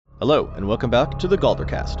Hello, and welcome back to the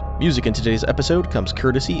Galdercast. Music in today's episode comes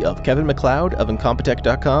courtesy of Kevin MacLeod of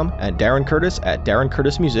Incompetech.com and Darren Curtis at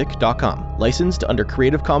DarrenCurtisMusic.com, licensed under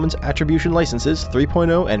Creative Commons Attribution Licenses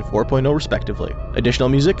 3.0 and 4.0 respectively. Additional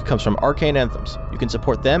music comes from Arcane Anthems. You can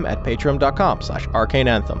support them at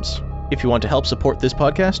patreon.com/arcaneanthems. If you want to help support this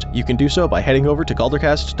podcast, you can do so by heading over to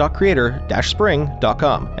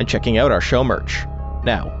galdercast.creator-spring.com and checking out our show merch.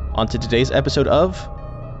 Now, on to today's episode of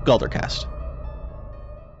Galdercast.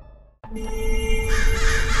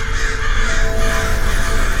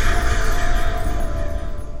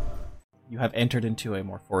 You have entered into a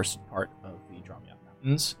more forested part of the Dramion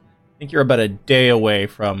Mountains. I think you're about a day away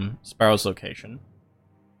from Sparrow's location.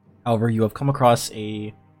 However, you have come across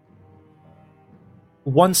a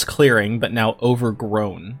once clearing, but now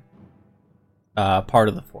overgrown part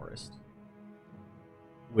of the forest,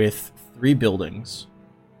 with 3 buildings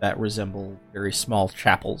that resemble very small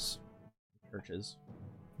chapels, churches,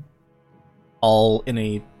 all in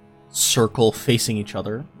a circle facing each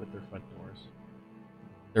other with their front doors.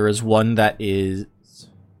 There is one that is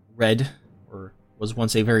red, or was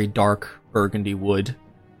once a very dark burgundy wood,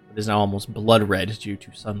 but is now almost blood red due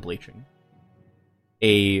to sun bleaching.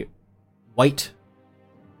 A white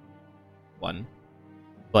one,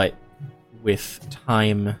 but with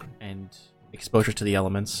time and exposure to the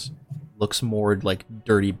elements, looks more like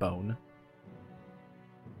dirty bone.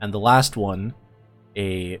 And the last one,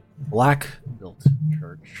 a black-built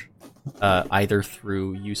church, either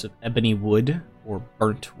through use of ebony wood or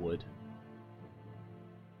burnt wood.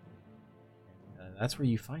 That's where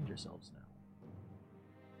you find yourselves now.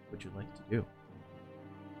 What would you like to do?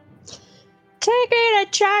 Take me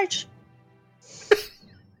to church!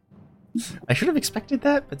 I should have expected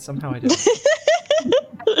that, but somehow I didn't.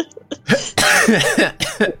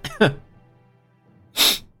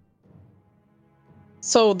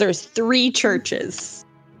 So there's 3 churches.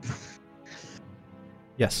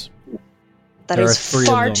 Yes. That There is are 3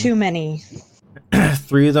 far of them. too many.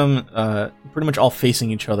 3 of them, pretty much all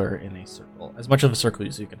facing each other in a circle. As much of a circle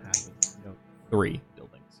as you can have with, 3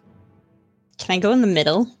 buildings. Can I go in the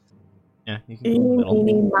middle? Yeah, you can go in the middle.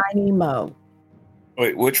 Eeny, miny, mo.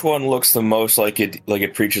 Wait, which one looks the most like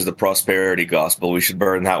it preaches the prosperity gospel? We should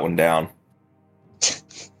burn that one down.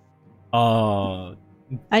 Uh,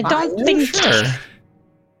 I don't think... sure.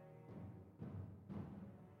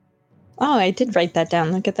 Oh, I did write that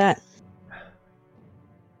down. Look at that.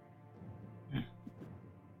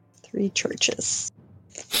 3 churches.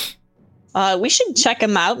 We should check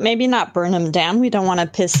them out. Maybe not burn them down. We don't want to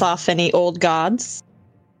piss off any old gods.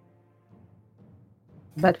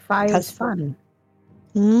 But fire's That's fun.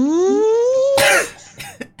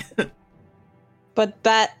 But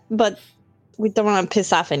we don't want to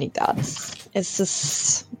piss off any gods. It's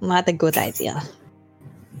just not a good idea.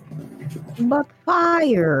 But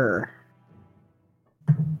fire.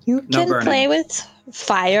 You No can burning. play with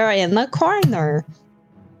fire in the corner.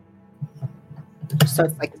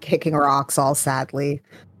 Starts like kicking rocks all sadly.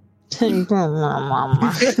 Mumbling.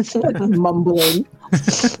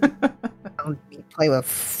 Play with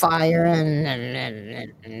fire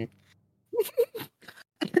and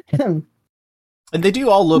And they do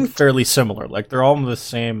all look fairly similar. Like, they're all the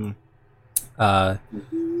same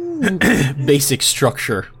basic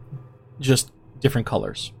structure, just different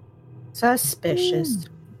colors. suspicious.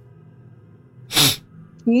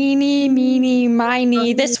 Meeny, meeny,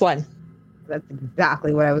 miny. This one. That's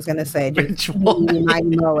exactly what I was gonna say. Which Just one? I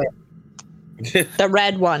know it. The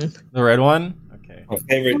red one. The red one? Okay. My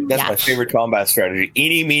favorite. That's Yeah. my favorite combat strategy.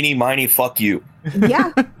 Eeny, meeny, miny, fuck you.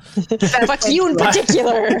 Yeah. Fuck you in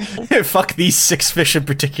particular. Fuck these 6 fish in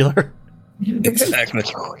particular. Exactly.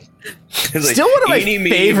 It's Still one of my eeny, meeny,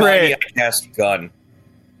 favorite- miny, I cast gun.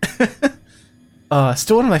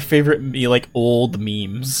 Still one of my favorite, like, old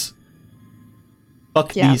memes.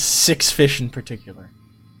 Fuck Yeah. these 6 fish in particular.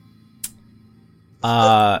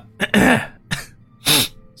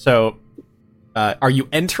 So, are you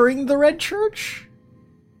entering the red church?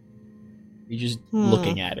 Are you just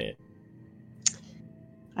looking at it?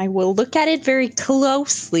 I will look at it very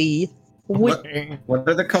closely. What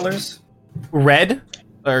are the colors? Red?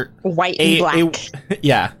 Or White and black.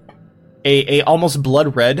 yeah. A almost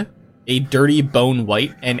blood red, a dirty bone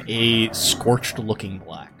white, and a scorched looking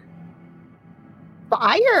black.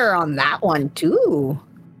 Fire on that one too.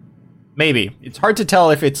 Maybe. It's hard to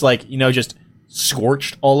tell if it's like, just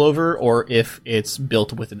scorched all over or if it's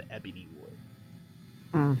built with an ebony wood.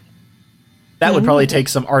 Mm. That would probably take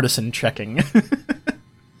some artisan checking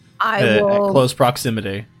I at will. close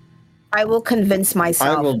proximity. I will convince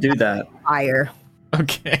myself. I will do that. Fire.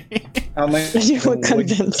 Okay. How much You will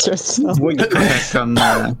convince yourself. wood you pick on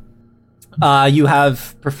You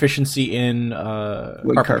have proficiency in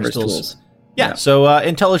Woodcarver's tools. Yeah, so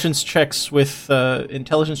intelligence check with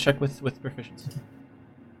proficiency.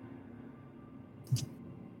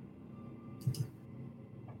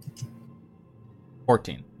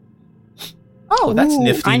 $14. Oh, that's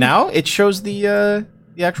nifty. Now it shows the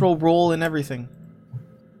actual roll and everything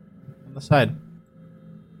on the side.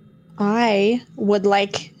 I would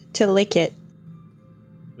like to lick it.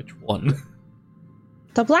 Which one?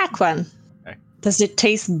 The black one. Okay. Does it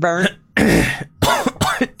taste burnt?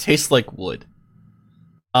 It tastes like wood.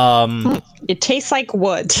 It tastes like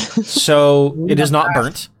wood. So it is not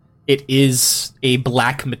burnt. It is a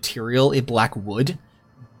black material, a black wood.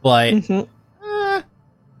 But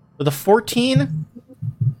with a 14,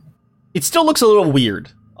 it still looks a little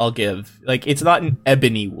weird. I'll give. Like, it's not an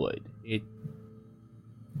ebony wood.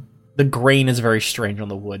 The grain is very strange on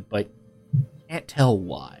the wood, but can't tell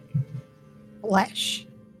why. Flesh.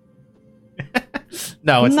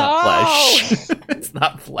 No, it's not flesh. It's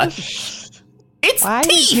not flesh. It's Why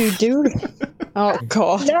teeth! would you do? Oh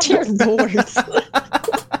God, dear Lord!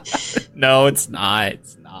 No, it's not.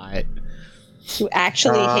 It's not. You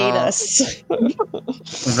actually hate us.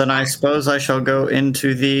 Then I suppose I shall go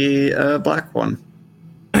into the black one.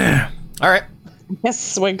 All right.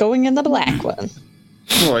 Yes, we're going in the black one.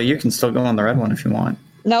 Well, you can still go on the red one if you want.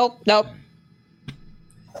 Nope.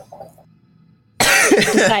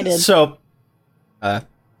 Decided. So,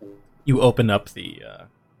 you open up the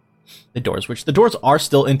doors, which the doors are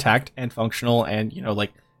still intact and functional, and not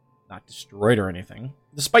destroyed or anything.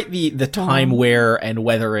 Despite the time wear and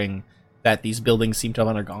weathering that these buildings seem to have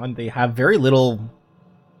undergone, they have very little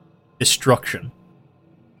destruction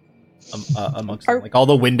amongst them. Like, all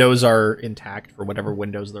the windows are intact for whatever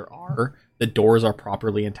windows there are. The doors are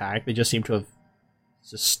properly intact. They just seem to have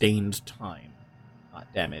sustained time,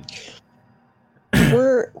 not damage.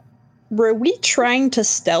 Were we trying to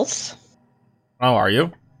stealth? Oh, are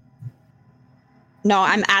you? No,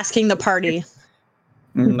 I'm asking the party.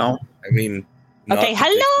 No. I mean, Okay,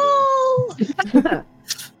 hello.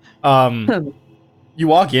 You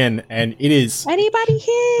walk in, and it is Anybody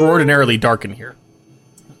here? extraordinarily dark in here.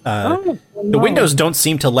 The windows don't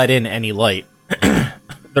seem to let in any light.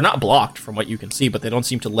 They're not blocked from what you can see, but they don't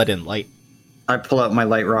seem to let in light. I pull out my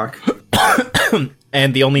light rock.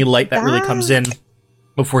 And the only light that really comes in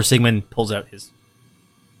before Sigmund pulls out his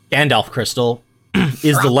Gandalf crystal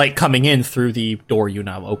is the light coming in through the door you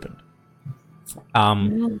now opened.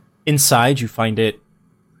 Inside, you find it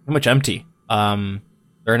pretty much empty.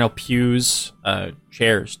 There are no pews,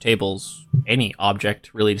 chairs, tables, any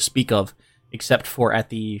object really to speak of, except for at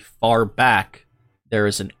the far back, there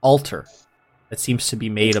is an altar that seems to be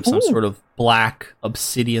made of some sort of black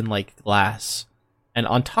obsidian-like glass. And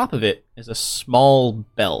on top of it is a small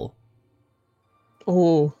bell.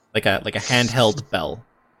 Oh. Like a handheld bell.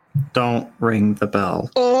 Don't ring the bell.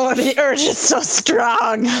 Oh, the urge is so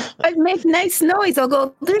strong. I make nice noise. I'll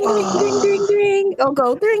go ding ding ding ding ding. I'll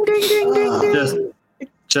go ding ding ding ding ding.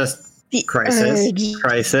 Just The crisis. urge.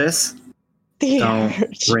 Crisis. The Don't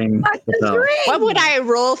urge. ring the bell. What would I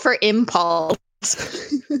roll for impulse?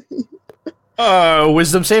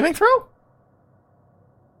 Wisdom saving throw?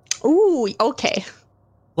 Ooh, okay.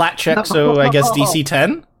 Flat check, so I guess DC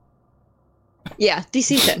 10? Yeah,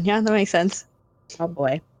 DC 10. Yeah, that makes sense. Oh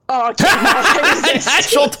boy. Oh, okay.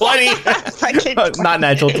 Natural 20! Not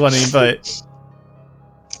natural 20, but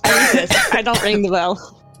I resist. I don't ring the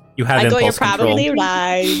bell. you have I go, you're impulse control. probably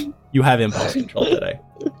right. You have impulse control today.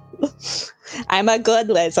 I'm a good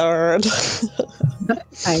lizard.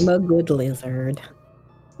 I'm a good lizard.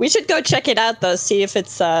 We should go check it out, though, see if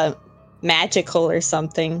it's magical or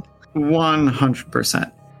something.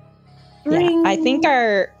 100%. Yeah, I think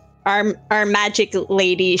our magic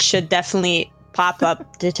lady should definitely pop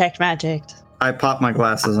up detect magic. I pop my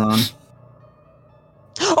glasses on.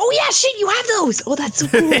 Oh yeah, shit, you have those. Oh, that's so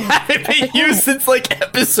cool. They haven't been used since like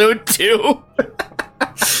episode 2.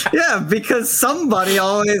 Yeah, because somebody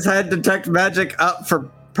always had detect magic up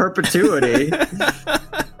for perpetuity.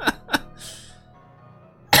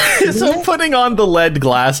 So putting on the lead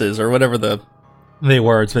glasses or whatever they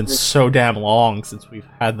were, it's been so damn long since we've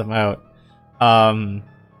had them out.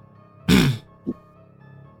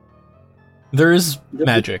 There's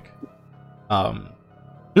magic.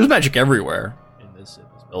 There's magic everywhere in this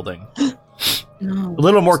building. No. A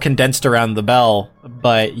little more condensed around the bell,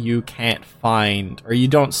 but you can't find, or you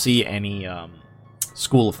don't see any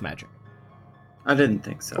school of magic. I didn't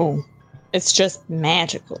think so. Oh, it's just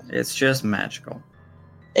magical. It's just magical.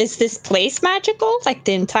 Is this place magical? Like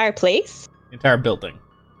the entire place? The entire building.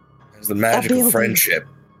 It's the magic building. of friendship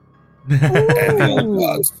and the old Ooh.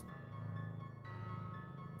 gods.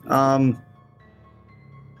 I'm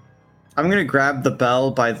gonna grab the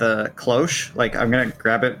bell by the cloche. Like, I'm gonna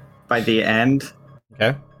grab it by the end,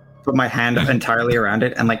 Okay. put my hand entirely around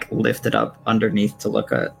it, and like lift it up underneath to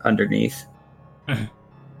look at underneath. You're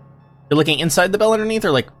looking inside the bell underneath,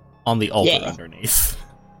 or like on the altar Yeah. underneath?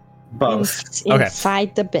 Both. Okay.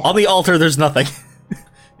 Inside the bed. On the altar, there's nothing.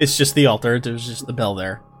 It's just the altar. There's just the bell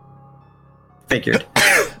there. Figured.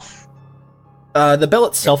 The bell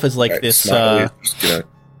itself is like Right, this Smiley is just gonna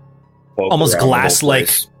poke almost around the whole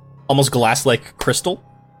glass-like, place. crystal.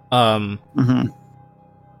 Mm-hmm.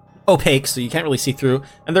 Opaque, so you can't really see through.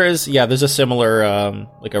 And there's a similar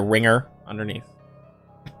like a ringer underneath.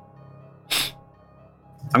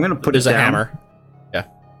 I'm gonna put There's it a down. hammer.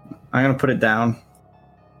 I'm gonna put it down.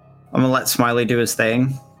 I'm gonna let Smiley do his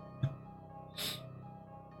thing.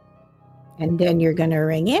 And then you're gonna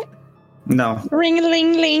ring it. No.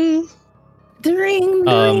 Ring-a-ling-ling. Ring,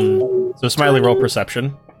 ring. So Smiley, roll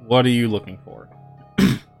perception. What are you looking for?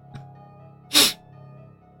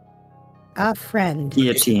 A friend.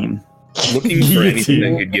 Guillotine. Looking for anything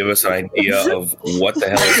that could give us an idea of what the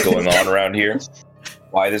hell is going on around here.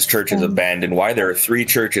 Why this church is abandoned. Why there are 3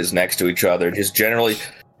 churches next to each other. Just generally,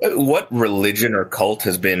 what religion or cult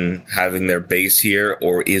has been having their base here,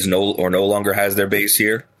 or no longer has their base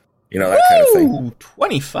here. You know, that kind of thing. Ooh,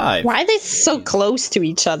 25. Why are they so close to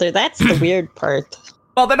each other? That's the weird part.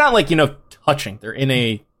 Well, they're not like, touching. They're in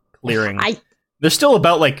a clearing. I They're still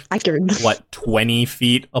about like, can 20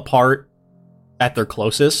 feet apart at their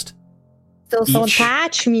closest. Still so don't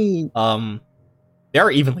touch me. They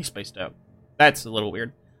are evenly spaced out. That's a little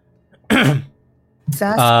weird.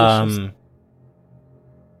 suspicious.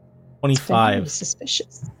 25. Very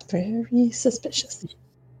suspicious. Very suspicious.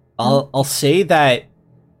 I'll say that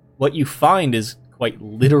what you find is quite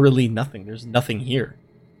literally nothing. There's nothing here.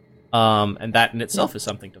 And that in itself is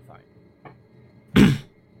something to find.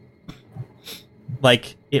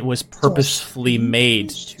 Like, it was purposefully made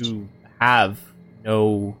to have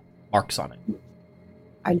no marks on it.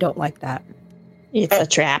 I don't like that. It's a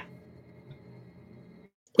trap.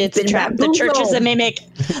 It's a Been trap. The church is a bamboozled. mimic.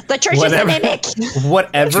 The church Whatever. is a mimic.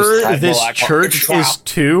 Whatever Just had this black church market is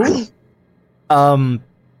to,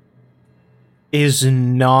 is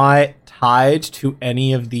not tied to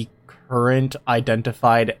any of the current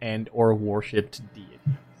identified and or worshipped deities.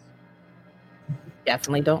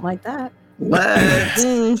 Definitely don't like that.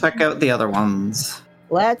 Let's check out the other ones.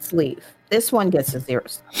 Let's leave. This one gets a 0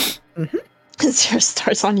 star. 0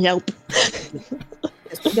 stars on Yelp. This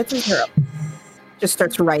one gets a 0. Just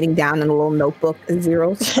starts writing down in a little notebook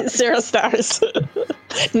zeros. 0 stars.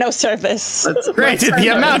 No service. Granted, the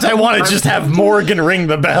amount I want to just have Morgan ring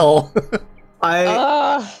the bell.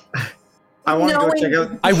 I want to go check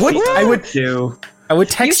out. I would do. I would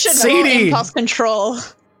You text should roll Sadie impulse control.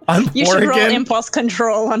 on You should roll Morgan. impulse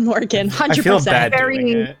control on Morgan. 100%. I feel bad Very- doing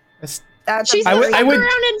it. It's- That's She's I gonna would- I fuck would-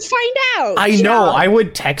 around and find out. I know. I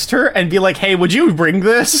would text her and be like, "Hey, would you bring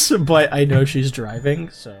this?" But I know she's driving,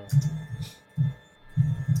 so.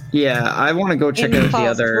 Yeah, I want to go check out the Impulse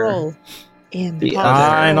other. roll. Impulse other-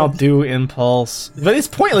 Fine, roll. I'll do impulse. But it's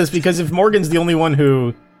pointless because if Morgan's the only one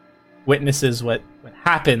who witnesses what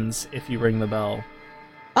happens if you ring the bell,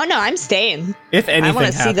 Oh no, I'm staying. if anything I want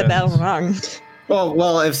to see the bell happens. rung.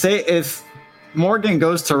 Well, if Morgan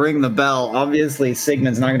goes to ring the bell, obviously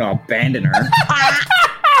Sigmund's not going to abandon her.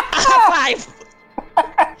 High five.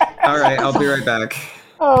 All right, I'll be right back.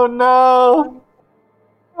 Oh no!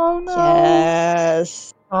 Oh no!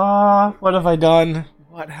 Yes. What have I done?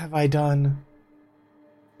 What have I done?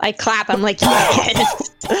 I clap. I'm like, yes.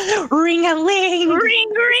 Ring-a-ling. ring,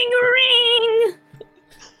 ring, ring.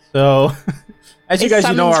 So, as you It guys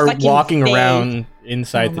summons are fucking walking Faye. around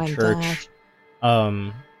inside Oh the my church,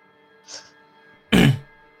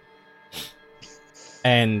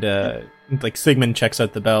 and like Sigmund checks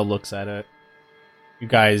out the bell, looks at it. You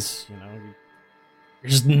guys,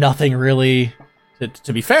 there's nothing really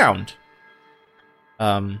to be found.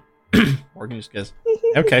 Morgan just goes,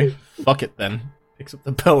 "Okay, fuck it then." Picks up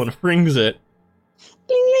the bell and rings it,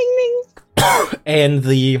 Ling, ling, ling. and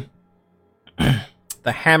the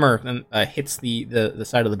hammer hits the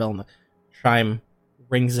side of the bell, and the chime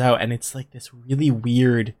rings out, and it's like this really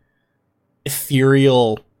weird,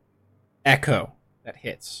 ethereal echo that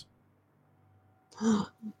hits.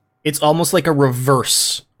 It's almost like a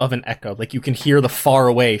reverse of an echo. Like you can hear the far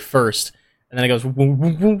away first, and then it goes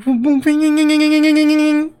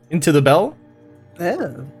into the bell,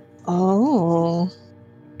 Oh. Oh.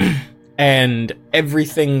 and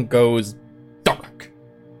everything goes dark.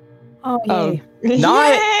 Oh, Oh. yay.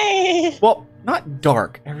 Not- Yay! Well, not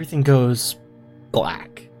dark. Everything goes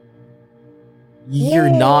black. You're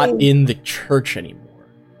Yay. not in the church anymore.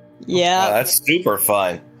 Yeah. That's super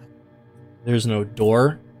fun. There's no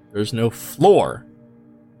door. There's no floor.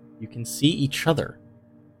 You can see each other.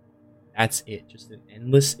 That's it. Just an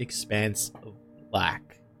endless expanse of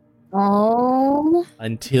black. Oh.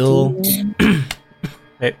 Until... Okay,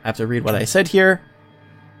 I have to read what I said here.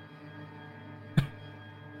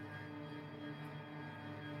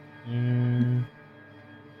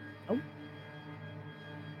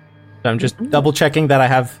 So I'm just double checking that I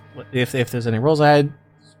have... If there's any rolls I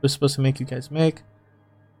was supposed to make you guys make.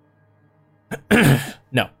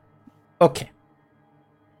 No. Okay.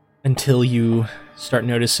 Until you start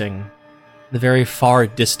noticing the very far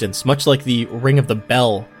distance, much like the ring of the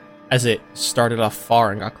bell, as it started off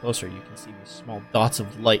far and got closer, you can see these small dots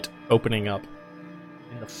of light opening up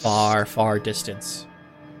in the far, far distance.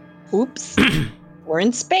 Oops. We're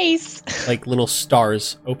in space. Like little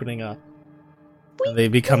stars opening up. And they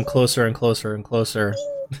become closer and closer and closer.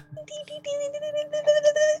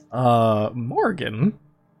 Morgan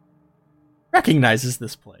recognizes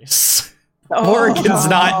this place. Morgan's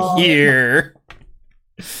not here.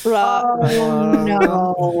 Oh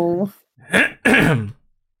no.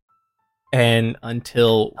 And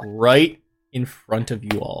until right in front of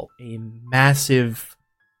you all, a massive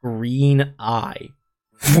green eye.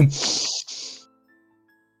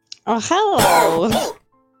 Oh, hello.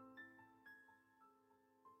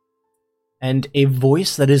 And a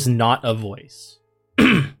voice that is not a voice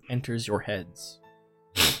enters your heads.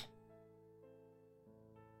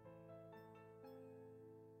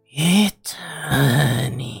 Eternity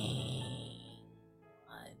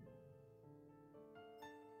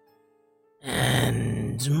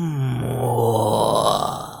and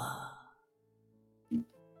more.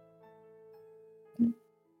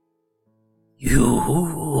 You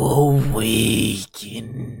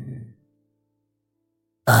awaken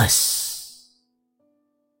us.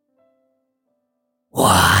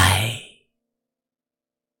 Why?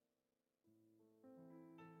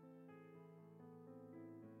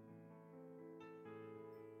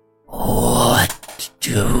 What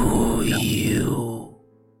do you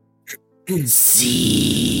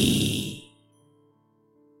see?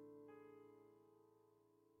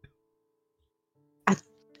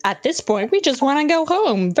 At this point, we just want to go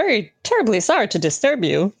home. Very terribly sorry to disturb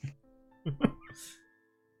you.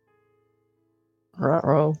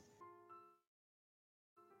 Ruh-roh.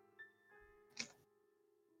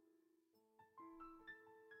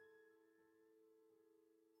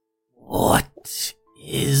 What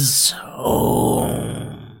is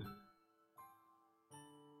home?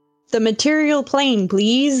 The material plane,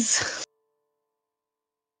 please.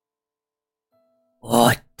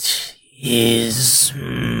 What is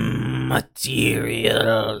material?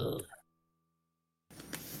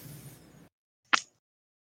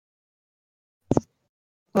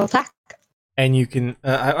 Well, attack. And you can.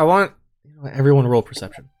 I want everyone to roll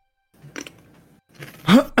perception.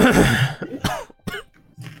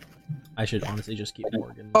 I should honestly just keep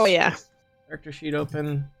Morgan's Oh, yeah. character sheet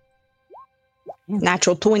open.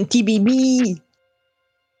 Natural 20 BB.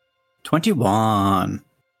 21.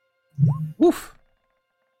 Woof.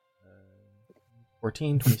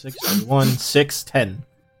 14, 26, 21, 6, 10.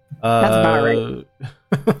 That's about right.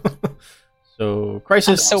 So,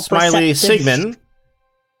 Crisis, I'm so Smiley, perceptive. Sigmund.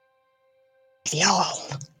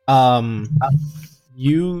 Y'all.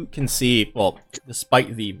 You can see, well,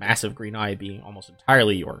 despite the massive green eye being almost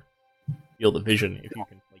entirely your field of vision, if you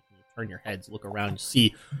can like turn your heads, look around,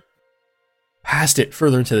 see past it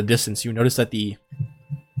further into the distance, you notice that the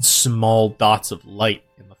small dots of light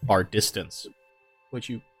in the far distance, which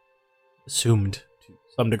you assumed to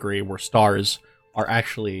some degree were stars, are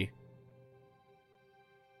actually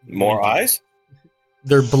More eyes?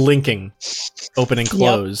 they're blinking, open and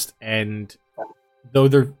closed, and though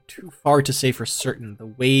they're too far to say for certain, the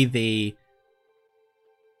way they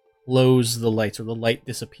close the lights or the light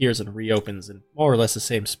disappears and reopens in more or less the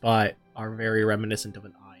same spot are very reminiscent of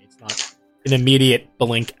an eye. It's not an immediate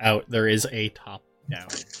blink out. There is a top down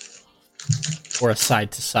or a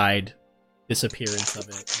side to side disappearance of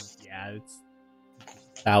it. And yeah, it's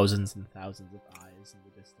thousands and thousands of eyes in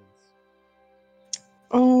the distance.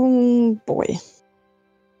 Oh, boy.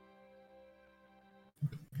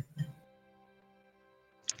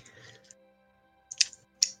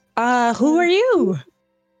 Who are you?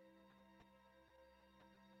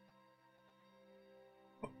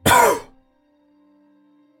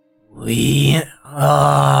 We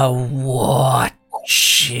are watching,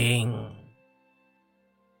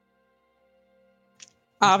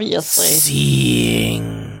 Obviously.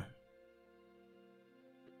 seeing.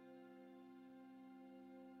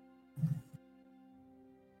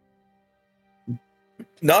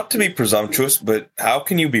 not to be presumptuous, but how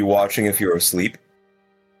can you be watching if you're asleep?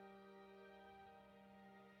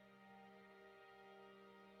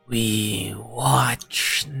 We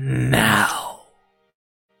watch now.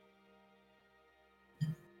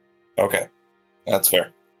 Okay, that's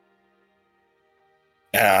fair.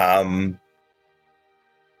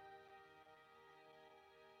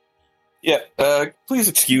 Yeah, please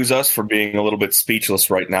excuse us for being a little bit speechless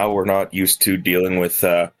right now. We're not used to dealing with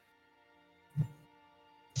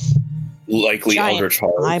likely Giant eldritch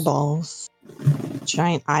horrors. eyeballs.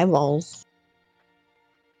 Giant eyeballs.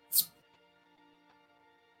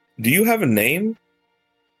 Do you have a name?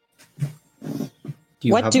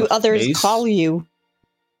 What do others call you?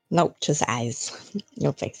 Nope, just eyes.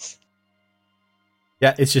 No face.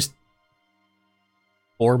 Yeah, it's just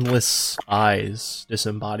formless eyes,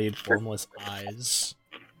 disembodied formless eyes.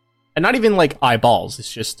 And not even like eyeballs,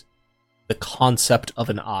 it's just the concept of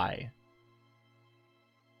an eye.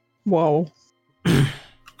 Whoa.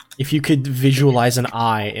 If you could visualize an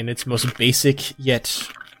eye in its most basic yet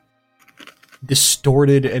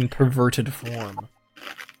distorted and perverted form,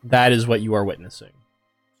 that is what you are witnessing.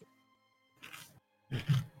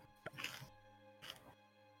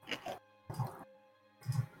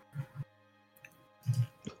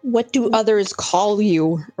 What do others call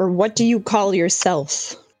you, or what do you call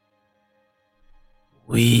yourself?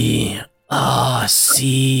 We are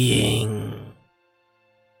seeing.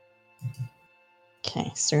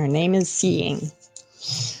 Okay, so your name is Seeing.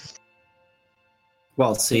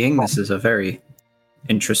 Well, seeing, this is a very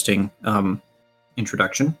interesting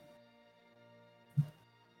introduction.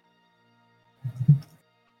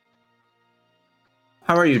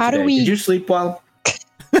 How are you How do today? we- Did you sleep well?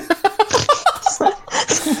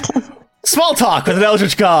 Small talk with an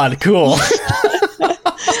eldritch god. Cool.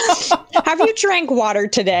 Have you drank water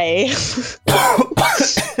today?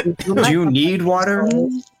 Do you need water?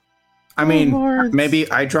 I mean, Lord. maybe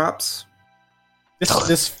eye drops?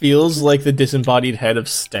 This feels like the disembodied head of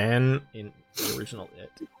Stan in the original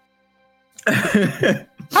It.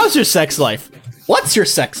 How's your sex life? What's your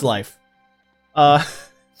sex life? How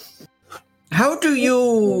do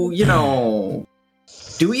you,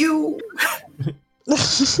 do you?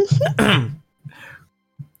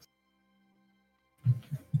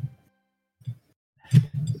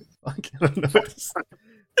 Fuck, I don't know what to say.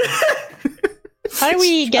 How do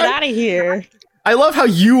we get out of here? I love how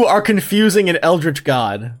you are confusing an eldritch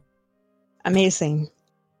god. Amazing.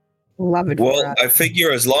 Love it. Well, I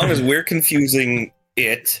figure as long as we're confusing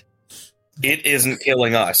it isn't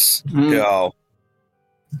killing us. Hmm. No.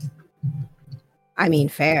 I mean,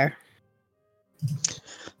 fair.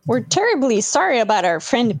 We're terribly sorry about our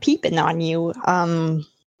friend peeping on you.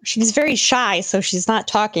 She's very shy, so she's not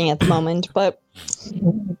talking at the moment, but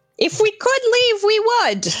if we could leave, we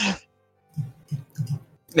would.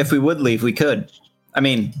 If we would leave, we could. I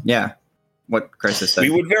mean, yeah. What Crisis said. We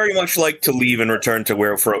would very much like to leave and return to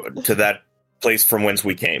to that place from whence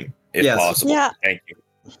we came, if Yes. possible. Yeah. Thank you.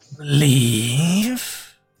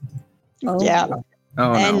 Leave? Oh, Yeah.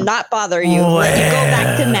 Oh, And no. not bother you. Let you go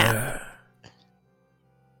back to nap.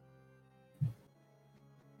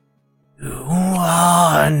 You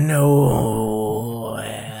are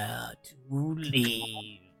nowhere to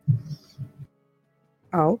leave.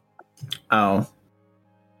 Oh. Oh.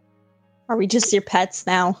 Are we just your pets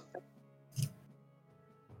now?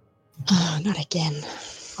 Oh, not again.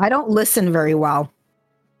 I don't listen very well.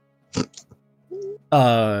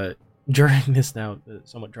 During this now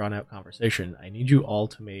somewhat drawn out conversation, I need you all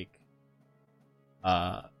to make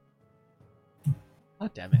God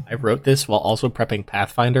damn it. I wrote this while also prepping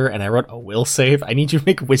Pathfinder and I wrote a will save. I need you to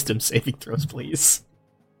make wisdom saving throws, please.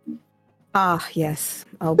 Ah, yes.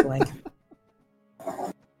 Oh boy.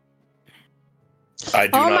 I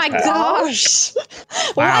do Oh not my pass. gosh!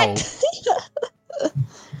 Wow. What?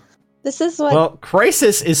 This is what Well,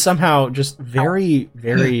 Crisis is somehow just very,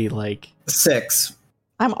 very like 6.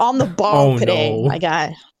 I'm on the ball Oh, today, no. my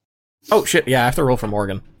guy. oh shit, yeah, I have to roll for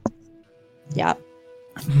Morgan. Yeah.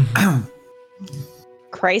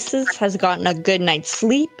 Crisis has gotten a good night's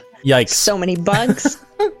sleep. Yikes. So many bugs.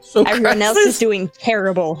 So Everyone else is doing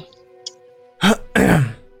terrible.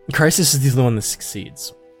 Crisis is the only one that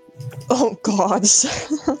succeeds. Oh god.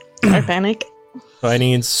 I panic. So I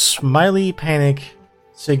need Smiley, Panic,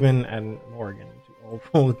 Sigmund, and Morgan to all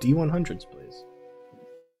roll D100s, please.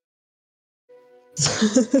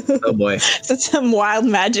 Oh boy. So some wild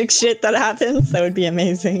magic shit that happens. That would be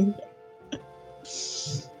amazing.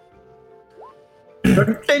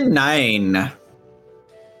 39.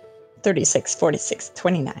 36, 46,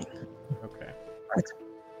 29. Okay.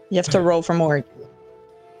 You have to roll for more.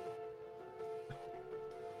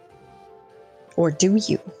 Or do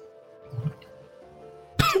you?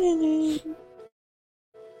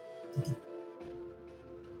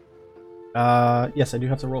 Yes, I do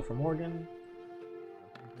have to roll for Morgan.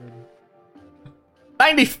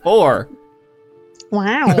 94.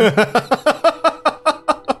 Wow.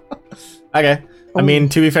 Okay. I mean,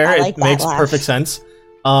 to be fair, I like it that makes laugh. perfect sense.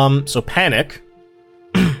 So Panic.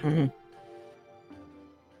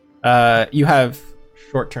 You have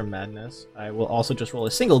short-term madness. I will also just roll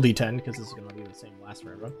a single d10 because this is going to be the same last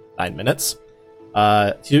forever. 9 minutes.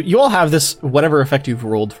 So you all have this whatever effect you've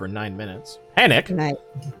rolled for 9 minutes. Panic. Nice.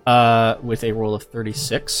 With a roll of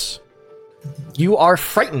 36. You are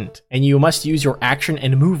frightened, and you must use your action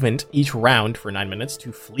and movement each round for 9 minutes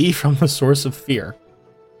to flee from the source of fear.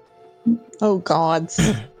 Oh, gods.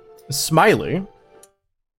 Smiley.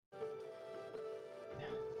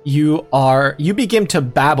 You begin to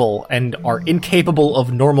babble and are incapable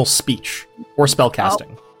of normal speech or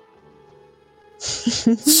spellcasting.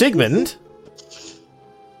 Sigmund,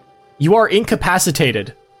 you are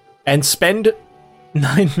incapacitated and spend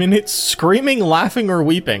 9 minutes screaming, laughing, or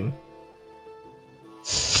weeping.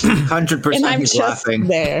 100% And I'm he's just laughing.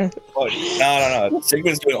 there. Oh, no.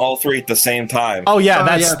 Sigmund's doing all three at the same time. Oh yeah,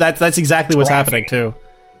 Oh, that's exactly what's happening too.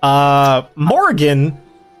 Morgan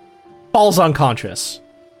falls unconscious.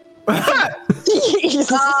 Jesus.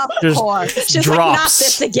 Just She's like, not drops.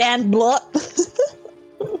 this again, blah.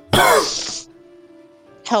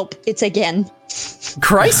 Help, it's again.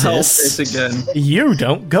 Crisis, It's again. you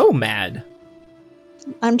don't go mad.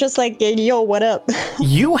 I'm just like, yo, what up?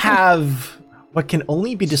 You have what can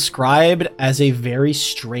only be described as a very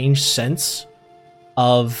strange sense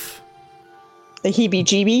of The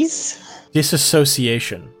heebie-jeebies.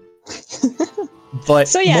 disassociation. But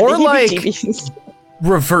So yeah, more the like heebie-jeebies.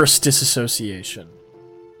 reverse disassociation.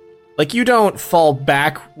 Like you don't fall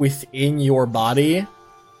back within your body,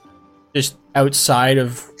 just outside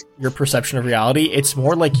of your perception of reality. It's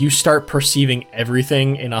more like you start perceiving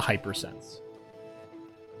everything in a hypersense.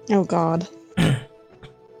 Oh, God.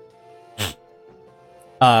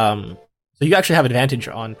 So you actually have advantage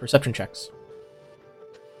on perception checks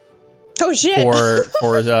Oh, shit.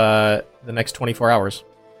 for the next 24 hours.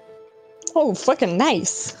 Oh, fucking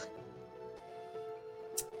nice.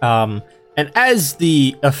 And as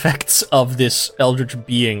the effects of this eldritch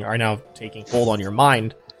being are now taking hold on your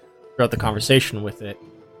mind throughout the conversation with it,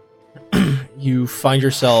 you find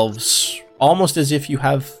yourselves almost as if you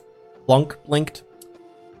have blinked.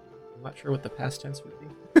 I'm not sure what the past tense would be.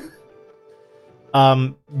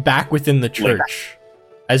 Back within the church,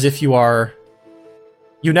 as if you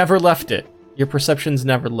never left it. Your perceptions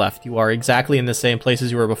never left. You are exactly in the same place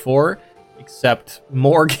as you were before, except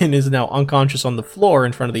Morgan is now unconscious on the floor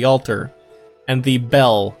in front of the altar, and the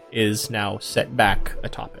bell is now set back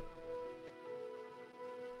atop it.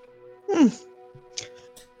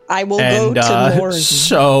 I will And go to Morgan.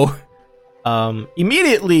 so,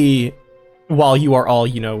 immediately, while you are all,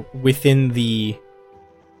 within the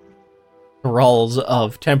thralls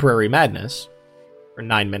of temporary madness for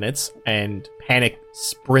 9 minutes, and Panic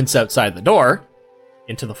sprints outside the door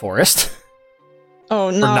into the forest. Oh,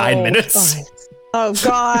 no. 9 minutes. Oh,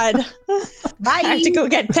 God. I have to go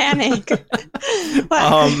get Panic.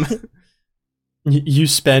 You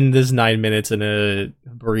spend this 9 minutes in a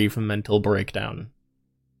brief mental breakdown.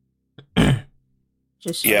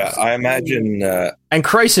 Yeah, I imagine. And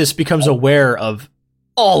Crisis becomes aware of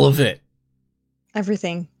all of it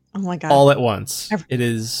Everything. Oh, my God. all at once. Ev- It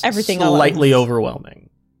is everything all at slightly once. overwhelming.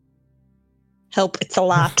 Help, it's a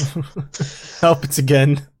lot. Help, it's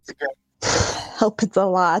again. Help, it's a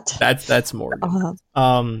lot. That's more.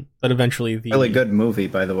 But eventually the Really good movie,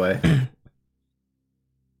 by the way.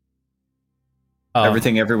 um,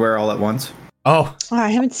 Everything, everywhere, all at once. Oh, Oh, I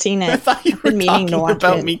haven't seen I it. thought you I've were been meaning to talking watch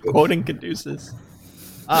about it. me quoting Caduceus.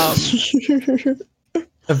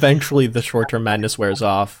 Eventually, the short-term madness wears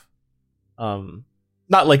off.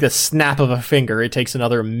 Not like a snap of a finger. It takes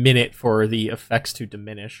another minute for the effects to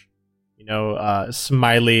diminish.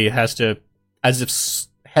 Smiley has to, as if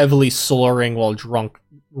heavily slurring while drunk,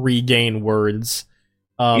 regain words.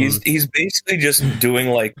 He's basically just doing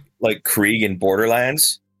like Krieg in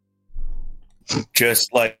Borderlands,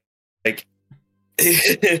 just like.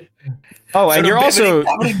 Oh, and you're also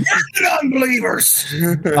unbelievers.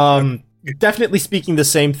 definitely speaking the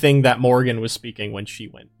same thing that Morgan was speaking when she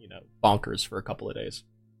went, bonkers for a couple of days.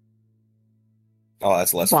 Oh,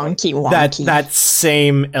 that's less fun. Wonky. That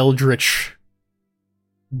same eldritch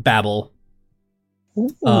babble.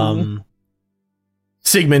 Ooh.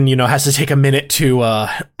 Sigmund, has to take a minute to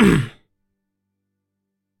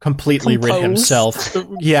completely rid Compose. himself.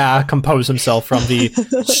 Compose himself from the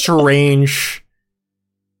strange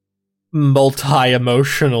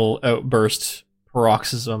multi-emotional outburst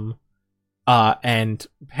paroxysm, and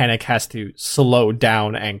Panic has to slow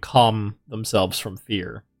down and calm themselves from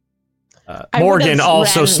fear. Morgan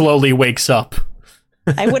also slowly wakes up.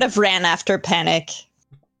 I would have ran after Panic.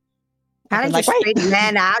 Panic just Wait. straight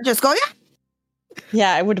ran out. Just go, yeah.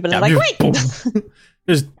 Yeah, I would have been like, wait!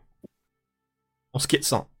 Just... Let's get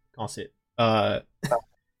some. I'll see it.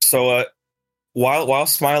 So, while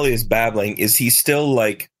Smiley is babbling, is he still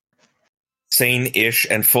like sane-ish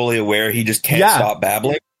and fully aware? He just can't stop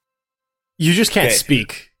babbling. You just can't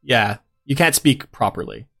speak. Yeah, you can't speak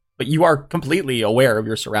properly, but you are completely aware of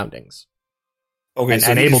your surroundings. Okay,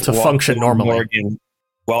 and able to function normally. Morgan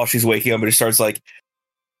while she's waking up, and he starts like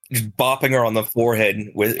just bopping her on the forehead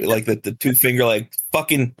with like the 2-finger, like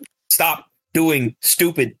fucking stop doing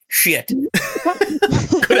stupid shit.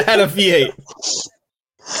 Could have had a V8.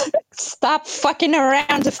 Stop fucking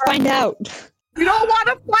around to find out. We don't want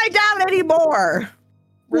to find out anymore.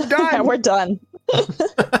 We're done. Yeah, we're done.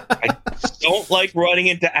 I don't like running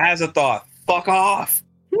into Azathoth. Fuck off.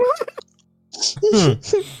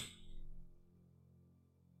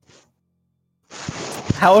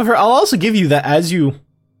 However, I'll also give you that as you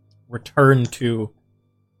return to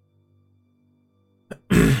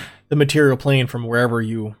the material plane from wherever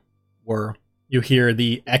you were, you hear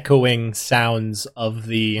the echoing sounds of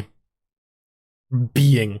the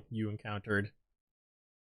being you encountered.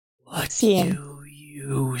 What do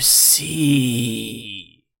you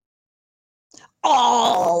see?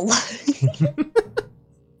 All.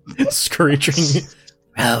 Screeching.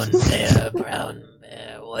 Brown bear,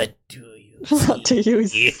 what do you see? What do you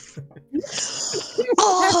see?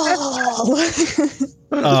 All.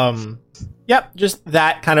 Yep, just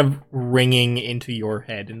that kind of ringing into your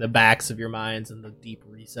head, in the backs of your minds, and the deep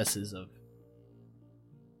recesses of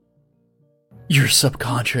your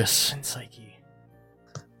subconscious and psyche.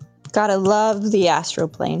 Gotta love the astral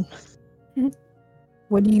plane.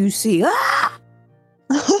 What do you see? Ah!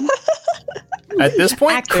 At this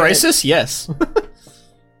point, Accurate. crisis, yes.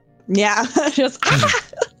 Yeah, just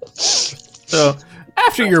So,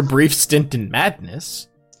 after your brief stint in madness,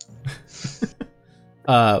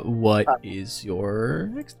 what is your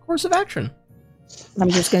next course of action? I'm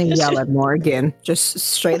just going to yell at Morgan. Just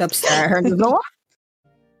straight up stare at her and go,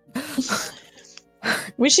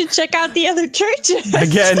 we should check out the other churches.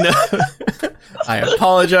 Again, I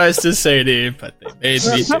apologize to Sadie, but they made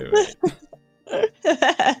me do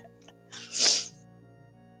it.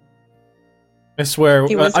 I swear,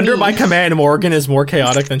 under my command, Morgan is more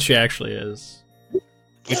chaotic than she actually is.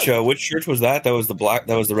 Which church was that? That was the black.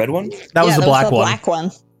 That was the red one. That was the black one. Black one.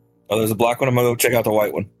 Oh, there's a black one. I'm gonna go check out the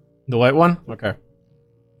white one. The white one? Okay.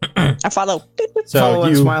 I follow. So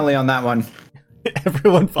Following Smiley on that one.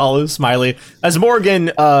 Everyone follows Smiley as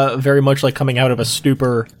Morgan, very much like coming out of a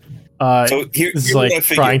stupor, So is like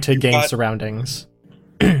trying to gain surroundings.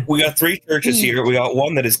 We got 3 churches here. We got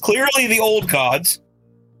one that is clearly the old gods.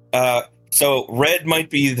 So red might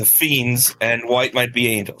be the fiends, and white might be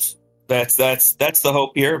angels. That's the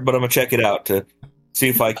hope here. But I'm gonna check it out to see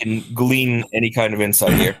if I can glean any kind of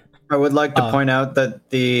insight here. I would like to point out that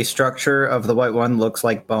the structure of the white one looks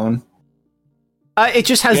like bone. It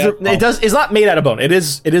just has it's not made out of bone. It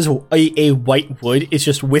is a white wood. It's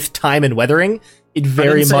just with time and weathering, it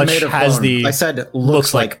very much has bone. I said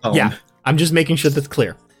looks like bone. Yeah, I'm just making sure that's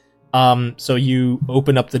clear. So you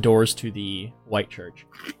open up the doors to the white church.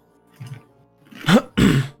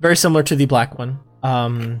 Very similar to the black one.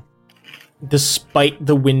 Despite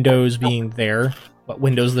the windows being there, what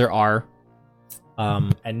windows there are,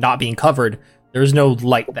 and not being covered, there's no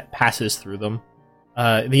light that passes through them.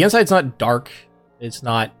 The inside's not dark. It's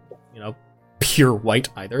not, pure white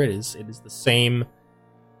either. It is the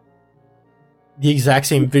exact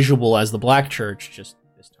same visual as the black church, just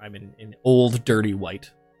this time in old, dirty white.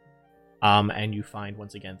 And you find,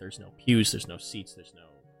 once again, there's no pews, there's no seats, there's no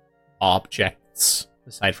objects,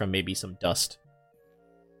 aside from maybe some dust.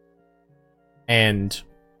 And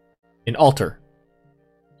an altar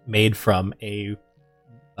made from a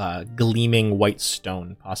gleaming white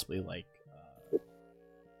stone, possibly like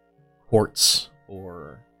quartz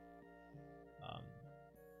or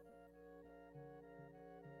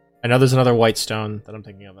I know there's another white stone that I'm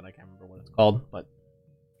thinking of and I can't remember what it's called, but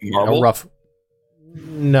Marble? a rough.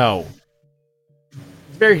 No,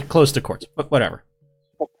 it's very close to quartz, but whatever.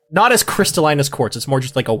 Not as crystalline as quartz. It's more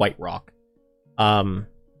just like a white rock. And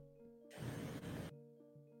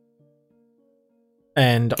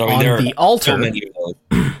on the altar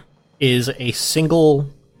is a single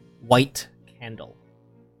white candle.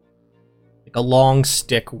 Like a long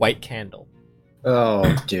stick white candle.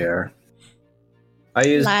 Oh, dear. I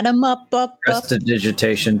use Light 'em up.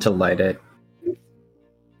 prestidigitation to light it.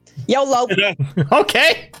 YOLO.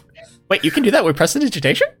 Okay. Wait, you can do that with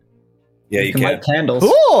prestidigitation? Yeah, you can. light candles.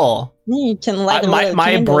 Cool. You can light a my little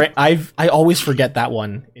my candle. I always forget that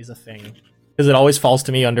one is a thing because it always falls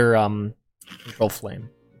to me under control flame,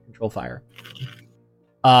 control fire.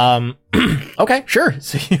 Okay, sure.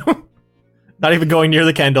 So you not even going near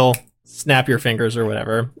the candle, snap your fingers or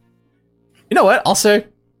whatever. You know what? Also,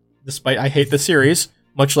 despite I hate the series,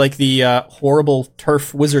 much like the horrible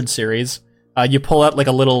Turf Wizard series, you pull out like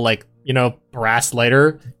a little brass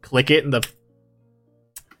lighter, click it, and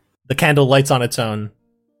the candle lights on its own.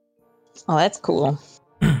 Oh, that's cool.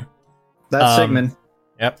 That's Sigmund.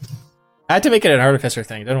 Yep. I had to make it an artificer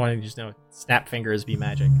thing. I don't want to just snap fingers be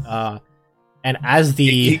magic. And as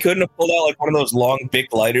He the couldn't have pulled out like one of those long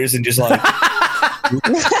big lighters and just like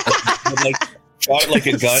shot it like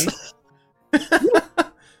a gun.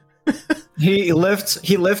 He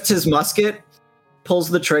lifts his musket, pulls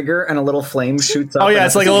the trigger, and a little flame shoots up. oh yeah, and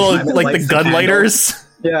it's at like a the same little time it like lights the gun candle. lighters.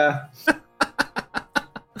 Yeah.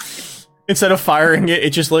 Instead of firing it,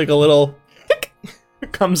 it's just like a little tick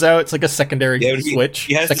comes out. It's like a secondary Yeah, but switch,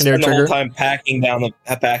 He has to secondary spend the trigger. whole time packing down the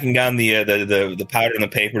powder and the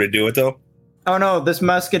paper to do it though. Oh no, this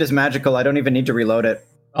musket is magical. I don't even need to reload it.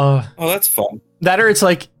 Oh, that's fun. That or it's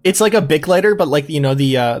like a Bic lighter, but like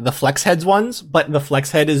the flex heads ones, but the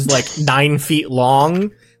flex head is like 9 feet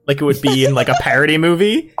long, like it would be in like a parody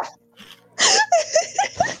movie.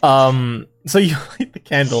 So you light the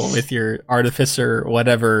candle with your artificer,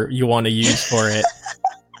 whatever you want to use for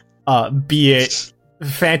it, be it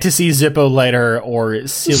fantasy Zippo lighter or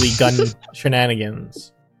silly gun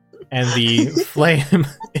shenanigans, and the flame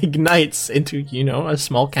ignites into a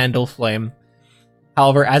small candle flame.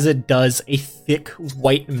 However, as it does, a thick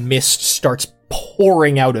white mist starts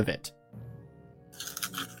pouring out of it,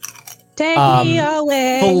 Take me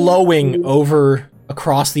away. flowing over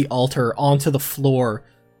across the altar onto the floor,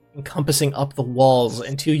 encompassing up the walls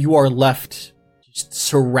until you are left just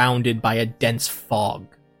surrounded by a dense fog.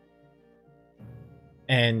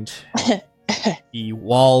 And the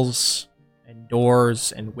walls and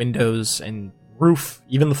doors and windows and roof,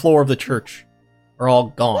 even the floor of the church, are all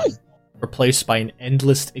gone, replaced by an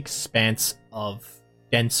endless expanse of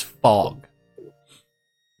dense fog.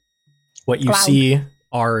 What you Cloud. see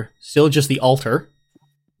are still just the altar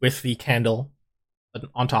with the candle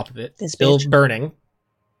on top of it, This still bitch. burning,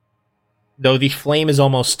 though the flame is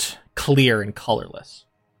almost clear and colorless.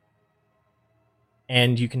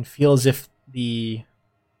 And you can feel as if the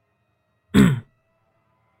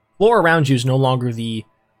floor around you is no longer the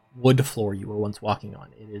wood floor you were once walking on.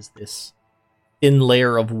 It is this thin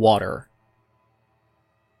layer of water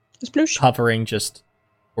Sploosh. covering just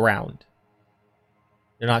ground.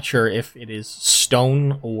 You're not sure if it is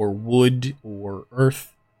stone or wood or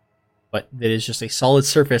earth, but it is just a solid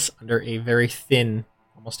surface under a very thin,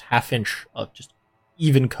 almost half-inch of just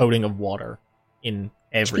even coating of water in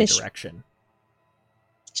every Splish. direction.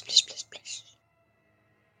 Splish, splish, splish.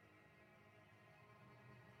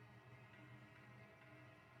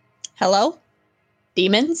 Hello?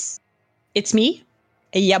 Demons? It's me?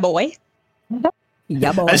 Yeah, boy.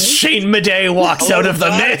 Yeah, boy. As Shane Madej walks out of the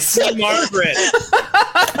mist. Margaret.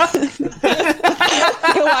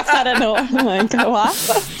 He walks out of nowhere. I'm like,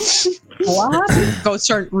 what? What? Ghosts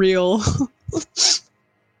aren't real.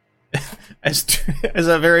 as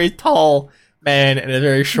a very tall man and a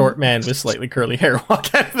very short man with slightly curly hair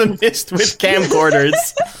walk out of the mist with camcorders.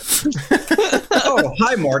 Oh,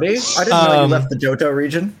 hi Morty. I didn't know you left the Johto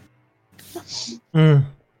region.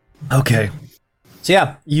 Okay. So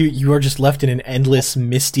yeah, you are just left in an endless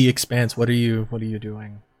misty expanse. What are you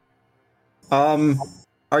doing?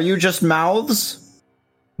 Are you just mouths?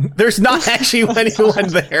 There's not actually anyone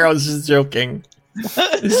there. I was just joking.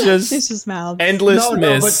 It's just mouth. endless No,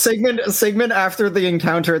 mist. but Sigmund after the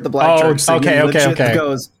encounter at the Black Oh, Church, Sigmund okay. legit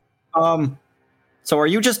goes, so are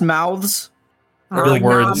you just mouths? Your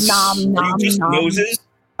words. Are you just noses?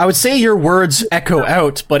 I would say your words echo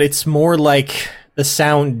out, but it's more like the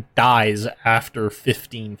sound dies after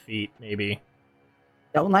 15 feet, maybe.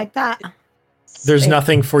 Don't like that. There's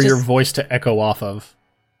nothing for your just- voice to echo off of.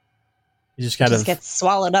 You just kind Just of gets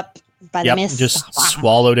swallowed up by the yep, mist. just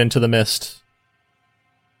swallowed into the mist.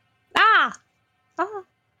 Ah! Ah!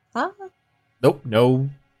 Ah! Nope, no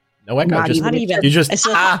echo. Not Just, Not even. you just It's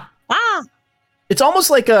just- ah. Ah! It's almost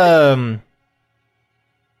like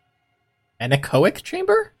anechoic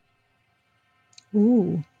chamber.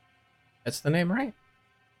 Ooh. That's the name, right?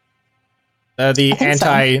 The I think so.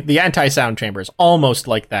 anti sound chamber is almost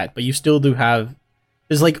like that, but you still do have.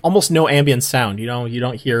 There's like almost no ambient sound. You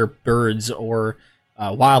don't hear birds or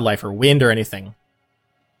wildlife or wind or anything.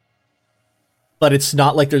 but it's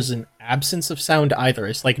not like there's an absence of sound either.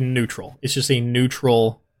 It's like neutral. It's just a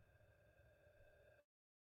neutral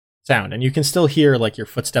sound, and you can still hear like your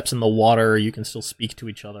footsteps in the water. You can still speak to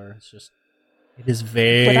each other. It is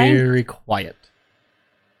very quiet.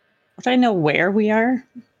 Would I know where we are?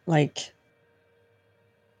 Like,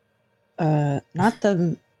 not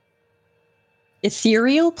the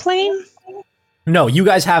ethereal plane? No, you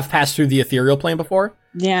guys have passed through the ethereal plane before.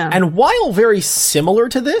 Yeah. And while very similar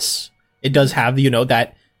to this, it does have,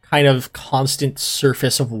 that kind of constant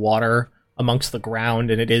surface of water amongst the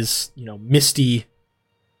ground, and it is, misty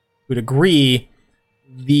to a degree.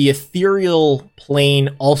 The ethereal plane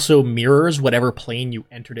also mirrors whatever plane you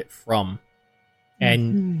entered it from.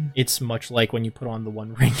 And it's much like when you put on the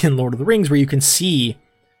One Ring in Lord of the Rings, where you can see,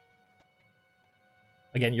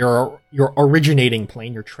 again, your originating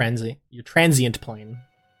plane, your transient plane,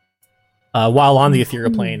 while on the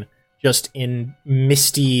ethereal plane, just in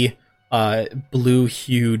misty,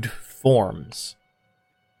 blue-hued forms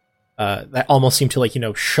that almost seem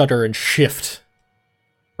to shudder and shift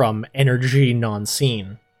from energy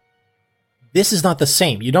non-seen. This is not the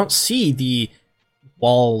same. You don't see the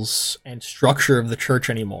walls and structure of the church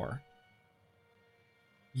anymore.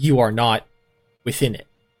 You are not within it.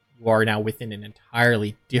 You are now within an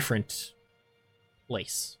entirely different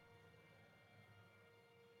place.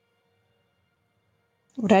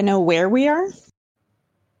 Would I know where we are?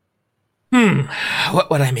 What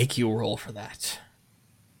would I make you roll for that?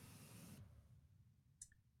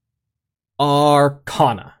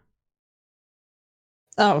 Arcana.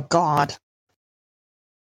 Oh, God.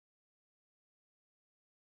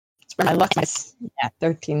 That's where my luck is. Yeah,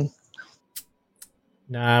 13.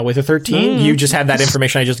 Nah, with a 13, you just have that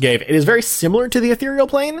information I just gave. It is very similar to the ethereal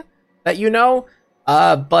plane that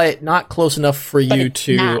but not close enough for you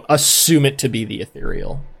to assume it to be the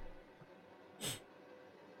ethereal.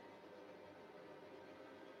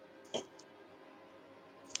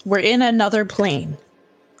 We're in another plane.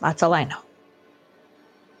 That's all I know.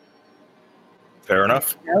 Fair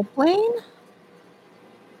enough. Airplane?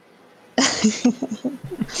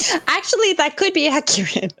 Actually, that could be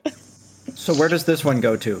accurate. So where does this one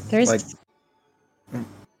go to? There's-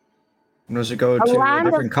 Does it go to a land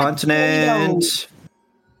of different continent?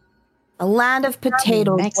 A land of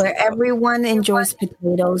potatoes Mexico. where everyone enjoys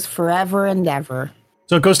potatoes forever and ever.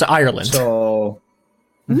 So it goes to Ireland. So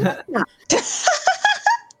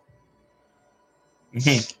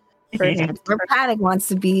Where Panic wants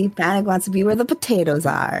to be. Panic wants to be where the potatoes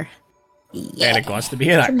are. Yeah, Panic wants to be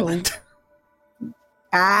in Ireland.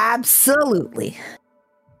 absolutely.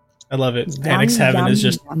 I love it. Yum, Panic's heaven is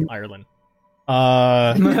yum, just yum. Ireland.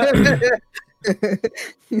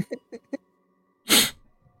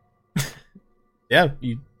 Yeah,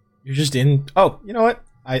 you're just in. Oh, you know what?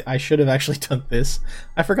 I should have actually done this.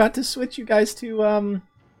 I forgot to switch you guys to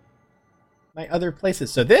my other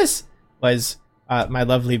places. So this was my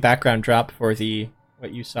lovely background drop for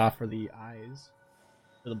what you saw for the eyes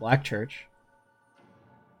for the black church.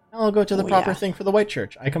 Now I'll go to the proper thing for the white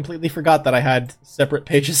church. I completely forgot that I had separate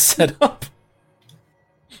pages set up.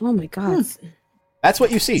 Oh my god. That's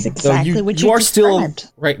what you see. That's exactly so what you you are still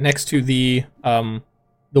described. right next to the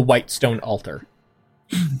white stone altar.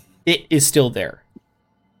 It is still there.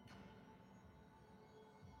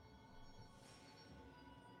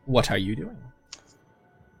 What are you doing?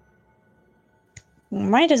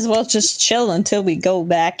 Might as well just chill until we go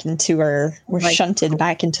back into we're Like- shunted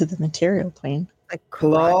back into the material plane. Like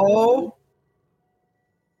hello?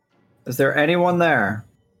 Is there anyone there?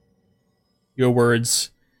 Your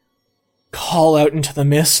words call out into the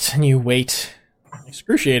mist, and you wait an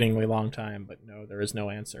excruciatingly long time, but no, there is no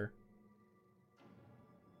answer.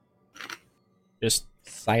 Just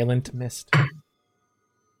silent mist.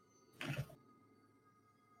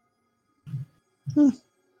 The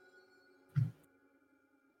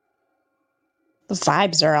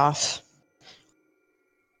vibes are off.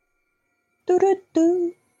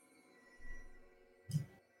 Doo-doo-doo.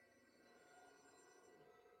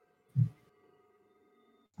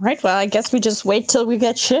 Right, well, I guess we just wait till we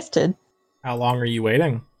get shifted. How long are you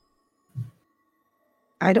waiting?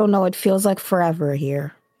 I don't know. It feels like forever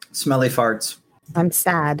here. Smelly farts. I'm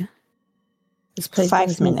sad. This place 5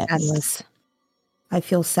 brings me minutes. sadness. I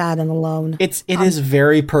feel sad and alone. It is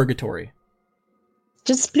very purgatory.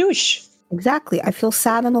 Just sploosh. Exactly. I feel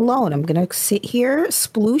sad and alone. I'm gonna sit here,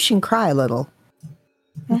 sploosh, and cry a little.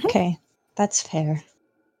 Okay, that's fair.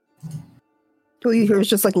 All you hear is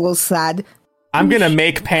just like a little sad. I'm gonna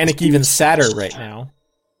make Panic even sadder right now.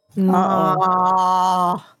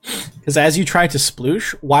 Aww. Because as you try to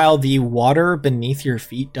sploosh, while the water beneath your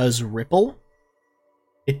feet does ripple,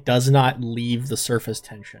 it does not leave the surface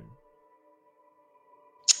tension.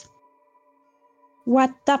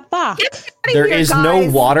 What the fuck? There here, is no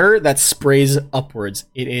guys. water that sprays upwards.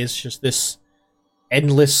 It is just this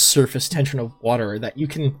endless surface tension of water that you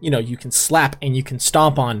can slap and you can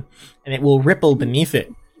stomp on, and it will ripple beneath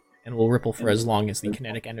it, and will ripple for as long as the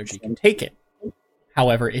kinetic energy can take it.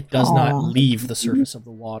 However, it does not Aw. leave the surface of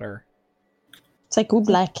the water. It's like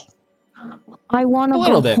Oobleck. I want A to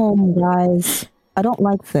little go bit. home, guys. I don't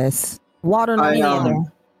like this. Water, no I, Me um,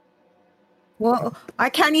 neither. Well, I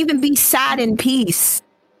can't even be sad in peace.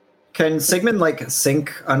 Can Sigmund like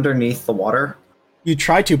sink underneath the water? You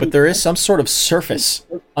try to, but there is some sort of surface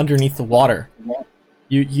underneath the water.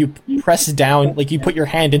 You press down, like you put your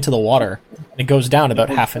hand into the water, and it goes down about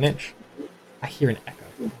half an inch. I hear an echo.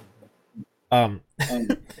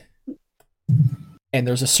 And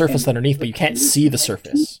there's a surface underneath, but you can't see the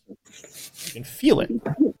surface. You can feel it.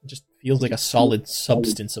 It just feels like a solid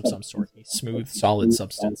substance of some sort, a smooth, solid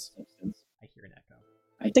substance. I hear an echo.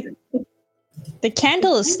 The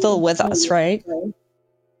candle is still with us, right?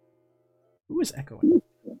 Who is echoing?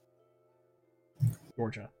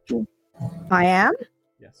 Georgia. I am?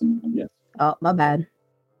 Yes. Oh, my bad.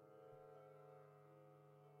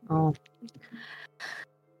 Oh.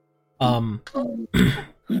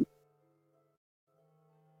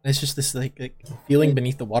 It's just this like feeling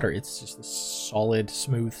beneath the water. It's just this solid,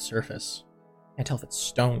 smooth surface. Can't tell if it's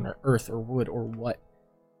stone or earth or wood or what.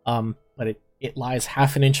 But it lies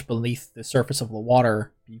half an inch beneath the surface of the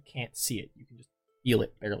water. But you can't see it. You can just feel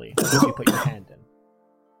it barely as you put your hand in.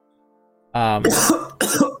 And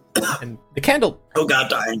the candle. Oh god,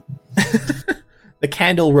 dying. The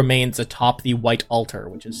candle remains atop the white altar,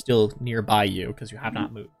 which is still nearby you because you have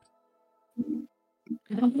not moved.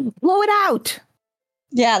 Blow it out!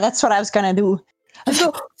 Yeah, that's what I was gonna do.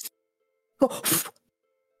 Go.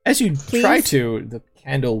 As you Please? try to, the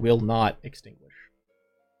candle will not extinguish.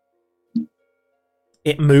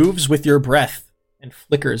 It moves with your breath and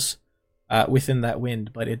flickers within that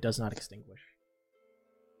wind, but it does not extinguish.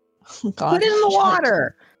 Oh, God. Put it in the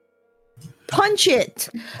water. Punch it.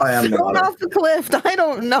 I am the Throw it water. off the cliff. I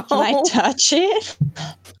don't know. Can I touch it?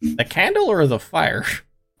 The candle or the fire?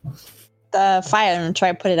 The fire and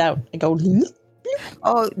try to put it out. I go.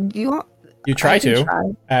 Oh, you want? You try I can to, try.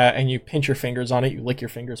 and you pinch your fingers on it. You lick your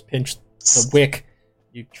fingers, pinch the wick.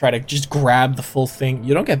 You try to just grab the full thing.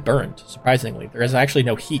 You don't get burned, surprisingly. There is actually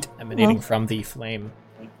no heat emanating from the flame.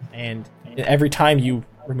 And every time you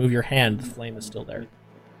remove your hand, the flame is still there.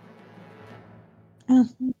 Oh.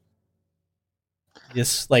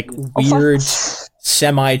 This, like, weird,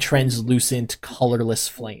 semi-translucent, colorless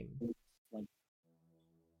flame.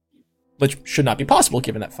 Which should not be possible,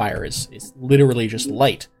 given that fire is literally just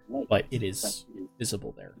light. But it is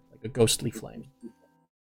visible there, like a ghostly flame.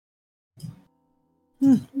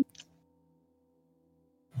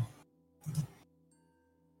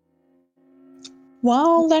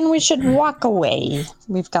 Well, then we should walk away.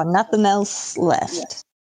 We've got nothing else left.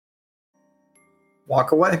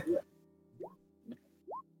 Walk away.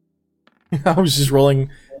 I was just rolling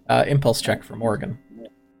impulse check for Morgan.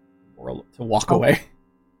 Or to walk away.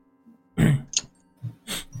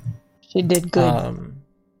 She did good.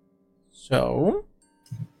 So,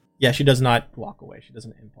 yeah, she does not walk away. She does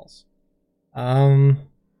an impulse. I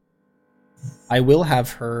will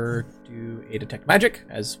have her do a detect magic,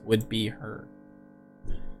 as would be her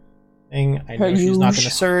thing. I know Her she's not going to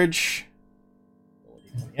usual. surge.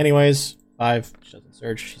 Anyways, 5. She doesn't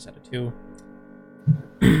surge. She's at a 2.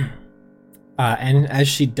 And as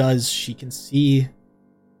she does, she can see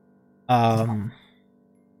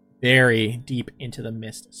very deep into the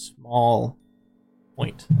mist, a small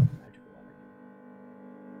point of magical energy.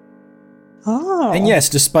 Oh. And yes,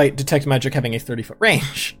 despite detect magic having a 30-foot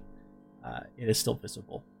range, it is still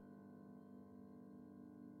visible.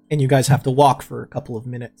 And you guys have to walk for a couple of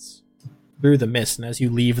minutes through the mist, and as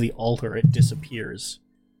you leave the altar, it disappears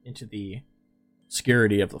into the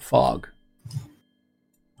obscurity of the fog.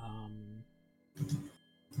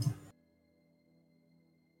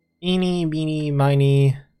 Eeny, meeny,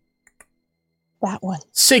 miny. That one.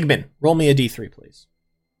 Sigmund, roll me a d3, please.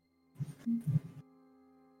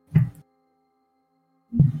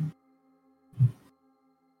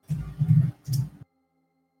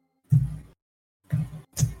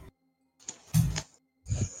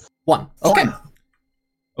 One. Okay.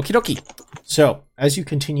 Okie dokie. So, as you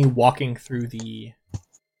continue walking through the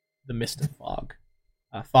mist and fog,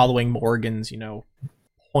 following Morgan's,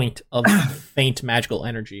 point of faint magical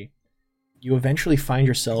energy, you eventually find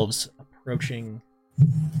yourselves approaching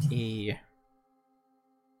a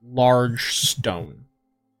large stone.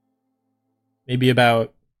 Maybe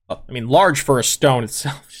about, large for a stone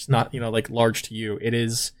itself, just not, like large to you. It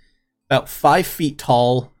is about 5 feet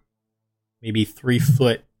tall, maybe 3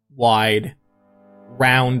 foot wide,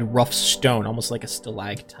 round, rough stone, almost like a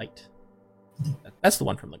stalactite. That's the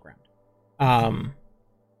one from the ground.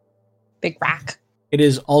 Big rock. It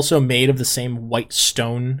is also made of the same white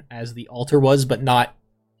stone as the altar was, but not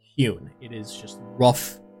hewn. It is just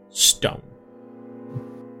rough stone.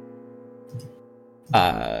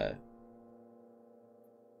 What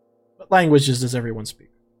languages does everyone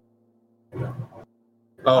speak?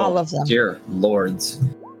 All of them. Dear lords.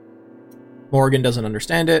 Morgan doesn't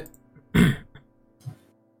understand it. I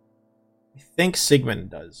think Sigmund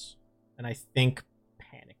does. And I think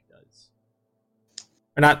Panic does.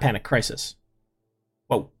 Or not Panic, Crisis.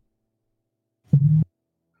 Whoa.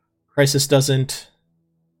 Crisis doesn't.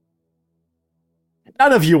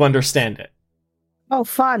 None of you understand it. Oh,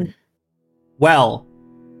 fun. Well,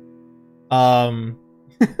 in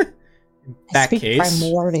that Speak case.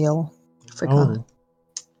 primordial. Forgot. Oh,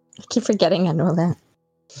 I keep forgetting I know that.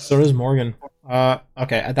 so does Morgan.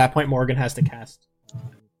 Okay, at that point, Morgan has to cast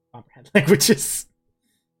comprehend languages.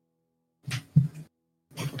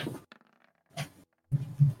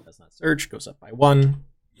 Does not search, goes up by 1.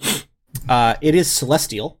 It is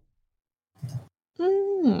celestial,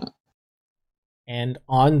 Hmm. and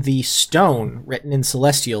on the stone written in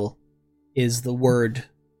celestial is the word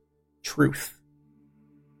truth.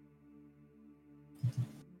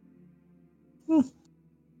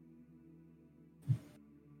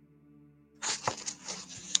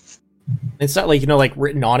 It's not like, like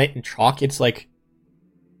written on it in chalk. It's like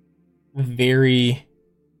very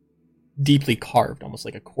deeply carved, almost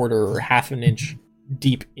like a quarter or half an inch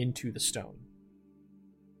deep into the stone.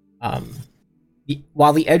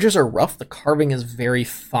 While the edges are rough, the carving is very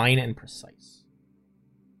fine and precise.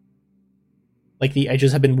 Like the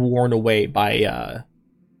edges have been worn away by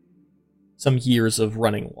some years of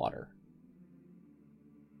running water.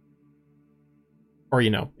 Or,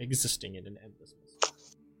 existing in an endlessness.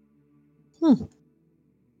 Hmm.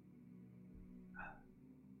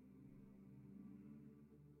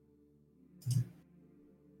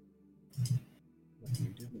 What do you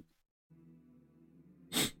do?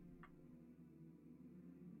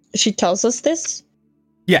 She tells us this?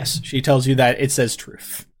 Yes, she tells you that it says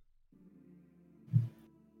truth.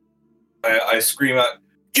 I scream out,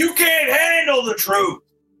 "You can't handle the truth!"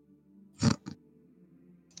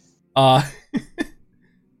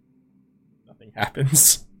 Nothing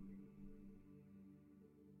happens.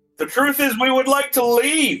 The truth is we would like to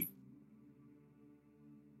leave.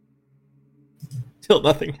 Till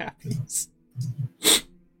nothing happens.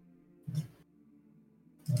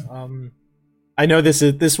 I know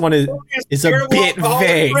this one is a bit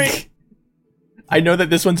vague. I know that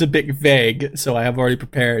this one's a bit vague, so I have already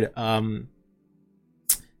prepared.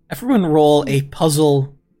 Everyone roll a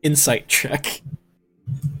puzzle insight check.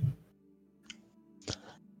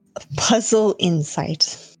 Puzzle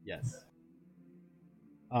insight. Yes.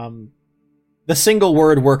 The single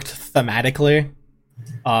word worked thematically,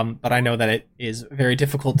 but I know that it is very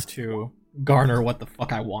difficult to garner what the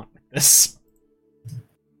fuck I want with this.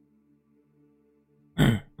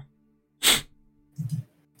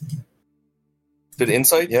 Did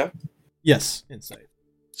insight? Yeah. Yes, insight.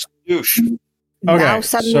 Douche. Okay, Now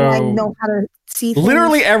suddenly I so know how to see things.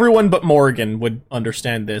 literally everyone but Morgan would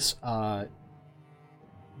understand this. The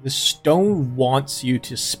stone wants you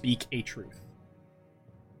to speak a truth.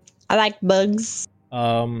 I like bugs.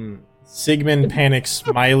 Sigmund, Panic,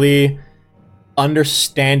 Smiley,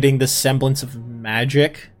 understanding the semblance of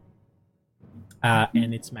magic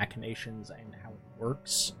and its machinations and how it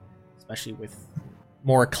works, especially with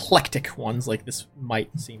more eclectic ones like this might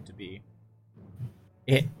seem to be.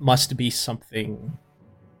 It must be something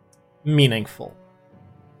meaningful.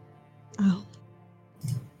 Oh.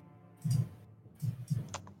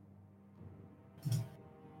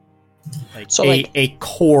 Like So, a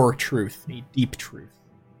core truth, a deep truth.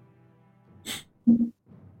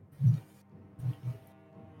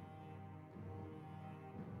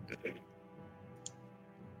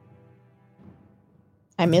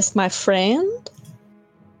 I miss my friend.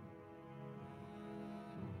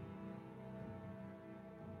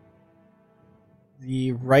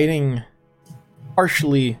 The writing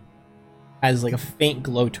partially has like a faint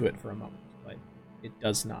glow to it for a moment, but it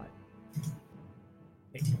does not.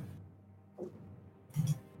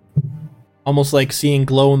 Almost like seeing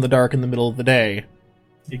glow in the dark in the middle of the day.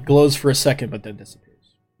 It glows for a second, but then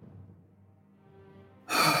disappears.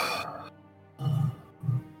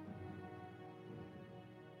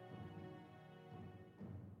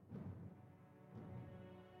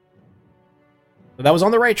 So that was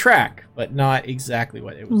on the right track, but not exactly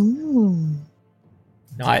what it was. Ooh.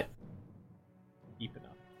 Not deep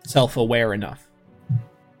enough. Self-aware enough.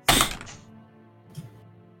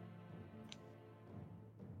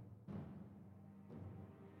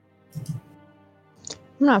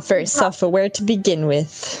 I'm not very self-aware to begin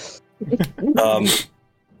with.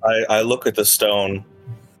 I look at the stone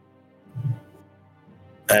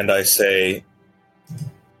and I say,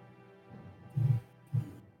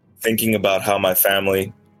 thinking about how my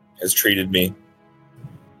family has treated me,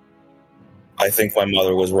 I think my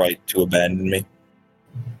mother was right to abandon me.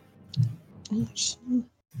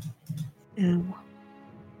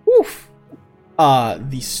 Woof.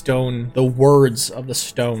 The stone, the words of the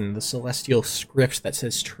stone, the celestial script that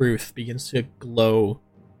says truth begins to glow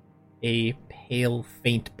a pale,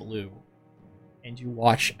 faint blue. And you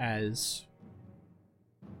watch as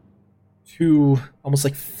two almost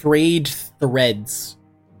like frayed threads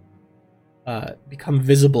become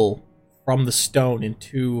visible from the stone in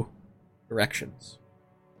two directions.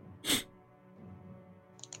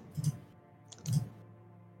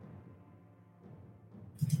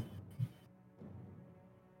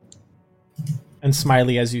 And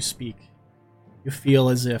Smiley, as you speak, you feel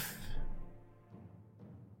as if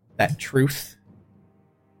that truth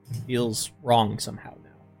feels wrong somehow now.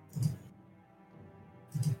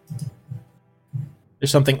 There's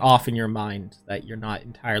something off in your mind that you're not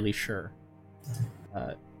entirely sure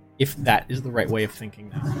if that is the right way of thinking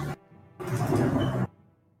now.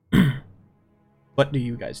 What do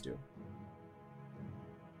you guys do?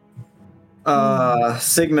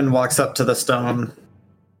 Sigmund walks up to the stone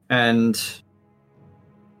and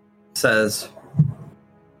says,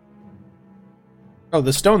 Oh,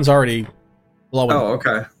 the stone's already glowing. "Oh,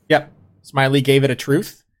 okay." Yep. Smiley gave it a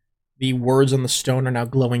truth. The words on the stone are now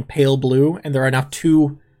glowing pale blue, and there are now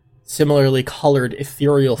two similarly colored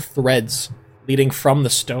ethereal threads leading from the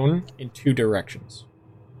stone in two directions.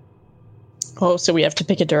 Oh, so we have to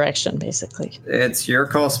pick a direction, basically. It's your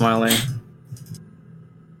call, Smiley.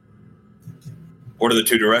 What are the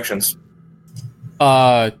two directions?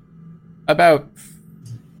 About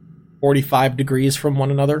 45 degrees from one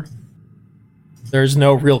another. There's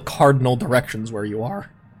no real cardinal directions where you are.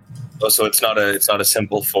 Oh, so it's not a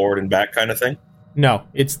simple forward and back kind of thing? No,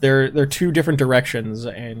 it's they're two different directions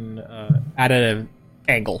and at an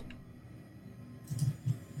angle.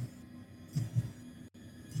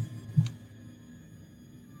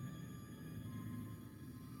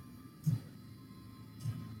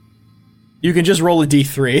 You can just roll a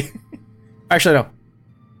d3. Actually, no.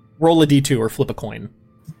 Roll a d2 or flip a coin.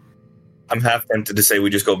 I'm half tempted to say we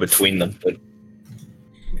just go between them, but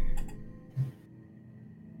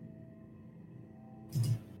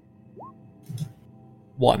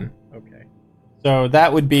 1. Okay. So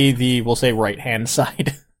that would be the, we'll say, right-hand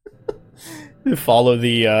side. Follow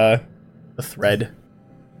the thread.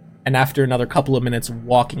 And after another couple of minutes of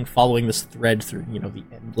walking, following this thread through, the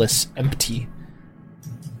endless, empty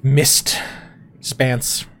mist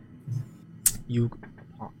expanse, you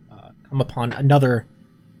come upon another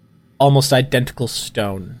almost identical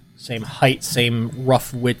stone. Same height, same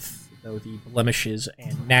rough width, though the blemishes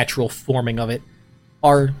and natural forming of it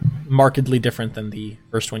are markedly different than the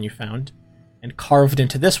first one you found. And carved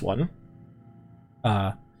into this one,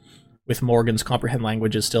 with Morgan's comprehend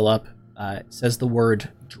languages still up, it says the word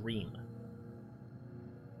dream.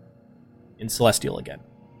 In Celestial again.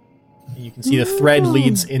 And you can see the thread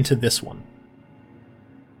leads into this one.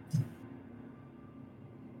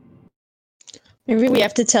 Maybe we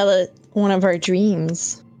have to tell it one of our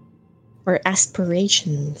dreams or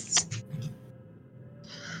aspirations.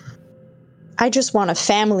 I just want a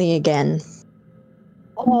family again.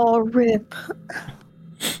 Oh, rip.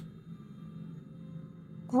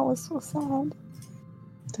 That was so sad.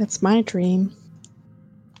 That's my dream.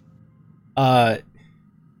 I'll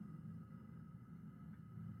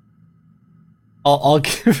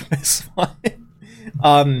give this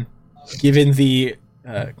one. Given the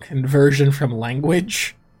conversion from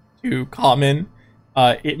language to common,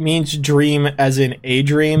 it means dream as in a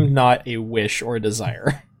dream, not a wish or a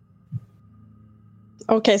desire.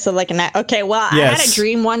 Okay, so like okay, well, Yes. I had a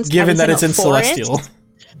dream once. Given that it's in forest. Celestial.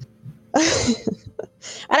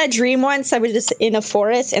 I had a dream once. I was just in a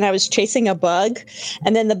forest and I was chasing a bug,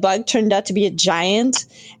 and then the bug turned out to be a giant,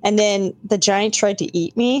 and then the giant tried to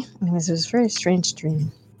eat me. And it was a very strange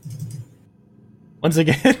dream. Once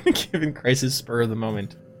again, given Crisis Spur of the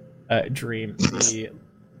Moment dream, the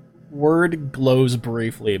word glows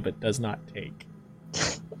briefly but does not take.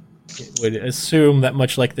 It would assume that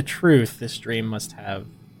much like the truth, this dream must have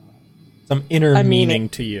some inner meaning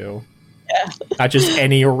to you. Yeah. Not just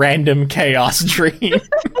any random chaos dream.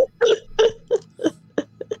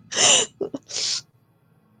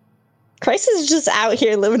 Crisis is just out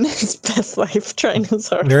here living his best life, trying his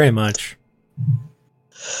hardest. Very much.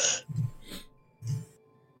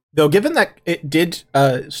 Though, given that it did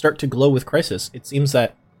start to glow with Crisis, it seems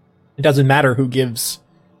that it doesn't matter who gives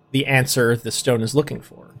the answer the stone is looking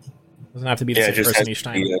for. It doesn't have to be the Yeah, same it just person has each to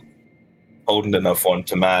time. be a potent enough one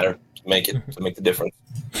to matter, to make the difference.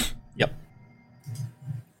 Yep.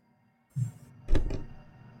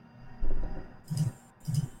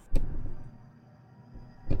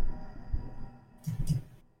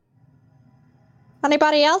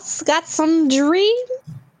 Anybody else got some dream?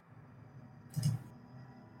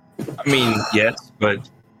 I mean, yes, but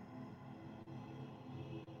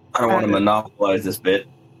I don't want to monopolize this bit.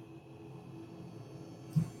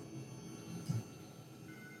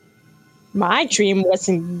 My dream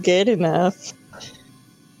wasn't good enough.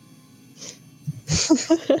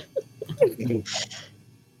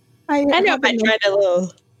 I know if I tried a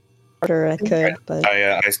little harder, I could, but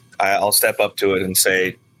I'll step up to it and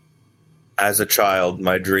say, as a child,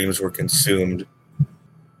 my dreams were consumed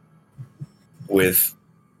with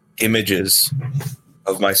images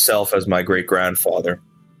of myself as my great-grandfather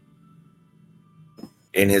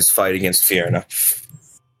in his fight against Fierna.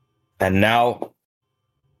 And now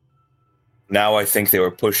I think they were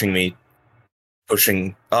pushing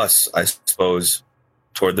us, I suppose,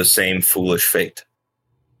 toward the same foolish fate.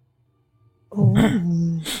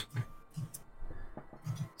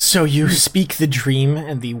 So you speak the dream,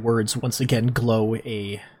 and the words once again glow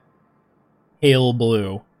a pale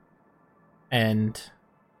blue. And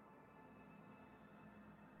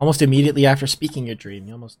almost immediately after speaking your dream,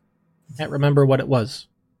 you almost can't remember what it was.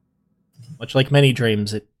 Much like many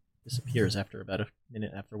dreams, it disappears after about a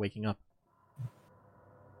minute after waking up.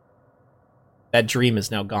 That dream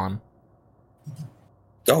is now gone.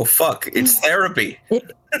 Oh, fuck. It's therapy. ate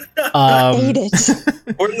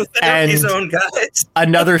it. We're in the therapy zone, guys.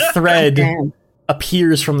 Another thread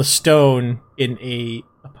appears from the stone in a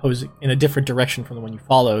different direction from the one you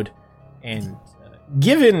followed. And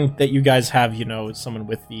given that you guys have, someone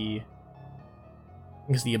with the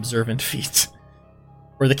observant feat,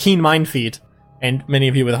 or the keen mind feat, and many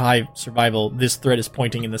of you with high survival, this thread is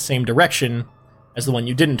pointing in the same direction as the one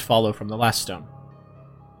you didn't follow from the last stone.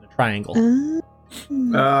 In a triangle.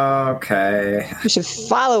 Okay. We should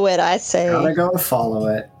follow it, I say. Gotta go follow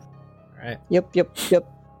it. Alright. Yep.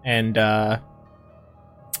 And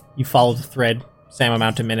you follow the thread, same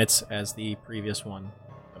amount of minutes as the previous one.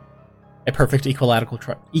 A perfect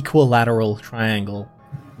equilateral triangle.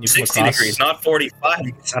 You 60 degrees, not 45.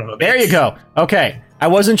 You son of a bitch. There you go. Okay. I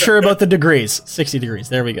wasn't sure about the degrees. 60 degrees.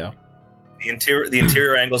 There we go. The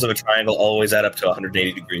interior angles of a triangle always add up to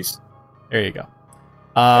 180 degrees. There you go.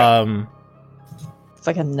 It's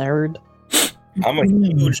like a nerd. I'm a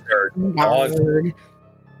huge nerd.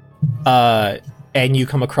 And you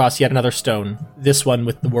come across yet another stone. This one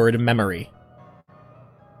with the word memory.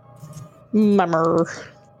 Mummer.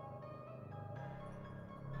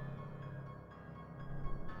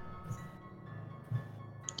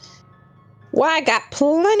 Well, I got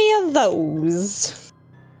plenty of those.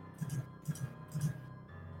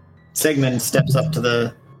 Sigmund steps up to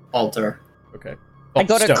the altar. Okay. I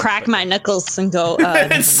go to crack my knuckles and go,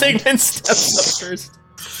 Sigmund steps up first.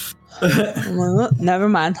 Never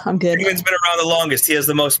mind. I'm good. Sigmund's been around the longest. He has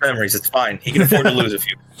the most memories. It's fine. He can afford to lose a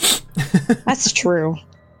few. That's true.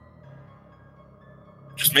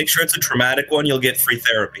 Just make sure it's a traumatic one. You'll get free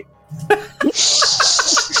therapy.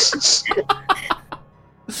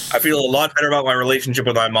 I feel a lot better about my relationship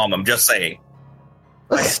with my mom. I'm just saying.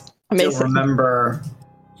 I still remember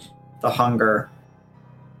the hunger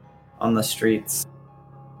on the streets.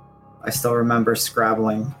 I still remember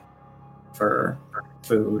scrabbling for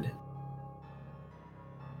food.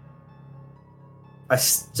 I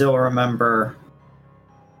still remember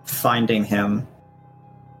finding him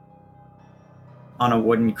on a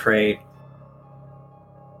wooden crate.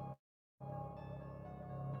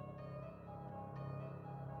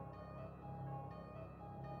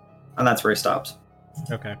 And that's where he stops.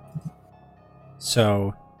 Okay.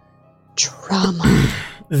 So Drama.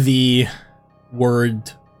 the word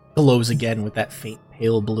glows again with that faint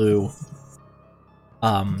pale blue.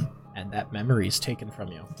 And that memory is taken from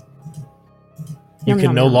you. You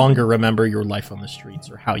can no longer remember your life on the streets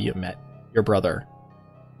or how you met your brother.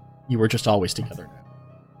 You were just always together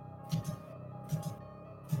now.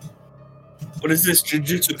 What is this,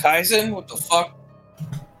 Jujutsu Kaisen? What the fuck?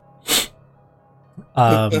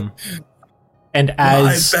 And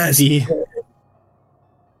as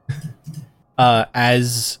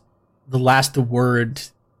as the last word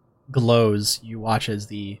glows, you watch as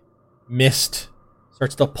the mist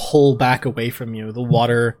starts to pull back away from you. The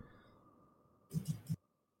water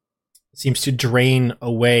seems to drain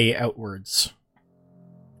away outwards,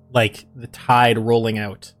 like the tide rolling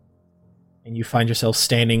out. And you find yourself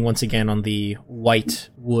standing once again on the white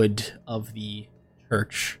wood of the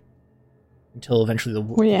church. until eventually the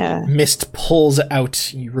Yeah. mist pulls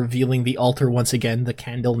out, revealing the altar once again, the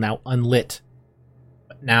candle now unlit.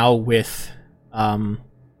 But now with, how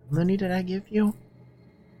many did I give you?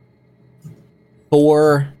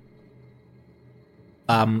 4,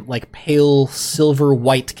 like pale silver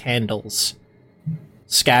white candles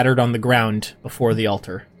scattered on the ground before the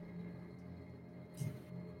altar.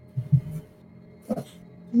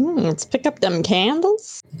 Let's pick up them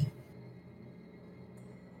candles.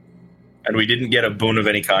 And we didn't get a boon of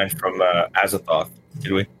any kind from Azathoth,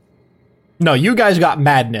 did we? No, you guys got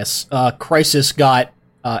madness. Crisis got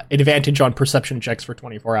advantage on perception checks for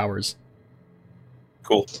 24 hours.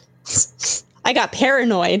 Cool. I got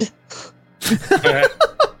paranoid.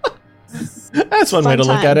 That's one way to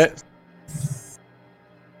look at it.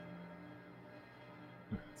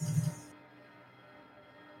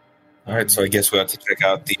 All right, so I guess we have to check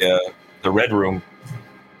out the red room.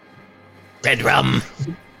 Red rum.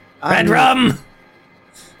 Red rum.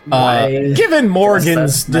 I Given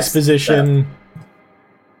Morgan's that's next disposition.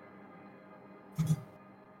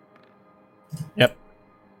 Yep.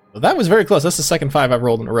 Well, that was very close. That's the second 5 I've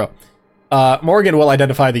rolled in a row. Morgan will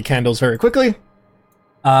identify the candles very quickly.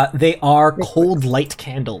 They are cold light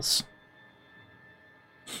candles.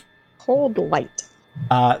 Cold light.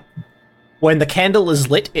 When the candle is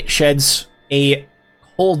lit, it sheds a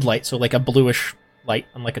cold light, so like a bluish light,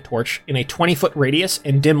 unlike a torch, in a 20-foot radius,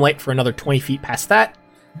 and dim light for another 20 feet past that.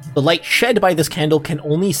 The light shed by this candle can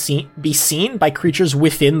only be seen by creatures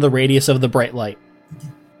within the radius of the bright light.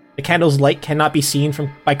 The candle's light cannot be seen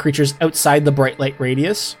by creatures outside the bright light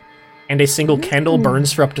radius, and a single candle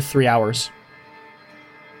burns for up to 3 hours.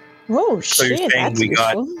 Oh So you're shit! saying That's we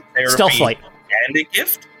got useful. therapy Stealth light. and a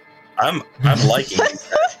gift? I'm liking it.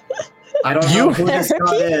 I don't know who this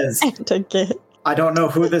god is. And a gift, I don't know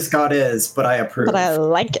who this god is, but I approve. but I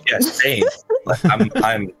like it. Yeah, same. Like, I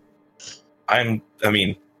mean, I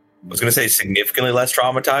was gonna say significantly less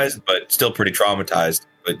traumatized, but still pretty traumatized.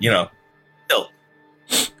 But still.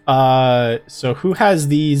 So who has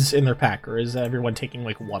these in their pack, or is everyone taking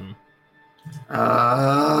like one?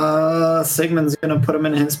 Sigmund's gonna put him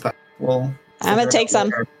in his pack. Well, I'm gonna take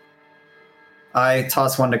some. I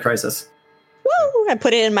toss one to Crisis. Woo! I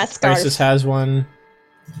put it in my scarf. Crisis has one.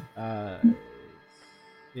 Sigmund.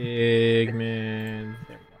 There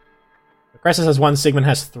we go. Crisis has one. Sigmund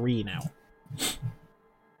has 3 now.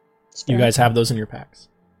 You guys have those in your packs.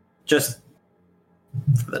 Just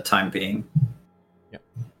for the time being. Yep.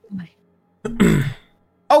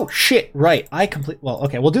 Oh shit! Right, Well,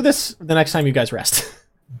 okay, we'll do this the next time you guys rest,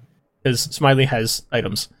 because Smiley has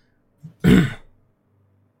items.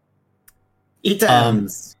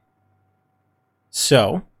 Items.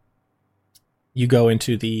 So you go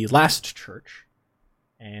into the last church,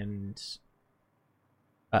 and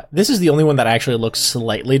this is the only one that actually looks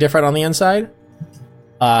slightly different on the inside.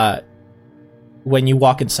 When you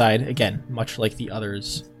walk inside, again, much like the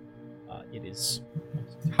others, it is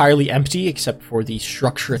entirely empty except for the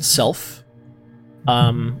structure itself.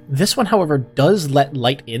 This one, however, does let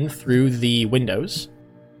light in through the windows.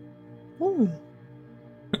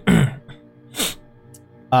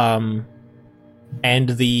 And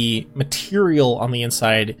the material on the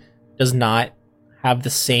inside does not have the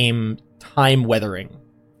same time weathering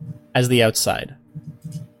as the outside.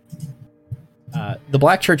 The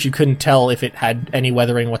Black Church, you couldn't tell if it had any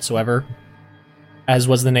weathering whatsoever, as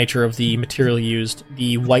was the nature of the material used.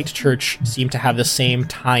 The White Church seemed to have the same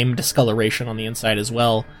time discoloration on the inside as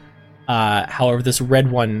well. However, this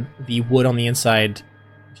red one, the wood on the inside,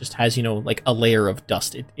 just has, like a layer of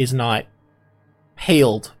dust. It is not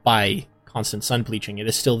paled by constant sun bleaching. It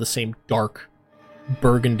is still the same dark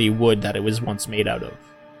burgundy wood that it was once made out of.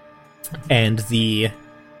 And the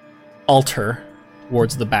altar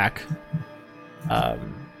towards the back,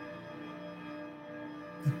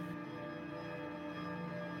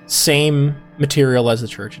 same material as the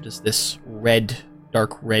church. It is this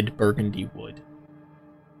dark red burgundy wood.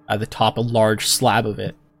 At the top, a large slab of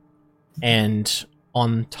it. And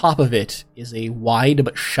on top of it is a wide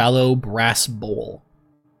but shallow brass bowl.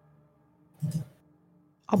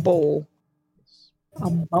 A bowl. A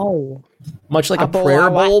bowl. Much like A a bowl, prayer I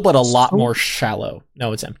bowl, but a watched. lot more shallow.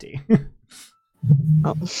 No, it's empty.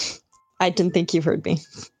 Oh, I didn't think you heard me.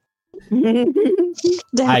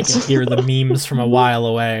 I can hear the memes from a while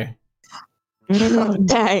away. Oh,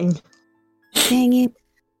 dang. Dang it.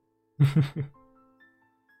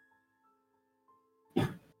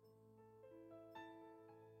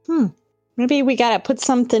 Maybe we gotta put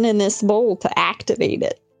something in this bowl to activate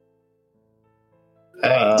it.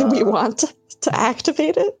 Do we want to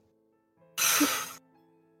activate it?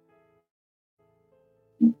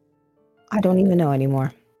 I don't even know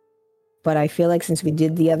anymore. but I feel like since we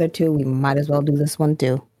did the other two, we might as well do this one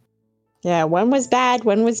too. Yeah, one was bad,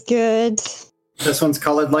 one was good. This one's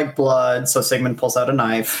colored like blood, so Sigmund pulls out a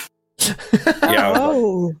knife. Yeah.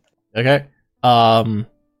 Oh, Okay. guess All who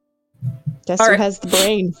right. has the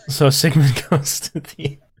brain? So Sigmund goes to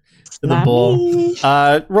the Not bull. me.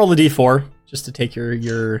 Roll a d4 just to take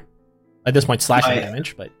your at this point slashing My-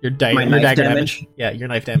 damage, but your my your knife dagger damage? Yeah, your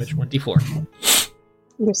knife damage 1d4.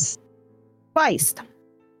 Yes. Twice.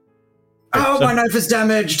 Oh, so- my knife is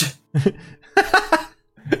damaged!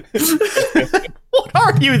 What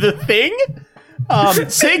are you, the Thing?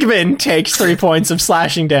 Sigmund takes 3 points of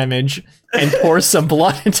slashing damage and pours some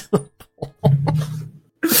blood into the bowl.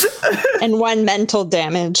 And 1 mental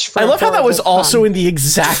damage. For I love how that was horrible also fun. in the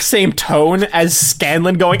exact same tone as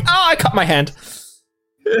Scanlan going, "Oh, I cut my hand."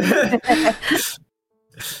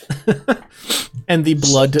 And the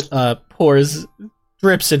blood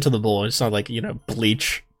drips into the bowl. It's not like,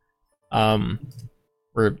 bleach.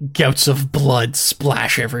 Where gouts of blood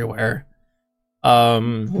splash everywhere.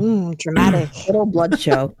 Dramatic. Little blood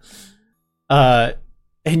show. And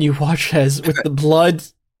you watch as with the blood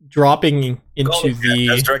dropping into That's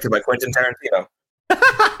the directed by Quentin Tarantino.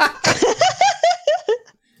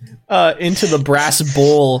 into the brass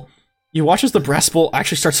bowl. You watch as the brass bowl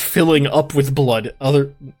actually starts filling up with blood,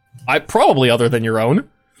 probably other than your own.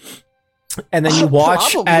 And then you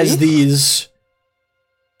watch Probably. as these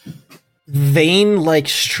vein-like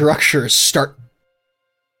structures start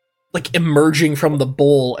emerging from the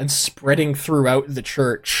bowl and spreading throughout the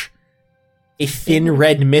church. A thin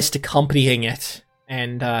red mist accompanying it.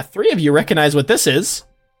 And 3 of you recognize what this is.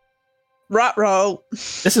 Rot-row.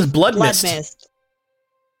 This is blood mist. Mist.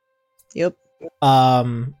 Yep.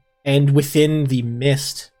 And within the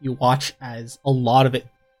mist, you watch as a lot of it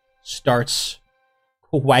starts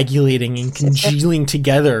coagulating and congealing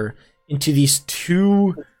together into these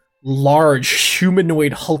 2 large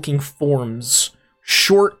humanoid hulking forms.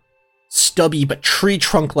 Short, stubby, but tree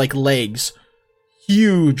trunk-like legs.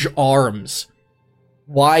 Huge arms.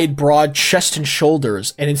 Wide, broad chest and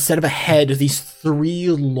shoulders. And instead of a head, these 3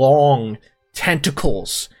 long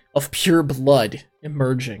tentacles of pure blood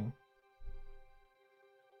emerging.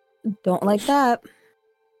 Don't like that.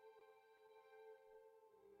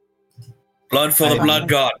 Blood for the blood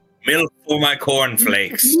god. Milk for my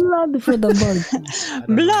cornflakes. Blood for the blood.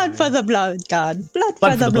 Blood for the blood god. Blood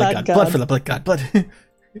for the blood god. Blood for the blood god. Blood.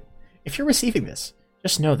 If you're receiving this,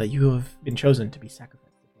 just know that you have been chosen to be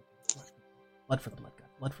sacrificed. Blood for the blood god.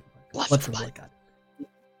 Blood for the blood god. Blood for the blood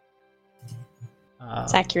god.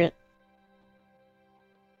 It's accurate.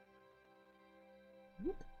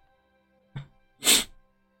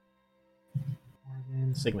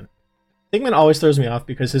 Sigmund. Sigmund always throws me off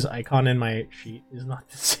because his icon in my sheet is not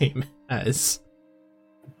the same as...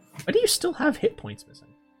 Why do you still have hit points missing?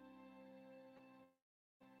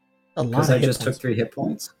 A lot Because of I hit just points. took 3 hit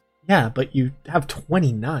points. Yeah, but you have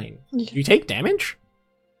 29. Do you take damage?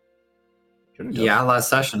 Shouldn't do it. Yeah, last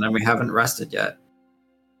session, and we haven't rested yet.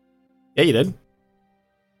 Yeah, you did.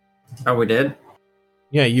 Oh, we did?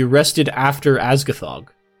 Yeah, you rested after Azgathog.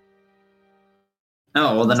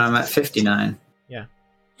 Oh, well, then I'm at 59. Yeah.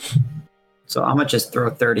 So I'm going to just throw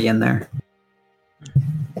 30 in there.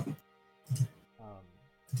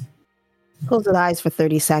 Closed his eyes for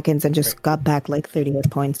 30 seconds and just got back like 30 hit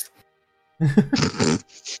points.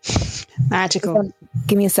 Magical.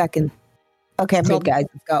 Give me a second. Okay, I'm good, guys.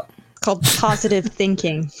 Let's go. It's called positive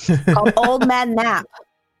thinking. Called old man nap.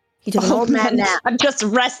 He took an old man nap. I'm just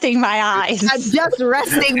resting my eyes. I'm just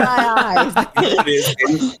resting my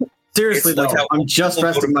eyes. Seriously, It's like though, how I'm just people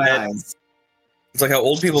go resting to my bed. eyes. It's like how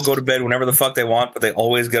old people go to bed whenever the fuck they want, but they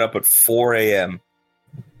always get up at 4 a.m.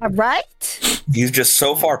 All right. He's just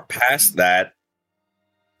so far past that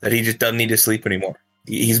he just doesn't need to sleep anymore.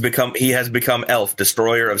 He has become Elf,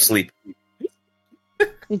 destroyer of sleep.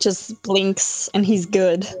 He just blinks and he's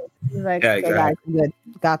good. He's like, Yeah, okay, exactly. guys, I'm good.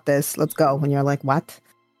 Got this. Let's go. When you're like, what?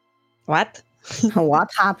 What? What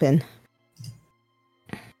happened?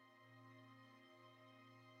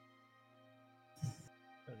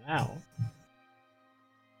 So now,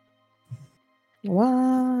 What?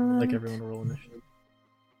 I'd like everyone to roll initiative.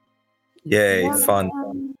 Yay,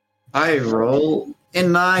 fun. I roll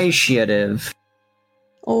initiative.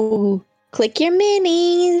 Oh, click your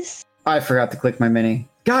minis. I forgot to click my mini.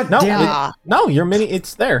 God No, damn it. Ah, No, your mini,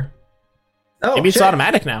 it's there. Oh, Maybe it's shit.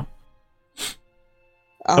 automatic now.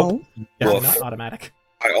 oh. Yeah, Woof. not automatic.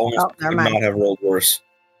 I almost Oh, never could mind. not have rolled worse.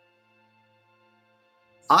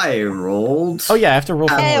 I rolled. Oh yeah, I have to roll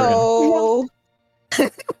for Morgan.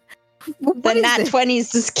 Heyo. What The is nat this?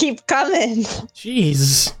 20s just keep coming.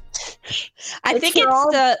 Jeez. I It's think for it's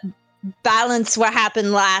all- the balance what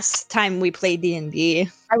happened last time we played D&D.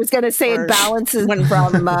 I was gonna say Or- it balances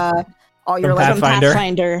from all your From like From Pathfinder.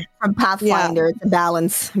 Pathfinder. from Pathfinder. It's a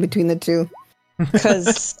balance between the two.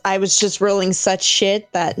 Because I was just rolling such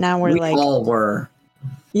shit that now we're We like, all were.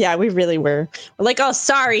 yeah, we really were. We're like, oh,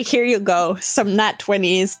 sorry, here you go. Some nat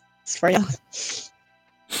 20s for you.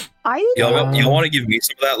 Y'all want to give me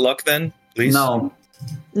some of that luck then, please? No,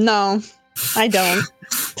 No, I don't.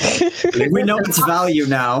 we know its value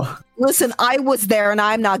now. Listen, I was there and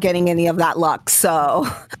I'm not getting any of that luck, so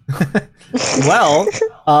Well,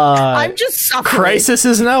 I'm just suffering. Crisis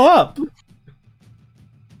is now up.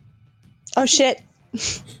 Oh, shit.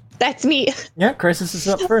 That's me. Yeah, Crisis is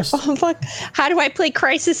up first. Oh, fuck. How do I play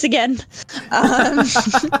Crisis again? Yeah.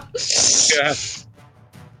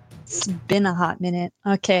 It's been a hot minute.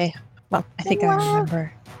 Okay. Well, I think I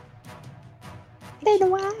remember.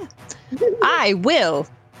 I will.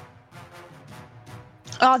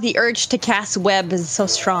 Oh, the urge to cast web is so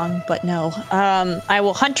strong, but no. I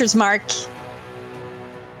will Hunter's Mark.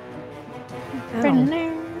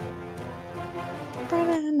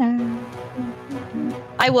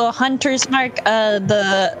 I will Hunter's Mark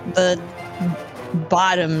the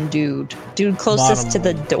bottom dude closest to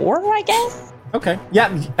the door, I guess. Okay.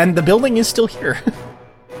 Yeah, and the building is still here.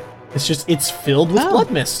 It's filled with Oh.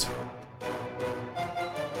 blood mist.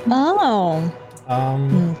 Oh,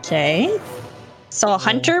 okay. So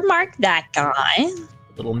Hunter mark that guy. A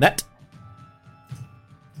little net.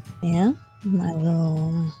 Yeah, my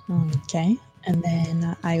little. Okay, and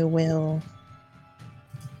then I will.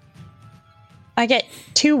 I get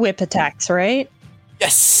 2 whip attacks, right?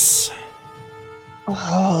 Yes.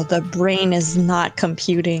 Oh, the brain is not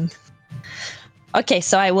computing. Okay,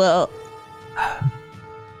 so I will.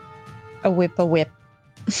 A whip. A whip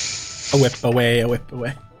away, a whip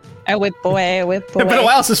away. A whip away, a whip It's been a away.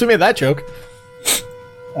 while since we made that joke.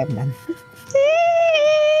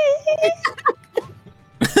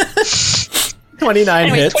 29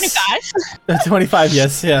 Anyways, hits. 25. 25,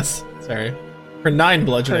 yes. Sorry. For 9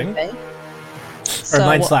 bludgeoning. Perfect. So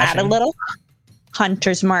 9 we'll slashing. add a little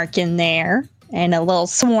hunter's mark in there and a little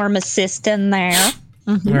swarm assist in there.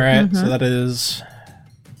 Mhm, Alright, so mhm. that is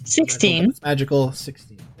 16 It's magical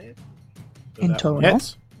 16. So in that total. one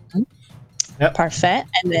hits. Parfait.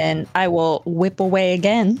 And then I will whip away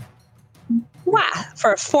again. Wow,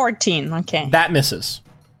 for a 14. Okay. That misses.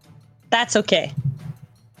 That's okay.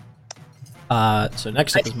 So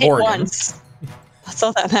next I up is hit Morgan. once. That's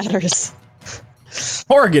all that matters.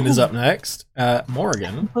 Morgan is up next.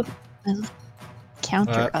 Morgan.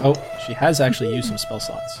 Counter up. Oh, she has actually used some spell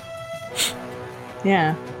slots.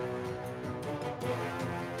 Yeah.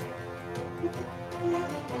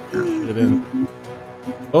 Could have been.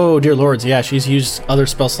 Oh, dear lords, yeah, she's used other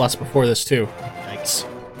spell slots before this too. Yikes.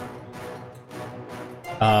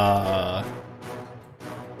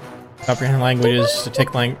 Comprehend languages,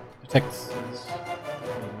 detect I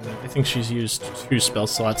think she's used 2 spell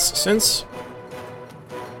slots since.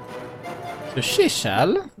 So she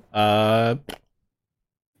shall.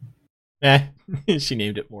 She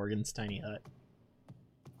named it Morgan's Tiny Hut.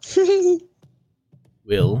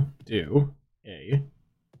 Will do a.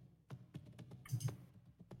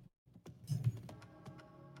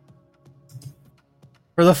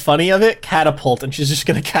 For the funny of it, catapult, and she's just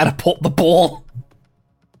gonna catapult the bowl.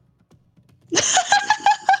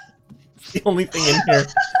 The only thing in here.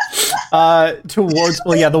 Towards,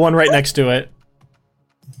 well, yeah, the one right next to it.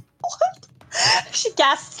 She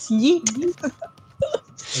gasps yeet.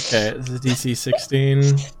 Okay, this is DC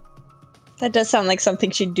 16. That does sound like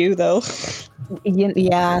something she'd do, though.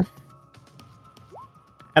 Yeah.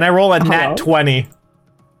 And I roll a nat Hello? 20.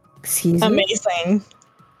 Excuse me. Amazing.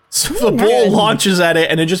 So the bull launches at it,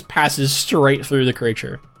 and it just passes straight through the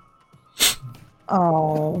creature.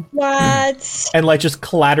 Oh. What? And, like, just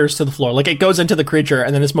clatters to the floor. Like, it goes into the creature,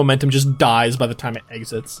 and then its momentum just dies by the time it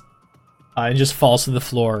exits. And just falls to the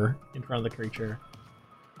floor in front of the creature.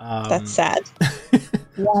 That's sad.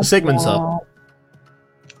 So Sigmund's up.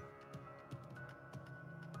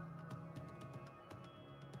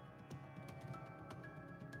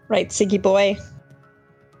 Right, Siggy boy.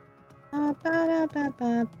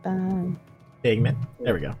 Figment.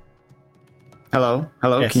 There we go. Hello?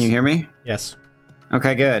 Hello? Yes. Can you hear me? Yes.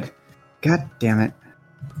 Okay, good. God damn it.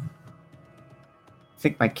 I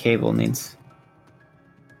think my cable needs...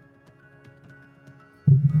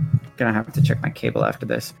 Gonna have to check my cable after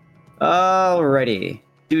this. Alrighty.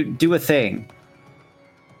 Do a thing.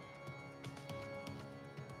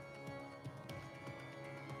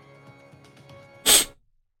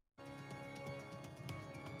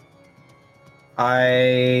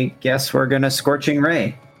 I guess we're gonna Scorching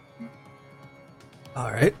Ray.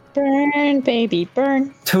 Alright. Burn, baby,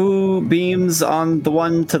 burn. 2 beams on the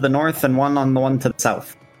one to the north and 1 on the one to the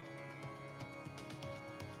south.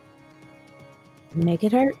 Make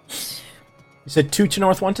it hurt. You said 2 to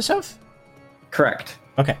north, 1 to south? Correct.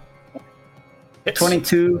 Okay. Hits.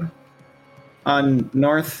 22 on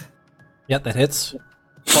north, Yep, that hits.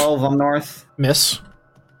 12 on north. Miss.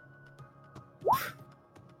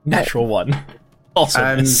 Natural 1. Also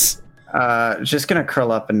I'm miss. just gonna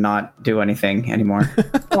curl up and not do anything anymore.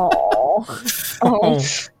 Oh,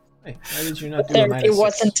 Hey, why did you not do a therapy -6?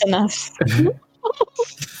 wasn't enough.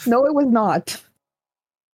 No, it was not.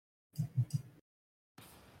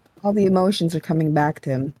 All the emotions are coming back to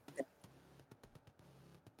him.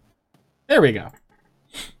 There we go.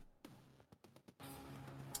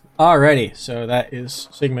 Alrighty, so that is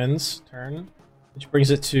Sigmund's turn, which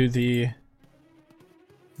brings it to the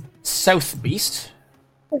South Beast.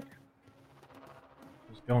 Who's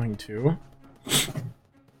going to...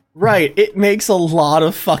 Right, it makes a lot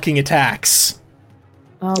of fucking attacks.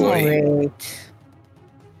 Oh, Boy. great.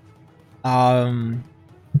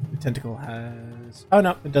 The tentacle has... Oh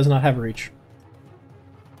no, it does not have reach.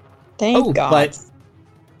 Thank God. but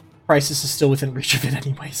Crisis is still within reach of it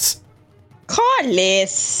anyways.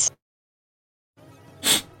 Carlos.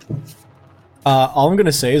 All I'm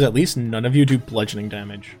gonna say is at least none of you do bludgeoning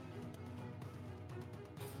damage.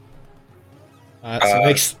 So it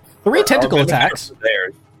makes 3 tentacle Our attacks.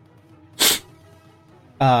 There.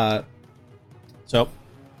 So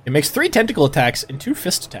it makes 3 tentacle attacks and 2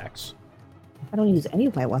 fist attacks. I don't use any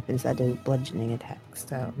of my weapons that do bludgeoning attacks,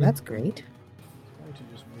 so that's great. I'm going to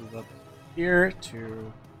just move up here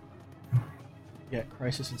to get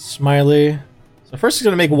Crisis and Smiley. So first he's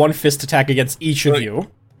going to make 1 fist attack against each of you.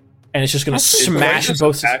 And it's just going to smash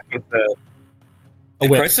both. Did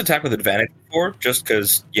whip. Crisis attack with advantage before? Just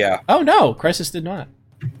because, yeah. Oh no, Crisis did not.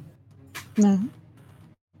 No.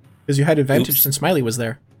 Because you had advantage Oops. since Smiley was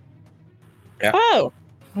there. Oh,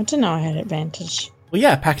 I didn't know I had advantage. Well,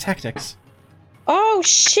 yeah, pack tactics. Oh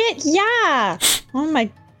shit! Yeah. Oh my.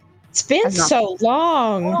 It's been I'm not- so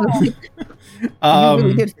long. You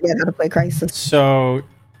really did forget how to play Crisis. So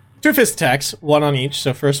 2 fist attacks, 1 on each.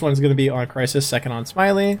 So first one's going to be on Crisis, second on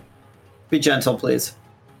Smiley. Be gentle, please.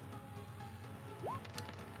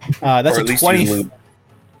 That's Or a at least 20. use lube.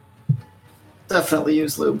 Definitely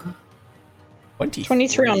use lube. 20.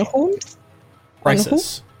 23 on whom?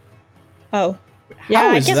 Crisis. Oh, How yeah.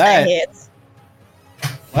 I is guess that? that hits.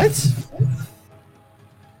 What?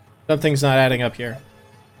 Something's not adding up here.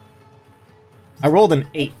 I rolled an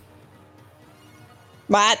 8.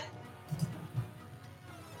 What?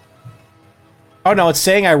 Oh no, it's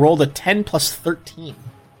saying I rolled a 10 plus 13.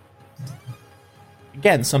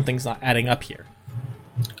 Again, something's not adding up here.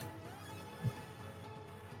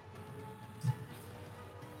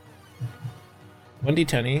 One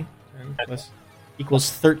d10, 10 plus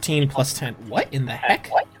equals 13 plus 10. What in the heck?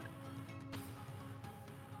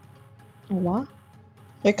 What?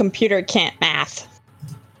 Your computer can't math.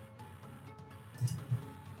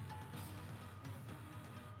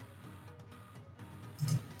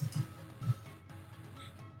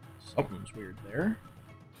 Something's weird there.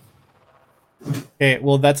 Okay,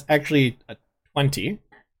 well that's actually a 20.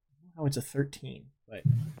 Oh, it's a 13, but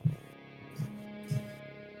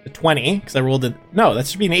a 20 because I rolled a no. That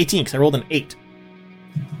should be an 18 because I rolled an 8.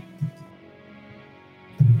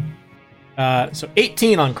 So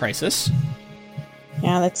 18 on Crisis.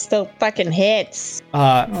 Yeah, that still fucking hits.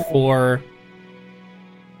 For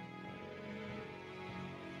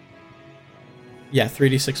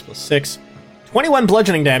 3d6 plus 6. 21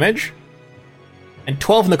 bludgeoning damage. And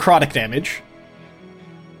 12 necrotic damage.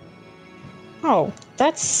 Oh,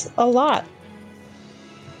 that's a lot.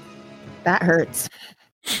 That hurts.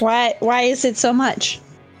 Why is it so much?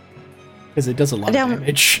 Because it does a lot of don't-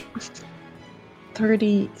 damage.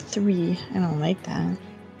 33. I don't like that.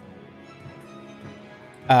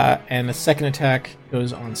 And the second attack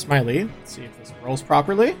goes on Smiley. Let's see if this rolls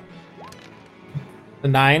properly. The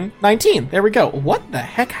 19. There we go. What the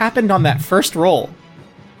heck happened on that first roll?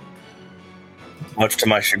 Much to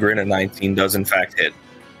my chagrin, a 19 does in fact hit.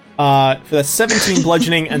 For the 17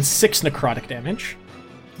 bludgeoning and 6 necrotic damage.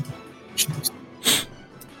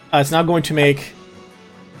 It's now going to make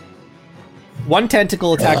 1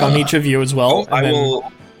 tentacle attack on each of you as well. Oh, and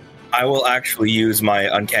then- I will actually use my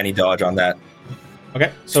uncanny dodge on that. Okay,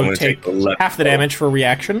 I'm so gonna take take 11. half the damage for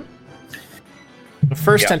reaction. The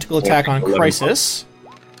first Yeah, tentacle we'll attack take on 11. Crisis.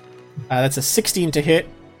 That's a 16 to hit.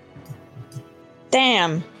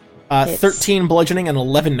 Damn. Hits. 13 bludgeoning and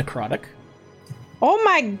 11 necrotic. Oh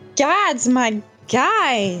my God, it's my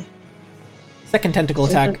guy. Second tentacle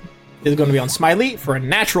attack is going to be on Smiley for a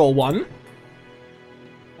natural 1.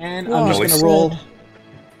 And Whoa, I'm just no, going it's- to roll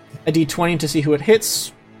a d20 to see who it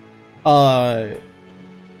hits. 10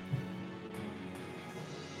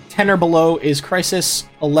 or below is Crisis.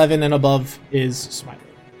 11 and above is Smiley.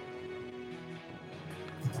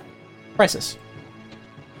 Crisis.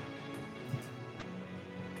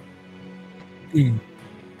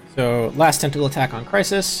 So, last tentacle attack on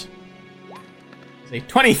Crisis. It's a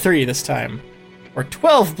 23 this time. Or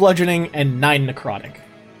 12 bludgeoning and 9 necrotic.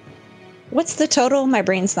 What's the total? My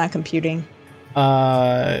brain's not computing.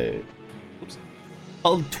 Oops.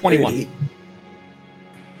 Oh, 21. 80.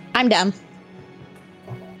 I'm dumb.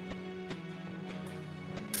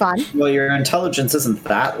 Fun. Well, your intelligence isn't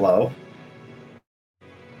that low.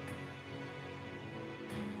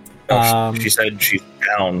 She said she's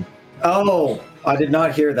down. Oh, I did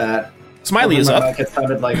not hear that. Smiley is Over my up. mic, it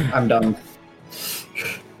sounded like I'm dumb.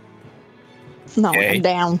 No, Okay. I'm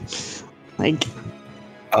down. Like,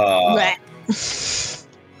 Uh, bleh.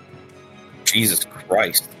 Jesus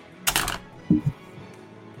Christ.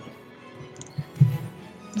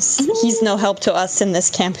 He's no help to us in this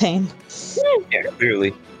campaign. Yeah,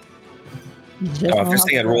 clearly. If this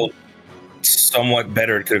thing had rolled somewhat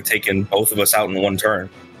better, it could have taken both of us out in one turn.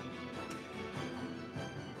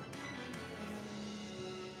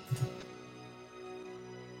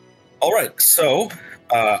 All right, so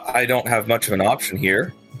I don't have much of an option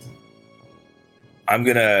here. I'm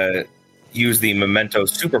gonna use the Memento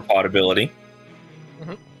Super Pod ability,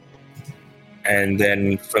 Mhm. and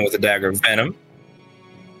then swing with the Dagger of Venom.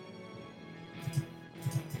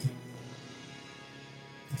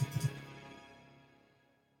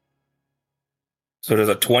 So does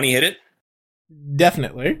a 20 hit it?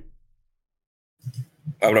 Definitely.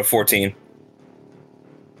 How about a 14?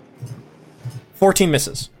 14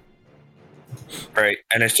 misses. All right,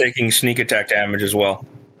 and it's taking sneak attack damage as well.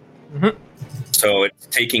 Mhm. So it's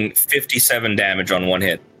taking 57 damage on one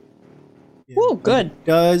hit, Oh, good.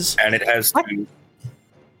 Does and it has to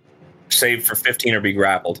save for 15 or be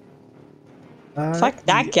grappled. Fuck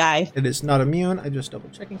that guy. It is not immune. I'm just double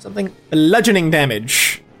checking something. Bludgeoning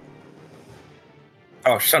damage.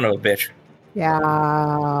 Oh, son of a bitch!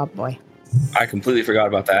 Yeah, boy. I completely forgot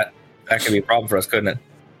about that. That could be a problem for us, couldn't it?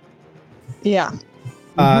 Yeah.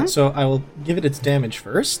 So I will give it its damage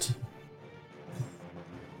first.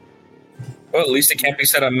 Well, at least it can't be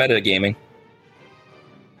set on metagaming.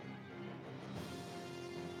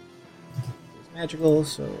 It's magical,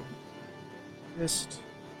 so just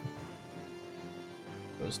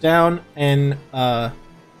goes down, and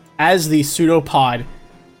as the pseudopod,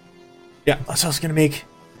 yeah. So I was gonna make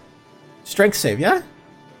strength save, yeah.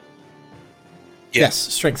 Yes,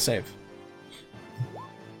 strength save.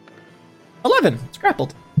 11. It's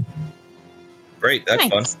grappled. Great, that's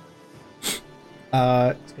fun. Nice.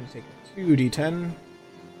 It's gonna take 2d10.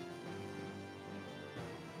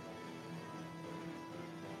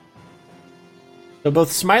 So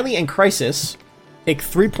both Smiley and Crisis take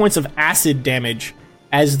 3 points of acid damage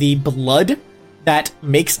as the blood that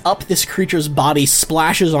makes up this creature's body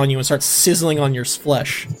splashes on you and starts sizzling on your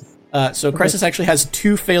flesh. So Crisis actually has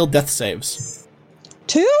 2 failed death saves.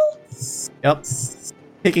 2? Yep.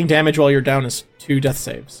 Taking damage while you're down is 2 death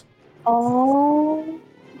saves. Oh,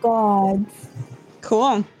 God.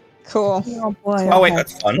 Cool. Cool. Oh, boy. Oh, wait.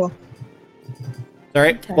 That's fun. Cool.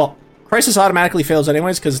 Alright, Okay. well, Crisis automatically fails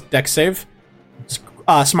anyways because dex save.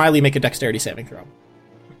 Smiley, make a dexterity saving throw.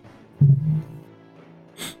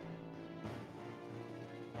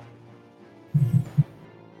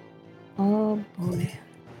 Oh, boy.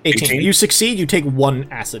 18. 18? You succeed, you take 1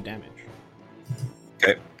 acid damage.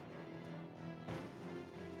 Okay.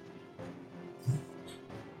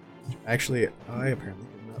 Actually, I apparently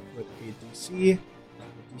did not put a DC.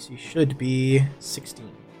 The DC should be 16.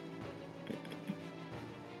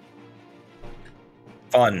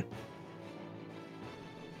 Fun.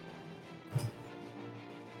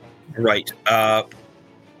 Right. I've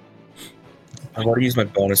already used my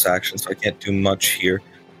bonus action, so I can't do much here.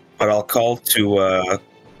 But I'll call to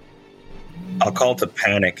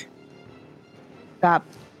panic Stop.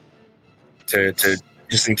 to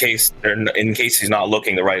just in case he's not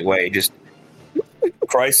looking the right way. Just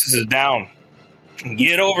Crisis is down.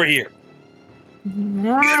 Get over here.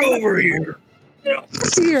 Get over here.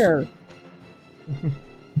 Here.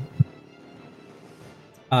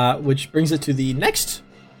 Which brings it to the next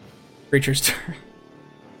creature's turn.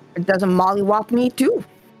 It doesn't mollywop me, too.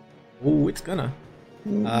 Oh, it's gonna.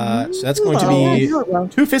 So that's going to Oh, be here we go.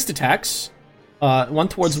 2 fist attacks. One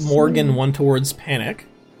towards Morgan, one towards Panic.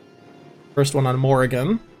 First one on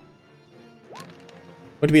Morgan.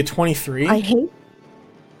 Would it be a 23 I hate.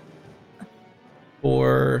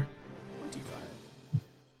 for 25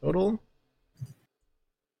 total?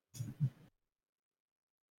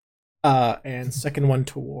 And second one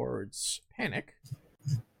towards Panic.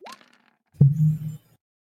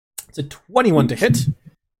 It's a 21 to hit,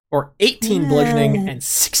 or 18 bludgeoning and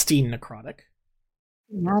 16 necrotic.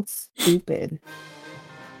 Not stupid.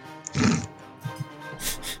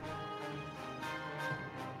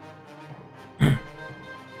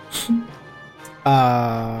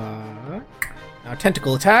 Now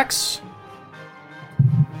tentacle attacks.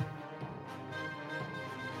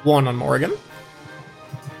 One on Morgan.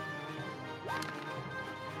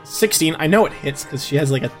 16. I know it hits because she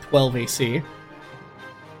has like a 12 AC.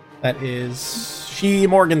 That is...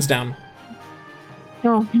 Morgan's down.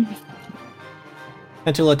 No.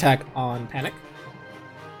 Tentacle attack on Panic.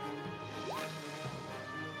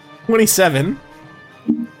 27.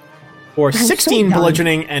 For 16 done.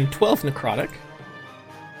 bludgeoning and 12 necrotic.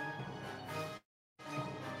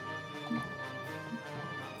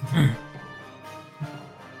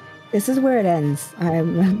 This is where it ends.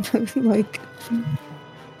 I'm like...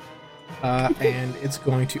 And it's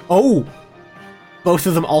going to... Oh! Both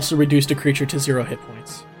of them also reduced a creature to 0 hit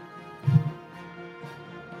points.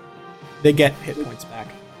 They get hit points back.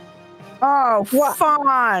 Oh, What?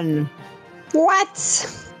 fun!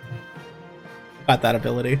 What? Got that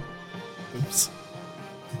ability. Oops.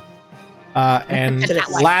 And Should've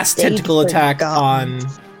last stayed tentacle attack forgotten. on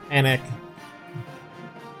Panic.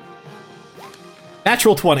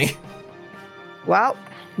 Natural 20 Well,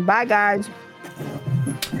 bye, guys.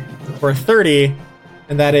 for 30,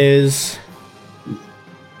 and that is...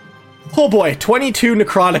 Oh boy, 22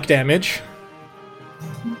 necrotic damage.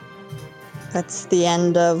 That's the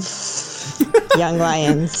end of Young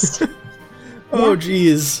Lions. Oh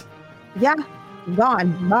jeez. Yeah,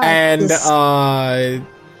 gone. Bye. And This-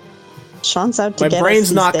 Sean's out to my get us brain's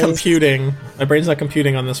these not days. computing. My brain's not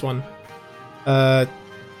computing on this one.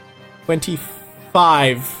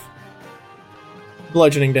 25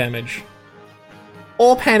 bludgeoning damage.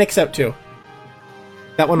 All Panic's out too.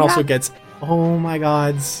 That one also Yeah. gets... Oh my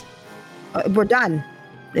gods. We're done.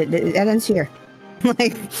 It ends here.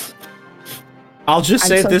 Like, I'll just I'm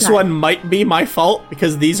say so this tired. one might be my fault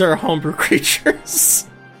because these are homebrew creatures.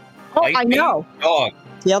 oh, I know. Dog.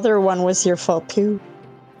 The other one was your fault too.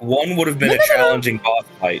 One would have been a challenging boss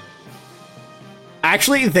fight.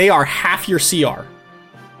 Actually, they are half your CR.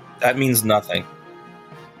 That means nothing.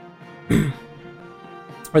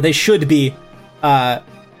 Or they should be.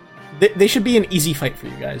 They should be an easy fight for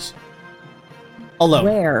you guys. Alone.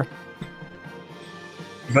 Where?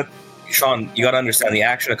 But Sean, you gotta understand the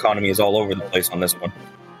action economy is all over the place on this one.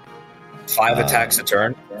 5 attacks a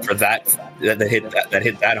turn for that hit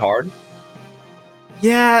that hard.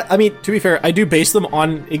 Yeah, I mean, to be fair, I do base them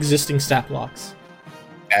on existing stat blocks.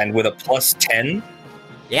 And with a plus 10,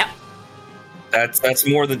 Yep.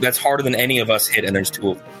 that's harder than any of us hit, and there's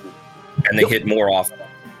 2 of them. And they hit more often.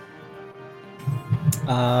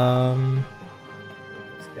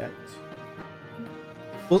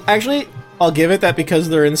 Well, actually, I'll give it that because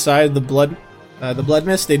they're inside the blood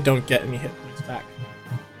mist, they don't get any hit points back.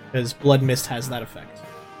 Because blood mist has that effect.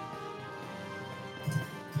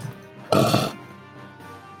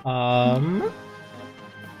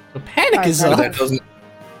 So Panic is But up.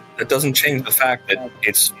 that doesn't change the fact that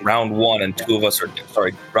it's round 1 and 2 of us are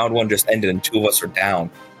round 1 just ended and 2 of us are down.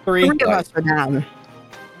 3. 3 of us are down.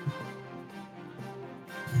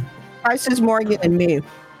 Price is Morgan and me.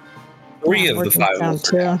 3 of the Morgan's 5 of down us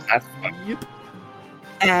too. are down. That's fine. Yep.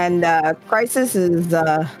 And Crisis is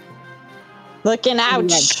Looking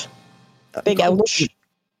ouch. Big ouch.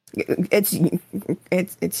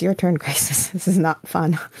 It's your turn, Crisis. This is not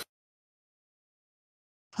fun.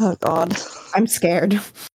 Oh god. I'm scared.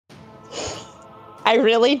 I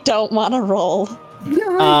really don't want to roll.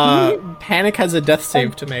 Panic has a death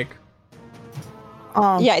save to make.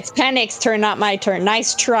 Yeah, it's Panic's turn, not my turn.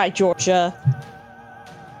 Nice try, Georgia.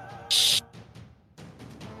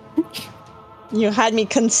 You had me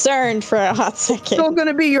concerned for a hot second. Still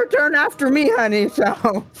gonna be your turn after me, honey.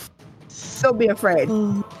 So don't be afraid.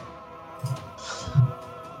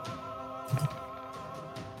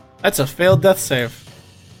 That's a failed death save.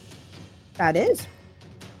 That is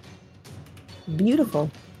beautiful.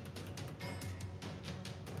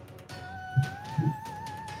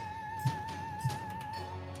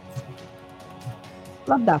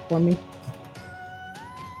 Love that for me.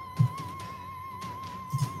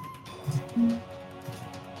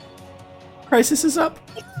 Crisis is up.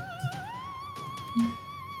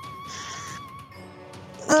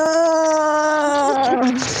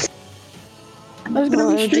 There's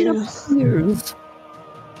gonna be straight up tears.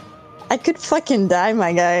 I could fucking die,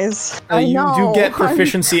 my guys. I You do know. get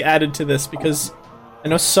proficiency added to this because I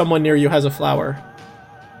know someone near you has a flower.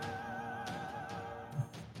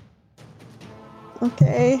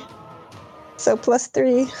 Okay. So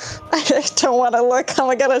 +3. I don't want to look. Oh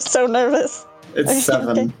my god, I'm so nervous. It's Okay, 7.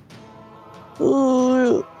 okay.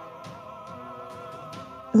 Ooh.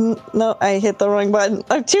 No, I hit the wrong button.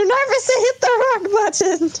 I'm too nervous to hit the wrong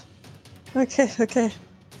button. Okay.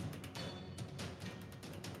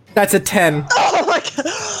 That's a 10. Oh my god.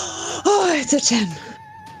 Oh, it's a 10.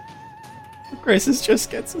 Graces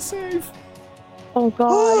just gets a save. Oh god.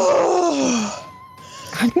 Oh.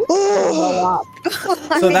 Oh.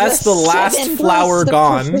 So that's the last 7 flower plus the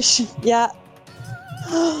gone. proficient- Yeah.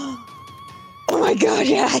 Oh my god,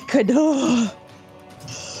 yeah, I could. Oh.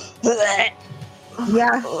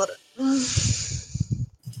 Yeah.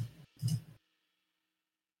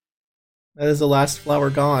 That is the last flower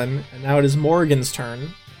gone, and now it is Morgan's turn.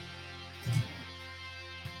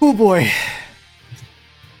 Oh boy.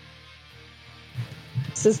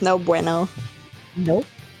 This is no bueno. Nope.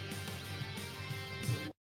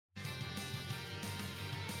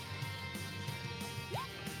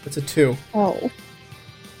 It's a 2. Oh.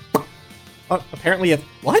 Apparently a...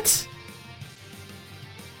 What?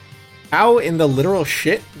 How in the literal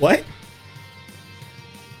shit? What?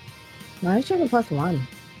 Why is she a +1?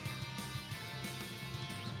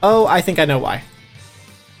 Oh, I think I know why.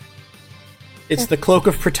 It's the Cloak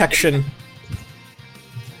of Protection.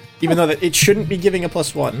 Even though that it shouldn't be giving a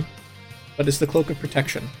 +1. But it's the Cloak of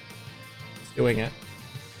Protection. It's doing it.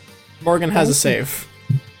 Morgan has a save.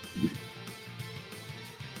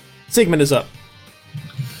 Sigmund is up.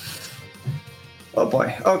 Oh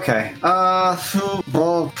boy. Okay.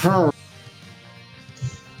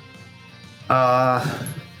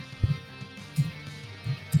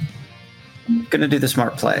 Gonna do the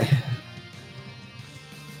smart play.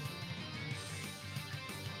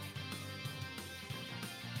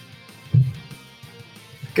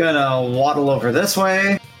 Gonna waddle over this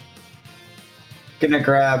way. Gonna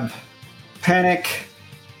grab Panic.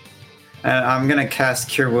 And I'm gonna cast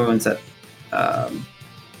Cure Wounds at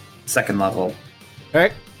 2nd level.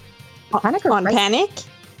 Alright. Panic or On Christ? panic?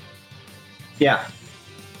 Yeah.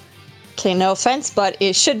 Okay, no offense, but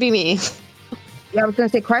it should be me. Yeah, I was gonna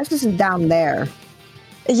say Crisis is down there.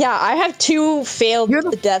 Yeah, I have 2 failed You're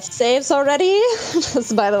the- death saves already.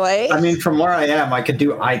 Just by the way. I mean, from where I am, I could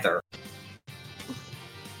do either.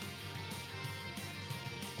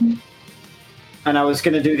 And I was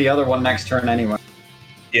gonna do the other one next turn anyway.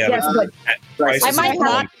 Yeah, Yes, but Bryce I is might going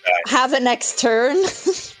not back. have a next turn.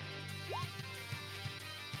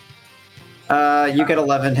 You get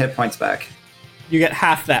 11 hit points back. You get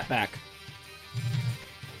half that back.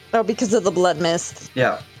 Oh, because of the blood mist.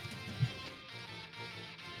 Yeah.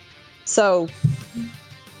 So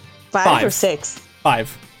 5 or 5. 6?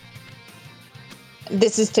 5.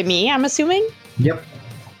 This is to me, I'm assuming? Yep.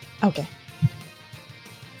 Okay.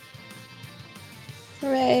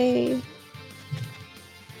 Hooray.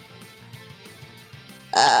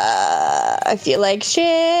 I feel like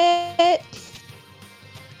shit.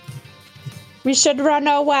 We should run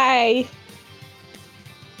away.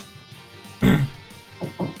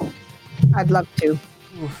 I'd love to.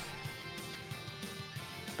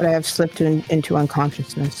 But I have slipped into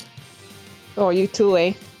unconsciousness. Oh, you too,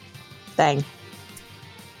 eh? Dang.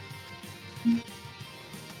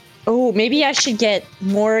 Oh, maybe I should get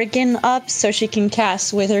Morgan up so she can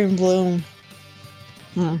cast Withering Bloom.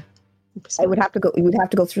 I would have to go. We would have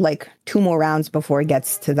to go through like 2 more rounds before it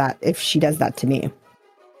gets to that. If she does that to me,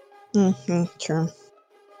 True.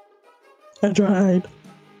 I tried.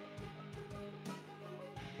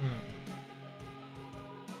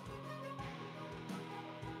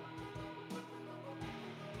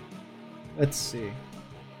 Let's see.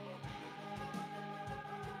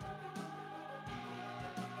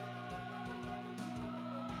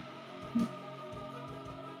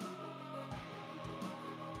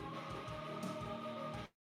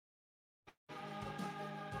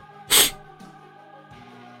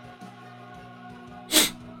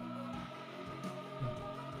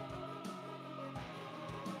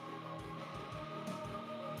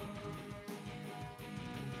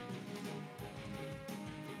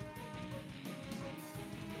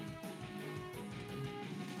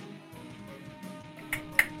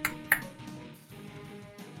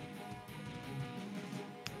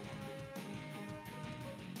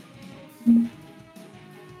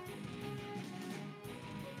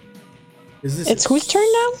 Is this? It's whose turn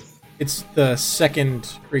now? It's the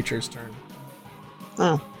second creature's turn,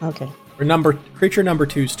 Oh, okay. or creature number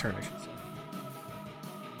 2's turn, I should say.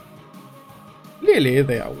 Clearly,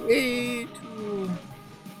 they are way too.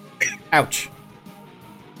 Ouch!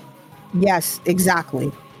 yes,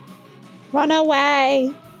 exactly. Run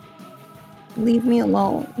away. Leave me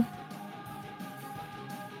alone.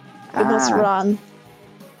 You must Ah. run.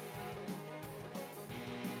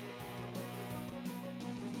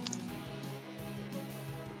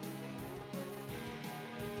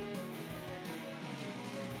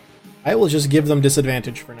 I will just give them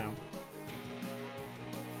disadvantage for now.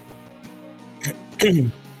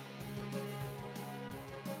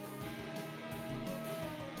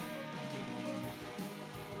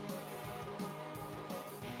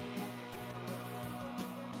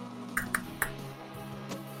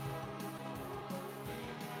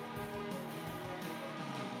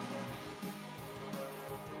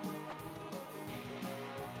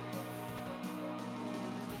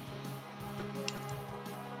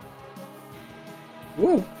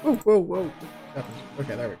 Whoa.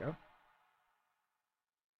 Okay, there we go.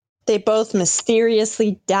 They both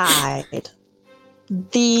mysteriously died.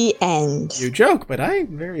 The end. You joke, but I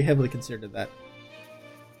very heavily considered that.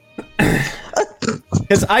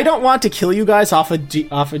 Because I don't want to kill you guys off a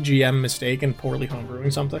GM mistake and poorly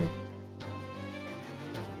homebrewing something.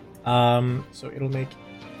 So it'll make...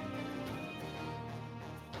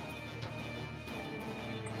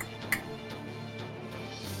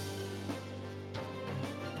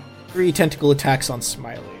 Three tentacle attacks on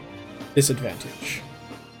Smiley. Disadvantage.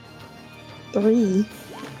 3.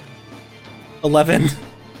 11.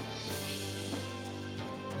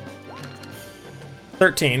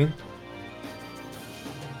 13.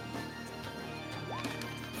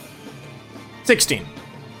 16.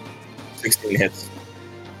 16 hits.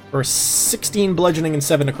 For 16 bludgeoning and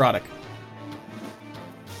 7 necrotic.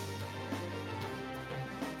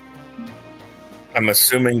 I'm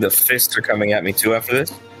assuming the fists are coming at me too after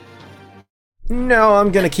this. No,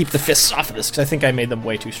 I'm gonna keep the fists off of this, because I think I made them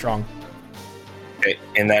way too strong. Okay,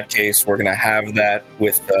 in that case, we're gonna have that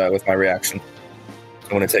with my reaction.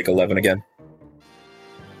 I'm gonna take 11 again.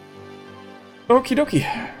 Okie dokie.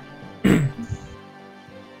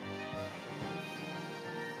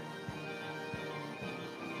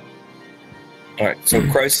 Alright, so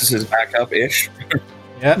Crisis is back up-ish.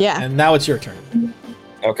 Yeah. And now it's your turn.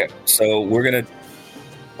 Okay, so we're gonna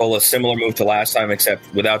pull a similar move to last time,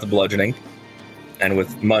 except without the bludgeoning, and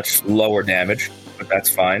with much lower damage, but that's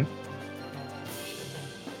fine.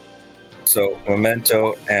 So,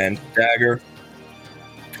 Memento and Dagger.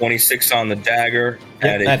 26 on the Dagger, Yep,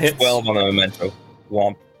 and that a hits. 12 on the Memento.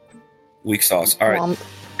 Womp. Weak sauce. Alright, Womp.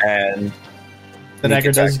 and The sneak dagger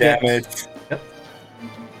attack does get... damage. Yep.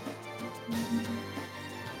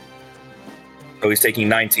 So he's taking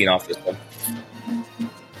 19 off this one.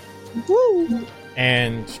 Woo.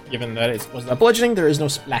 And given that it was not bludgeoning, there is no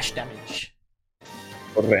splash damage.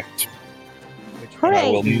 Correct. Which Hooray. I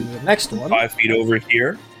will do move the next one. 5 feet over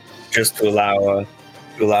here, just to allow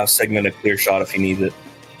Sigmund a clear shot if he needs it.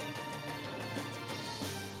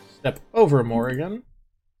 Step over Morrigan.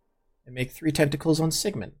 And make 3 tentacles on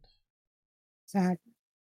Sigmund. Sad.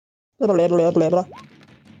 Blah, blah, blah, blah, blah.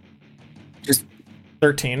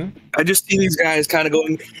 13. I just see these guys kind of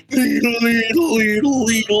going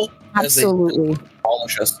leedle as they Absolutely.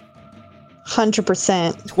 polish us.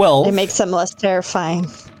 100%. 12. It makes them less terrifying.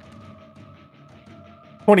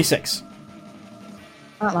 26.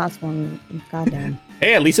 That last one, goddamn.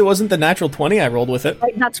 Hey, at least it wasn't the natural 20 I rolled with it.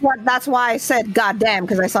 Like, that's why I said goddamn,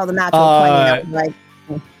 because I saw the natural 20. And I was like,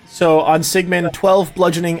 So on Sigmund, 12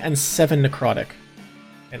 bludgeoning and 7 necrotic.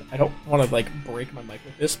 And I don't want to, like, break my mic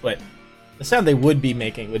with this, but the sound they would be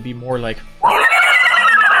making would be more like...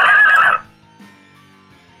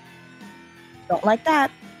 don't like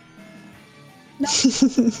that.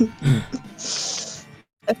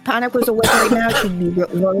 If Panic was awake right now, she'd be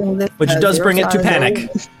rolling this. Which does bring it to Panic.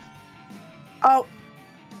 Oh.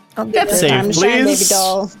 I'll Death it. save, Time to shine, baby please.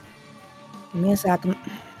 doll. Give me a second.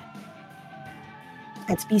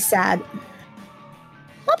 Let's be sad.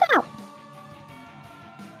 What about?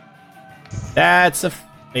 That's a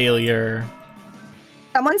failure.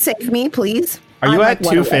 Someone save me, please. Are you I'm at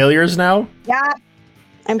like, 2 what? failures now? Yeah.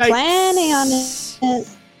 I'm Yikes. planning on it.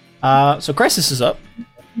 So Crisis is up.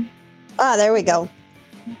 Ah, there we go.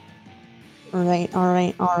 All right.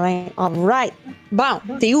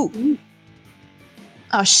 Boom. To you.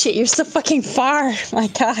 Oh shit, you're so fucking far. My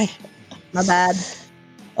god. My bad.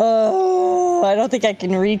 Oh, I don't think I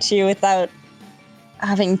can reach you without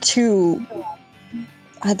having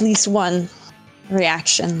at least one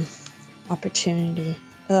reaction opportunity.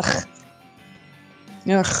 Ugh.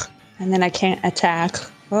 And then I can't attack.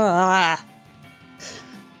 Ugh.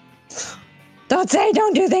 Don't say I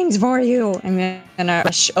don't do things for you. I'm gonna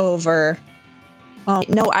rush over. Oh,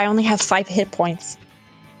 no, I only have 5 hit points.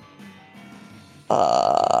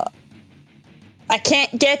 I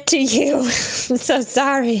can't get to you. I'm so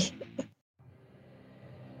sorry.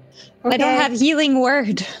 I don't have healing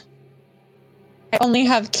word. I only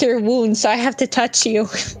have cure wounds, so I have to touch you.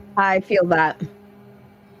 I feel that.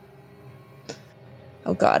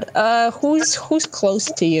 Oh god. Who's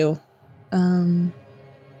close to you?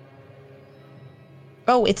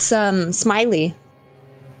 Oh, it's Smiley.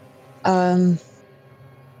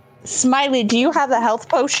 Smiley, do you have a health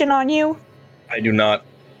potion on you? I do not.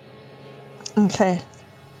 Okay.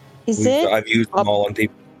 I've used them all on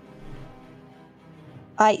people.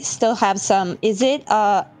 I still have some. Is it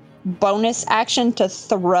a bonus action to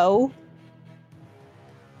throw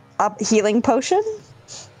a healing potion?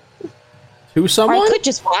 To Or someone? I could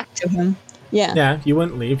just walk to him. Yeah. Yeah, you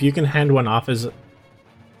wouldn't leave. You can hand one off as...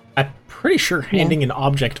 I'm pretty sure handing an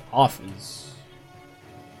object off is...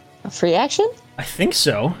 A free action? I think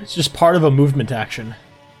so. It's just part of a movement action.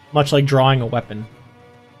 Much like drawing a weapon.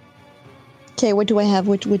 Okay, what do I have?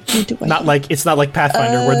 What do I Not have? like It's not like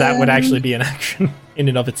Pathfinder where that would actually be an action in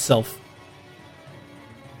and of itself.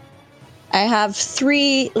 I have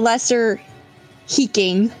 3 lesser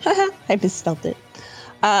heaking. I misspelled it.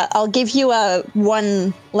 I'll give you a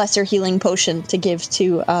 1 lesser healing potion to give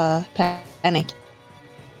to Panic.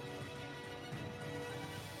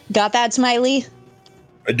 Got that, Smiley?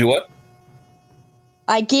 Do what?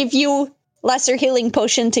 I give you lesser healing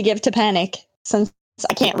potion to give to Panic since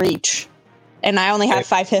I can't reach. And I only have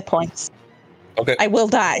 5 hit points. Okay. I will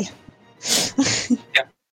die.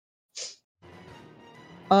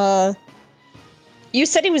 Yeah. You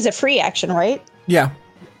said it was a free action, right? Yeah.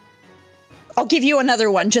 I'll give you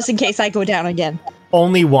another one just in case I go down again.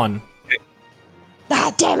 Only 1.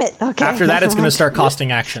 Ah, damn it. Okay. After that, it's going to start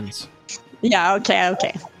costing actions. Yeah,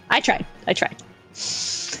 okay. I tried.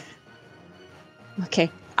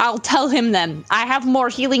 Okay. I'll tell him then. I have more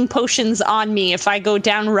healing potions on me if I go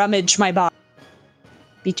down rummage my body.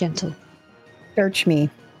 Be gentle. Search me.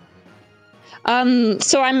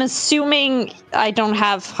 So I'm assuming I don't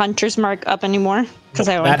have Hunter's Mark up anymore because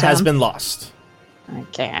I went That has down. been lost.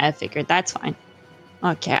 Okay, I figured that's fine.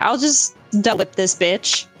 Okay, I'll just double whip this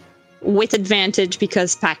bitch with advantage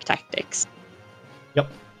because pack tactics. Yep.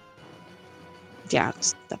 Yeah, I'll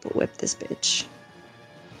just double whip this bitch.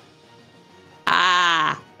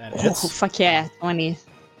 Ah! That Oh, hits. fuck yeah, 20.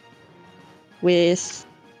 With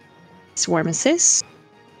Swarm Assist.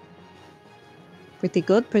 Pretty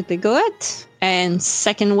good. And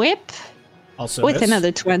second whip Also with hits.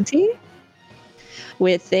 another 20.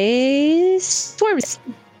 With a Swarm Assist.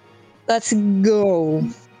 Let's go.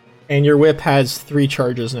 And your whip has 3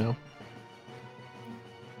 charges now.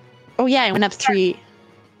 Oh yeah, I went up 3.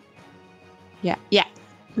 Yeah.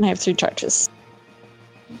 I have 3 charges.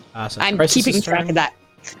 So I'm Crisis' keeping track turn. of that.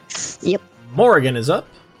 Yep. Morrigan is up.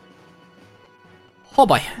 Oh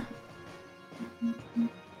boy.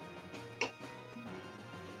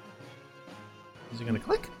 Is he gonna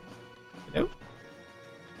click? No.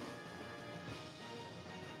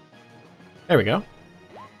 There we go.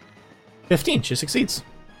 15. She succeeds.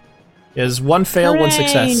 He has 1 fail, 1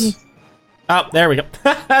 success. Oh, there we go.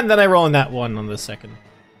 And then I roll in that 1 on the second.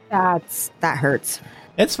 That hurts.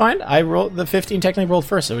 It's fine. I rolled the 15. Technically rolled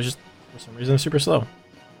first. It was just for some reason super slow.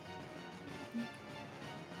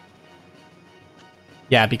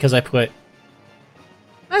 Yeah, because I put.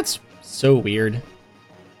 That's so weird.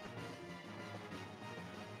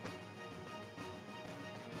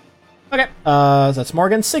 Okay. That's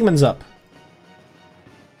Morgan. Sigmund's up.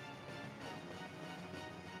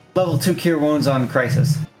 Level 2 cure wounds on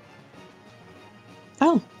Crisis.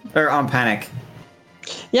 Oh. Or on Panic.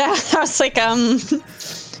 Yeah, I was like,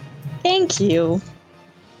 thank you.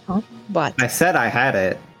 Huh? But I said I had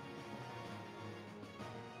it.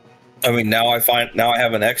 I mean, now I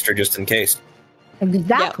have an extra just in case.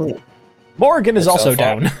 Exactly. Morgan is That's also so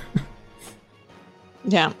far. down.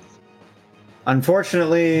 yeah.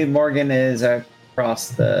 Unfortunately, Morgan is across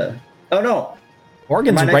the... Oh, no.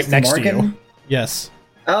 Morgan's Am I right next to Morgan? you. Yes.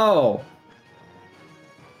 Oh.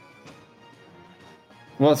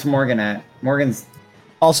 What's Morgan at? Morgan's...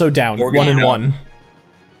 Also down. Morgan 1 and down. 1.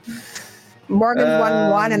 Morgan's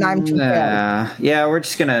 1-1 and I'm 2 failed. Yeah, we're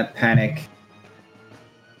just gonna panic.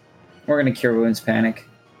 We're gonna cure wounds panic.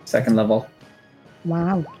 2nd level.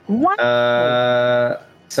 Wow. What?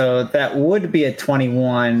 So that would be a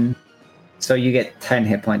 21. So you get 10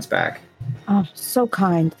 hit points back. Oh, so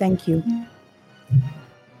kind. Thank you.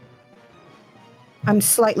 I'm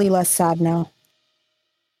slightly less sad now,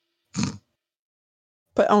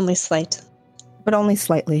 But only slight. but only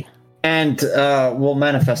slightly. And we'll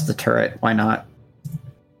manifest the turret. Why not?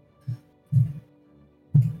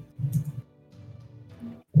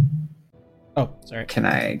 Oh, sorry. Can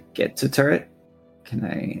I get to turret? Can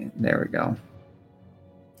I? There we go.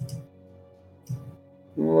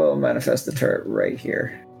 We'll manifest the turret right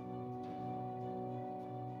here.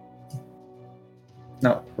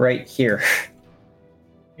 No, right here.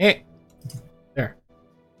 Hey. There.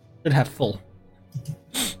 Should have full.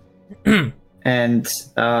 And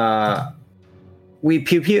we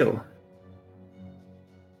pew pew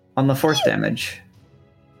on the force damage.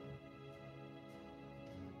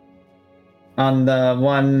 On the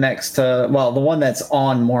one next to, well, the one that's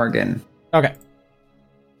on Morgan. Okay.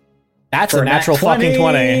 That's For a a nat natural fucking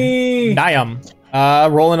 20. Damn.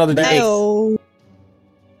 Roll another d8. No.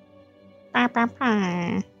 Bah, bah,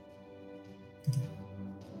 bah.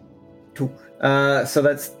 So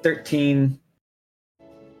that's 13.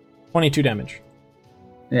 22 damage.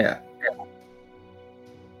 Yeah.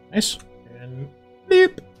 Nice. And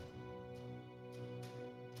beep.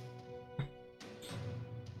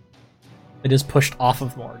 It is pushed off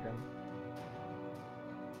of Morgan.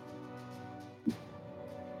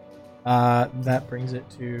 That brings it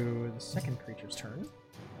to the second creature's turn.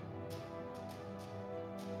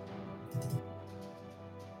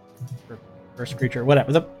 Or first creature,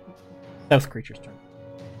 whatever. The seventh creature's turn.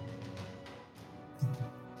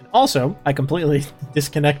 And also, I completely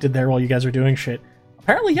disconnected there while you guys are doing shit.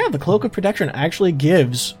 Apparently, yeah, the Cloak of Protection actually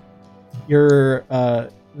gives your a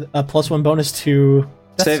 +1 bonus to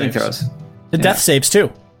death Saving saves. throws. The death saves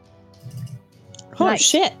too. Oh Nice.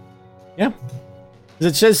 shit! Yeah. 'Cause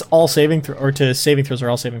it says all saving or to saving throws or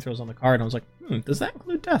all saving throws on the card, and I was like, does that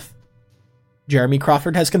include death? Jeremy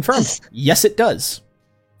Crawford has confirmed. Yes, it does.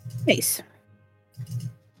 Nice.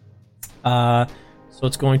 So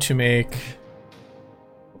it's going to make.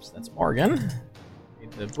 Oops, that's Morgan.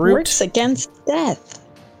 The brute. Works against death.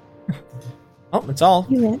 Oh, it's all.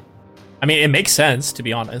 You win. I mean, it makes sense, to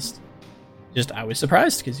be honest. Just, I was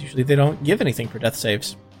surprised, because usually they don't give anything for death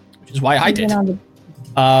saves. Which is why I did. Even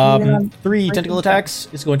on 3 tentacle attacks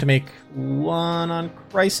is going to make 1 on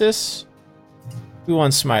Crisis, 2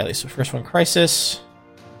 on Smiley. So first one, Crisis.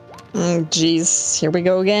 Jeez, here we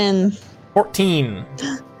go again. 14.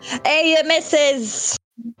 Hey, it misses.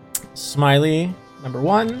 Smiley, number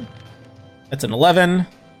 1. That's an 11.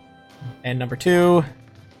 And number 2.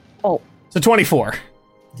 Oh. So 24.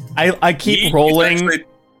 I keep Yeet, rolling. it's actually-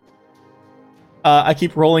 I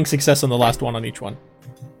keep rolling success on the last one on each one.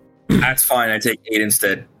 That's fine. I take 8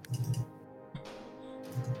 instead.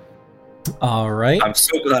 All right. I'm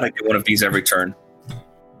so glad I get one of these every turn.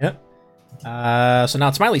 Yep. So now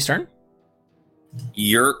it's Smiley's turn.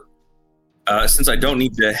 You're since I don't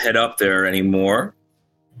need to head up there anymore.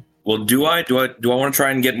 Well, do I want to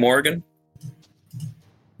try and get Morgan?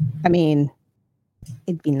 I mean,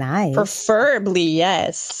 it'd be nice. Preferably,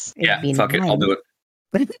 yes. It'd Yeah, be fuck it. I'll do it.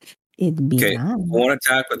 It'd be Okay. nice. One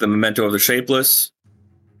attack with the Memento of the Shapeless.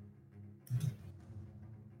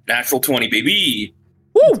 Natural 20, baby.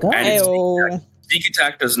 Let's go. And it's Ayo. sneak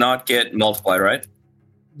attack does not get multiplied, right?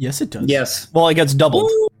 Yes, it does. Yes. Well, it gets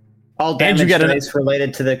doubled. All And damage you get an- dice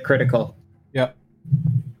related to the critical. Yep.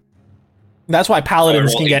 That's why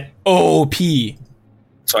paladins can get OP.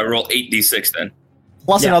 So I roll 8d6 then.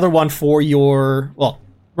 Plus Yeah. another one for your... Well,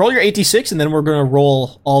 roll your 86, and then we're going to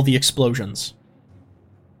roll all the explosions.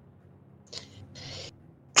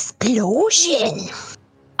 Explosion.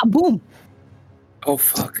 Boom. Oh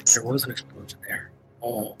fuck! There was an explosion there.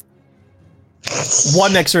 Oh.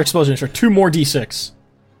 1 extra explosion, sure. 2 more D6.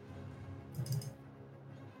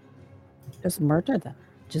 Just murder them.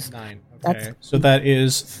 Just 9. Okay. That's- So that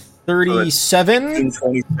is 37.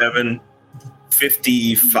 27,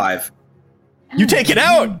 55. You take it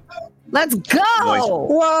out! let's go.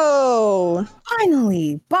 Whoa.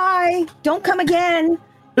 Finally. Bye. Don't come again.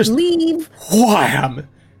 Just- Leave. Wham!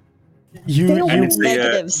 You... They don't you It's the,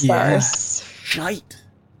 Negative yeah. stars. shite.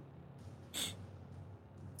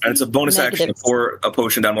 And it's a bonus action to Negatives. pour a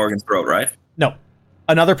potion down Morgan's throat, right? No.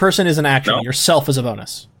 Another person is an action. No? Yourself is a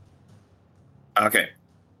bonus. Okay.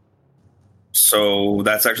 So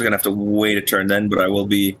that's actually gonna have to wait a turn then, but I will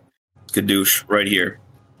be Kadoosh right here.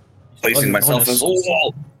 Placing myself as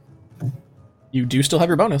wall. You do still have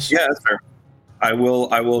your bonus. Yeah, that's fair. I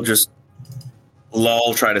will just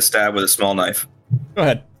lull try to stab with a small knife Go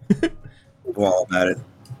ahead. while I'm at it.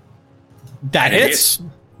 That And it hits.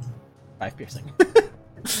 5 piercing.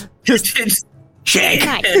 Just Shake!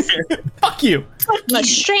 Nice. fuck you. Let's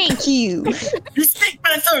shank you. Just take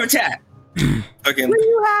my third attack! Fucking What do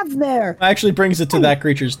you have there? Actually brings it to that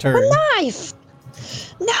creature's turn. Knife.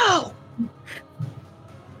 No.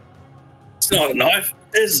 it's not a knife.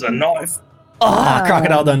 This is a knife. Ah,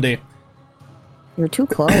 Crocodile Dundee You're too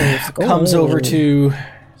close. Go comes away. over to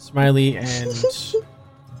Smiley and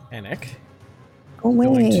Panic. Go away.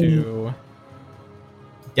 Going to.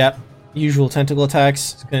 Yep. Usual tentacle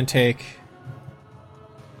attacks. It's going to take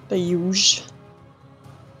The huge.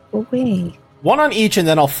 Go away. 1 on each, and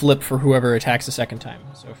then I'll flip for whoever attacks the second time.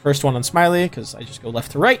 So first one on Smiley, because I just go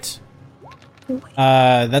left to right.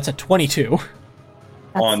 That's a 22.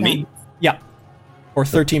 That's On me. them. Yeah. Or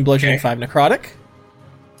 13 bludgeoning, Okay. 5 necrotic.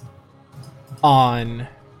 on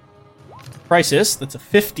Crisis. That's a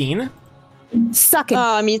 15. Suck it.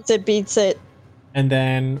 Oh, meets it, beats it. And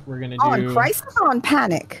then we're going to do... On Crisis or on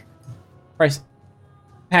Panic?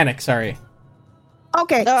 Panic, sorry.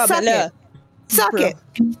 Okay, Oh, suck but no. it. Suck Bro. it.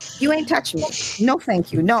 You ain't touching me. No,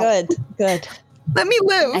 thank you. No. Good. Let me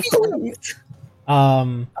live. Excellent.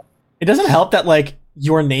 It doesn't help that, like,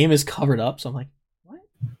 your name is covered up, so I'm like, what?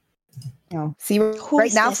 No. See,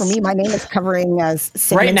 right now for me, my name is covering as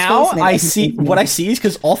Right now, I see... What I see is,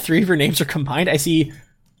 because all three of your names are combined, I see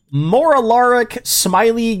Moralaric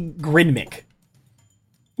Smiley Grinmick.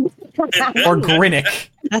 Or Grinnick.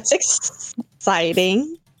 That's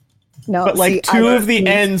exciting. No, But like two of the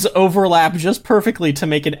ends overlap just perfectly to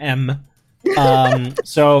make an M.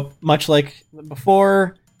 So much like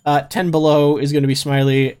before, 10 below is going to be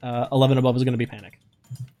Smiley, 11 above is going to be Panic.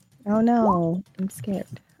 Oh no, I'm scared.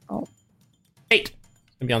 Oh, 8 is going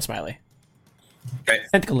to be on Smiley. Okay.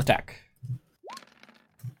 Tentacle attack.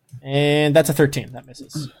 And that's a 13. That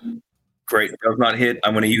misses. Great. Does not hit.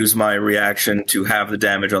 I'm going to use my reaction to have the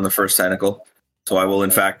damage on the first tentacle. So I will, in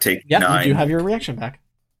fact, take Yeah, 9. you do have your reaction back.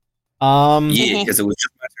 Yeah, because it was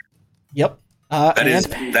just my turn. Yep. That is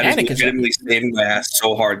Panic is up. legitimately saving my ass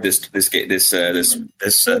so hard this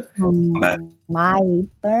combat. my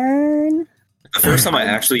burn. The first time I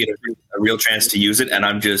actually get a real chance to use it, and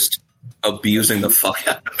I'm just abusing the fuck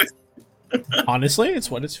out of it. Honestly, it's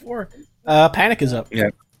what it's for. Panic is up. Yeah.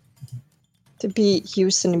 To be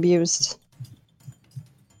used and abused.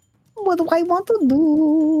 What do I want to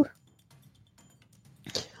do?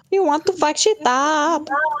 You want to fuck shit up.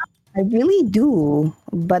 I really do,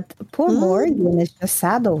 but poor Morgan is just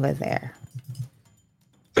sad over there.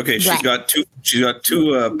 Okay, she's got two. She's got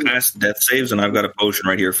 2 past death saves, and I've got a potion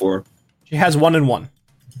right here for her. She has 1 and 1.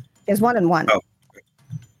 There's 1 and 1. Oh.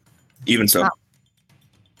 Even so. Wow.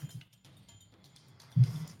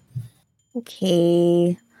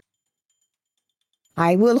 Okay.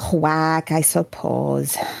 I will whack, I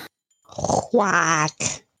suppose. Whack.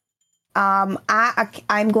 I'm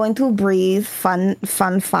going to breathe fun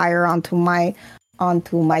fire onto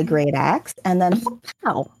my great axe, and then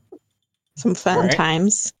pow, Some fun Alright.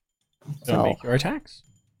 times. So So- make your attacks.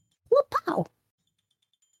 pow.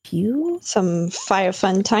 Pew. Some fire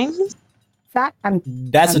fun times. That I'm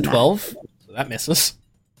That's a I'm not. 12. So that misses.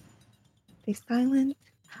 stay silent.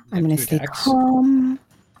 You I'm have gonna 2 stay attacks. calm.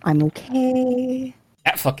 I'm okay.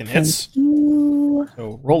 That fucking Thank hits. you,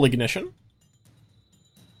 So roll ignition.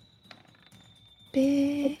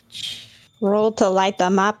 bitch. Roll to light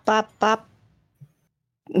them up.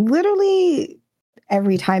 Literally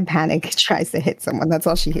every time Panic tries to hit someone, that's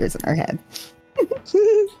all she hears in her head.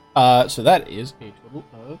 So that is a total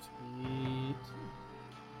of 8.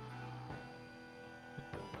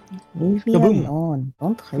 Leave me Kaboom. alone.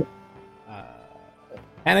 Don't hurt.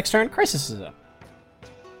 Panic's turn. Crisis is up.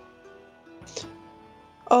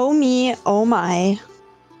 Oh me, oh my.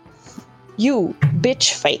 You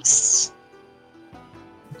bitch face.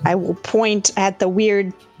 I will point at the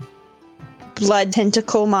weird blood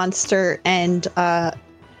tentacle monster and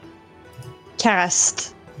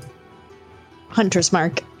cast Hunter's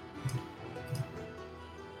Mark.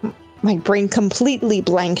 My brain completely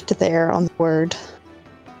blanked there on the word.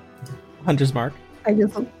 Hunter's Mark. I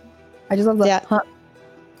just love the Yeah.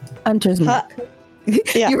 Hunter's Mark.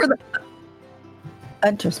 Yeah. You were the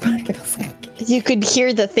Hunter's Mark. It was like, You could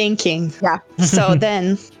hear the thinking. yeah. So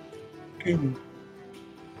then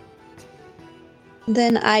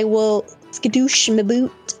I will skadoosh my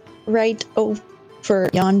boot right over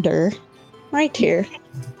yonder. Right here.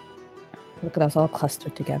 Look at us all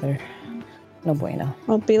clustered together. No bueno.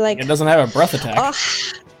 I'll be like, It doesn't have a breath attack. oh,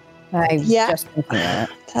 I Yeah. just thinking that.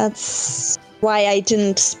 that's why I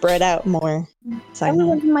didn't spread out more. So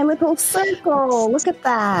Everyone's in my little circle. Look at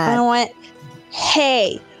I that. went,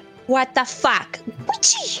 hey, what the fuck?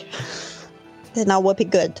 Witchy! Then I'll whip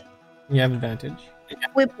it good. You have advantage.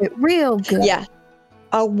 Whip it real good. Yeah.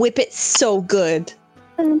 I'll whip it so good.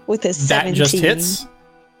 With a 17. That just hits.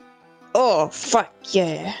 Oh, fuck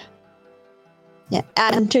yeah. Yeah,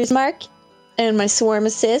 Hunter's Mark and my Swarm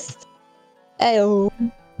Assist. Ayo,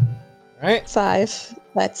 Right. 5.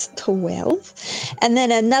 That's 12. And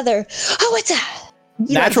then another. Oh, what's that?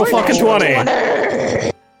 Natural fucking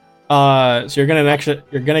 20. So you're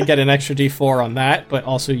gonna get an extra D4 on that, but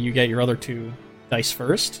also you get your other 2 dice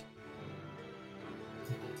first.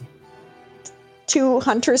 2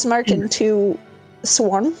 Hunter's Mark and 2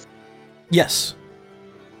 Swarm. Yes.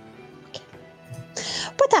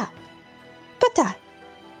 Put that.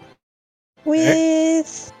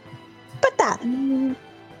 With. Put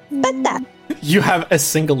that. You have a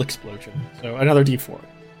single explosion. So another D4.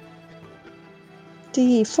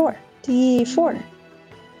 D4. D4.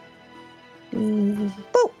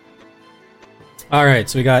 Boop. All right,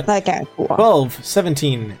 so we got Okay. Cool. 12,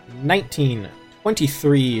 17, 19,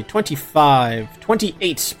 23, 25,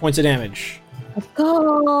 28 points of damage. Let's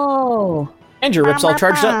go. And your rip's all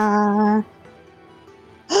charged up.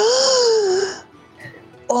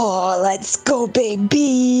 Oh, let's go,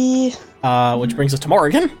 baby. Which brings us to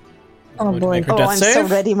Morrigan. Oh Would boy. make her Oh, death I'm save. so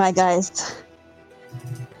ready, my guys.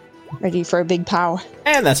 Ready for a big pow.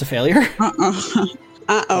 And that's a failure.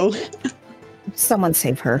 Uh-oh. Someone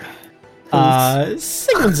save her.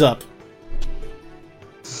 Sigmund's up.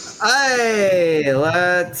 Hey,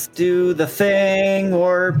 let's do the thing.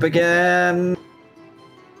 Warp again.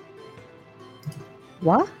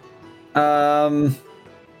 What?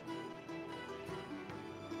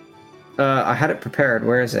 I had it prepared.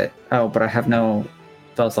 Where is it? Oh, but I have no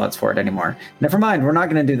spell slots for it anymore. Never mind. We're not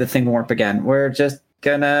going to do the thing warp again. We're just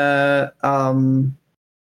gonna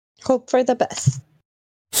Hope for the best.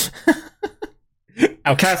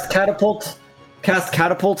 cast catapult. Cast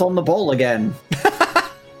catapult on the bowl again.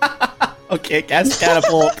 Okay, cast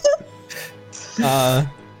catapult. Okay,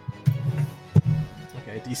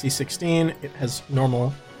 DC 16. It has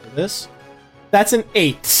normal for this. That's an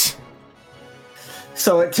 8.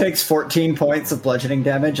 So it takes 14 points of bludgeoning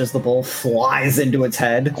damage as the bowl flies into its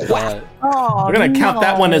head. Oh, We're gonna count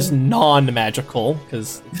that one as non-magical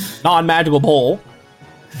because non-magical bowl.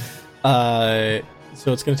 So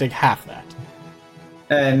it's gonna take half that.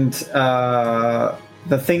 And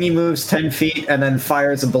the thingy moves 10 feet and then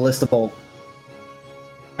fires a ballista bolt.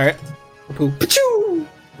 All right. Poop. Pachoo!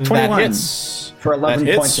 That 21 hits for 11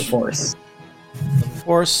 That points hits. of force.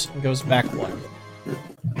 Force and goes back 1.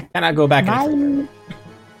 Can I go back any further?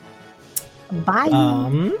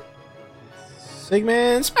 Bye.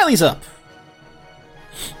 Sigmund Smiley's up.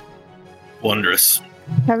 Wondrous.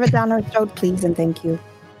 Have it down her throat, please, and thank you.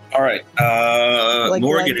 All right. Like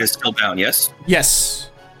Morgan what? is still down, yes? Yes.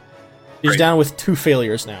 He's Great. down with 2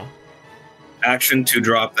 failures now. Action to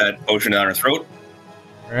drop that potion down her throat.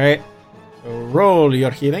 All right. So roll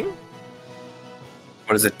your healing.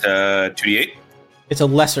 What is it? 2d8? It's a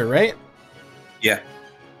lesser, right? Yeah.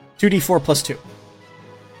 2d4 plus 2.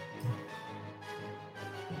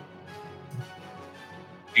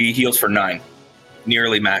 He heals for 9.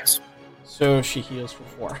 Nearly max. So she heals for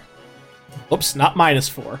 4. Oops, not minus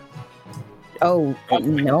 4. Oh, Oh,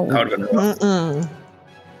 no. That would have been rough. Mm-mm.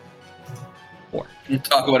 4.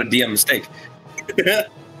 Talk about a DM mistake.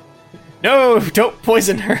 No, don't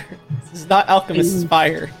poison her. This is not Alchemist's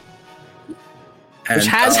Fire, which And,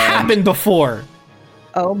 has happened before.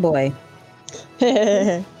 Oh boy.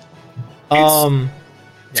 Mm. That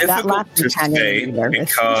Difficult last to kind of say nervous.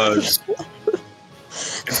 because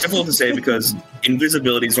it's difficult to say because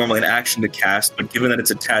invisibility is normally an action to cast, but given that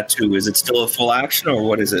it's a tattoo, is it still a full action or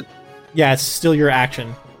what is it? Yeah, it's still your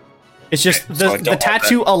action. It's just Okay, so I the don't have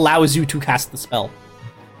tattoo allows you to cast the spell.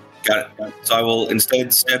 Got it. So I will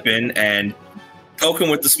instead step in and poke him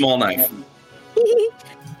with the small knife. What do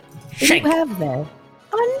Shank. you have there?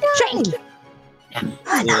 Oh,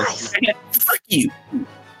 nice. Fuck you.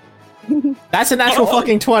 That's a natural Oh.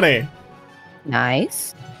 fucking 20.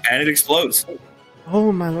 Nice. And it explodes.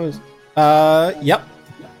 Oh my lord. Yep.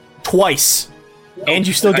 Twice. And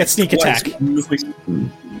you still get sneak Twice. attack.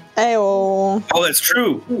 Ayo. Oh, that's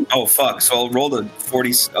true. Oh, fuck. So I'll roll the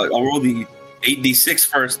 40. I'll roll the 8d6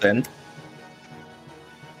 first then.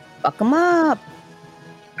 Fuck them up.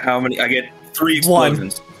 How many? I get 3 One.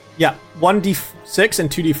 explosions. Yeah, 1d6 and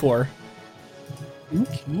 2d4.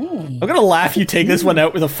 Okay. I'm gonna laugh you take this one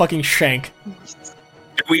out with a fucking shank.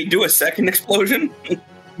 Did we do a second explosion?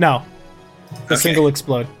 No. A Okay. single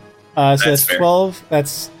explode. So that's fair. 12.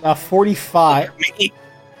 That's 45. Me?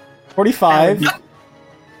 45.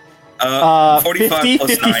 45 50, plus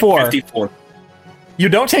 54. 9, 54. You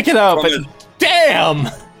don't take it out, From but damn!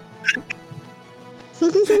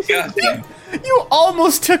 God damn. You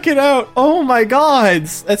almost took it out. Oh my god,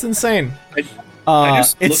 that's insane. I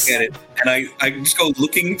just it's look at it and I just go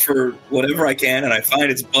looking for whatever I can and I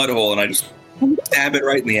find its butthole and I just stab it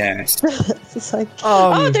right in the ass. It's like,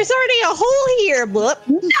 Um, oh, there's already a hole here. Bloop.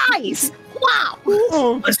 Nice. Wow.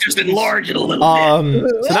 oh. Let's just enlarge it a little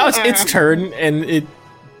bit. So now it's its turn, and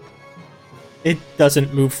it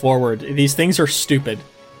doesn't move forward. These things are stupid.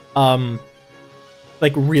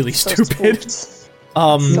 Like really So stupid. spooked.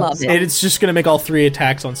 Love it. And it's just gonna make all 3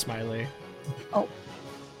 attacks on Smiley.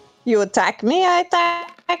 You attack me, I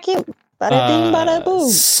attack you. Bada bing, bada boom.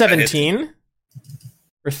 17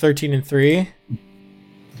 for 13 and 3.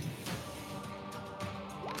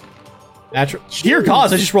 Natural. Dear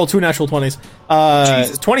God, I just rolled 2 natural 20s.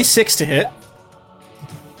 Jesus. 26 to hit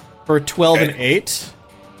for 12 and 8.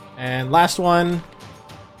 And last one,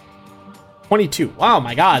 22. Wow,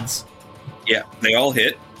 my gods. Yeah, they all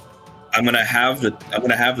hit. I'm gonna have the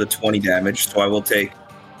 20 damage, so I will take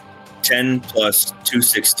 10 plus 2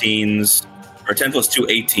 16s, or 10 plus 2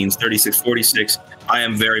 18s, 36, 46. I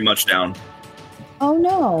am very much down. Oh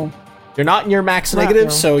no. You're not in your max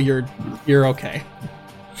negative, so you're okay.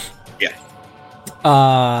 Yeah.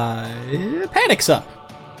 Panic's up.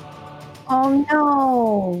 Oh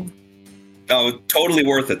no. Oh, totally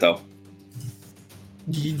worth it though.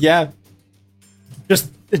 Yeah.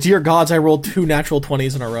 Just, dear gods, I rolled 2 natural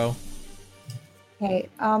 20s in a row. Okay,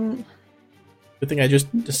 Good thing I just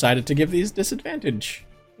decided to give these disadvantage.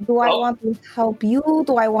 do I want to help you?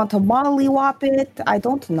 Do I want to mollywop it? I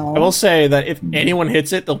don't know. I will say that if anyone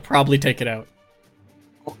hits it, they'll probably take it out.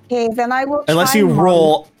 Okay, then I will Unless try you molly-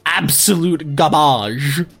 roll absolute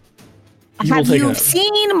garbage. You will Have take it you out.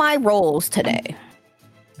 seen my rolls today?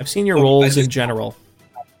 I've seen your Oh, rolls I in just- general.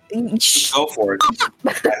 Go for it.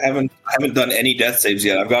 I haven't done any death saves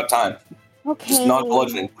yet. I've got time. Okay. Just not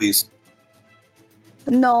bludgeoning, please.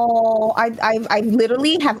 No, I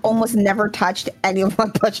literally have almost never touched any of my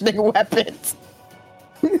bludgeoning weapons.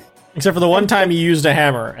 Except for the one time you used a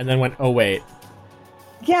hammer and then went, oh wait,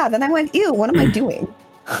 Yeah, then I went, ew, what am I doing?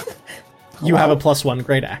 you have a +1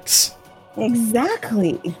 great axe.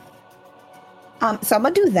 Exactly. So I'm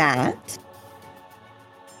gonna do that.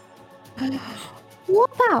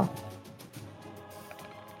 Wow.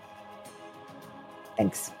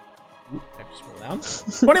 Thanks. I just roll down.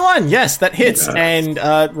 21, yes, that hits. And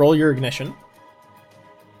roll your ignition.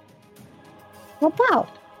 Wow.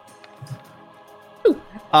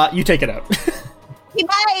 You take it out. Okay,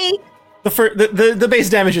 bye. the base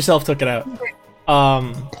damage yourself took it out.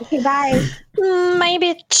 Okay, bye. My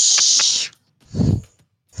bitch.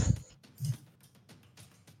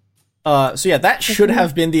 So yeah, that should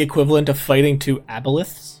have been the equivalent of fighting 2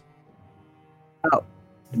 aboleths. Oh.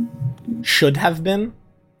 Should have been.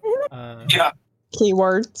 Yeah.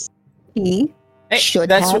 Keywords. He Hey, should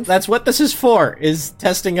that's have. that's what this is for, is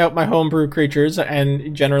testing out my homebrew creatures,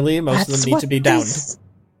 and generally most of them need to be downed.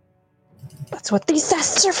 That's what these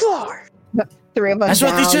tests are for. Three of us.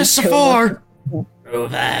 That's what these down, tests are two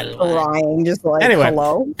of us for! Crying, just like, Anyway.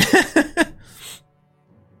 hello.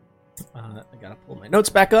 I gotta pull my notes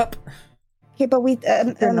back up. Okay, but we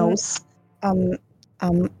Your nose. can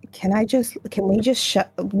we just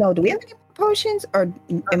shut? No, do we have any more potions, or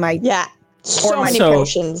am I? Yeah. So Or many so-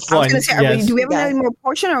 potions. I was One, gonna say, yes. do we have Yeah. any more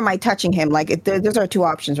potion, or am I touching him? Like, those are 2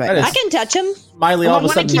 options, right? That is- I can touch him. Miley I all of a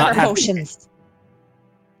want to sudden keep not our happy. potions.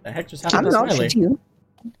 The heck just I happened don't to know. Smiley? Should you?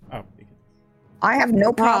 Oh, I have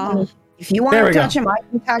no problem. If you want There we to go. touch him, I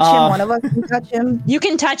can touch Uh, him. One of us can touch him. You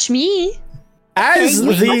can touch me. As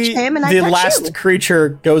Okay, you touch him and I the touch last you. creature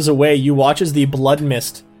goes away, you watch as the blood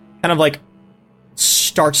mist kind of like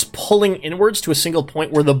starts pulling inwards to a single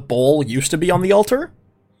point where the bowl used to be on the altar,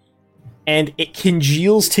 and it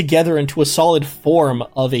congeals together into a solid form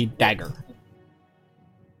of a dagger.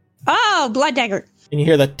 Oh, blood dagger. And you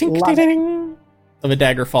hear the tink Love ting ting of a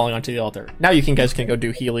dagger falling onto the altar. Now you guys can go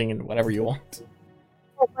do healing and whatever you want.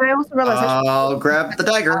 Oh, but I also realized I'll grab the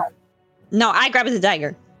dagger. No, I grabbed the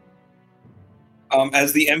dagger.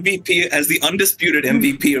 As the MVP, as the undisputed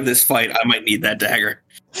MVP of this fight, I might need that dagger.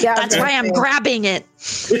 yeah, That's why I'm grabbing it.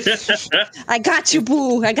 I got you,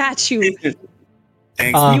 boo. I got you.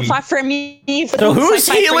 Thanks. You fight for me. So who's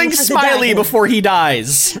I fight for you healing for the Smiley dagger. before he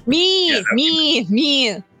dies? Me, Yeah,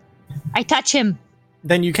 me. I touch him.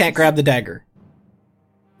 Then you can't grab the dagger.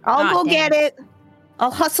 I'll Ah, go dang. get it.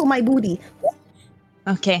 I'll hustle my booty.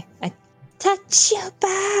 Okay. I touch your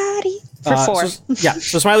body. For 4.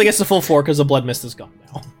 So Smiley gets the full 4 because the blood mist is gone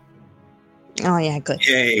now. Oh, yeah, good.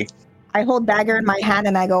 Yay. I hold dagger in my hand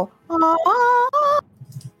and I go, "Ah."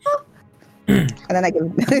 And then I give,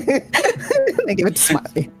 I give it to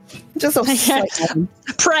Smiley. Just so slight.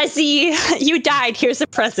 Prezi, you died. Here's a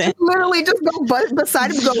present. Literally just go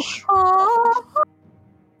beside him and go, "Ah."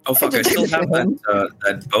 Oh fuck! I still have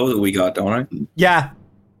that bow that we got, don't I? Yeah.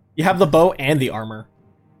 You have the bow and the armor.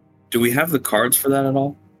 Do we have the cards for that at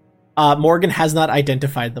all? Morgan has not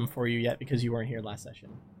identified them for you yet because you weren't here last session.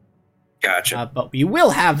 Gotcha. But we will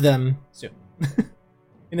have them soon.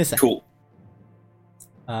 In a second. Cool.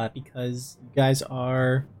 Because you guys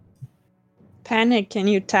are... Panic, can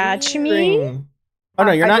you touch me? nearing- Oh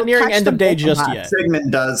no, you're I not don't nearing touch end the of day both of just us. yet.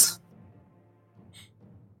 Sigmund does.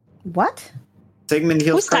 What? Sigmund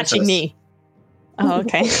heals Who's touching Princess. me? Oh,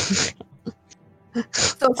 okay.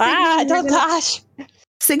 So Don't touch.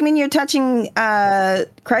 Sigmund, you're touching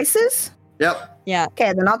Crisis? Yep. Yeah.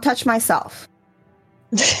 Okay, then I'll touch myself.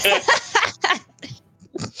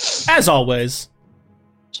 As always.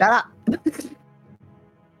 Shut up.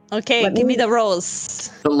 Okay, Let give me me- the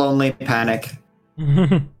rolls. The lonely panic.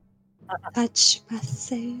 Touch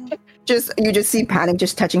myself. You just see Panic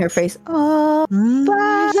just touching her face. Oh,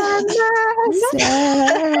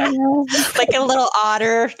 Like a little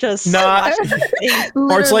otter, just Nah. watching the thing.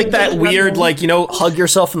 Or it's like that Literally weird, just like, hug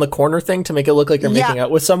yourself in the corner thing to make it look like you're Yeah. making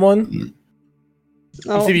out with someone.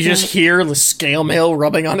 Oh, If you just hear the scale mail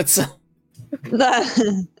rubbing on itself.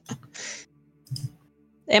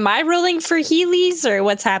 Am I rolling for Heelys or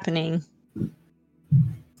what's happening?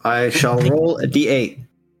 I shall roll a d8.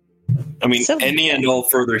 I mean, So- any and all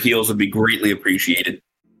further heals would be greatly appreciated.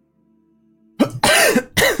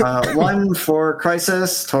 1 for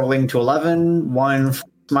Crisis, totaling to 11. 1 for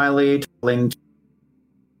Smiley, totaling to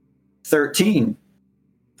 13.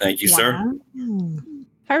 Thank you, sir. Wow.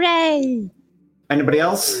 Hooray! Anybody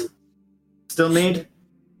else still need?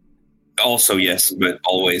 Also, yes, but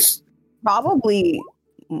always. probably.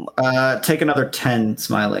 Take another 10,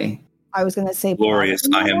 Smiley. I was gonna say Glorious.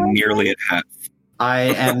 I am nearly at half. I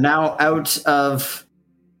am now out of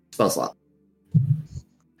spell slot.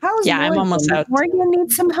 How's Yeah, I'm Morgan? almost out. Morgan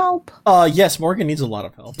needs some help. Yes, Morgan needs a lot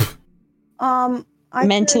of help. I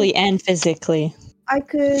Mentally and physically. I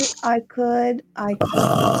can't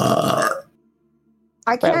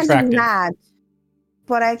Attractive. do that,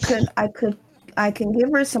 but I can give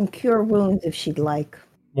her some cure wounds if she'd like.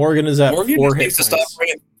 Morgan is at Morgan 4 just hit needs to points. stop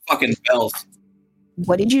ringing fucking bells.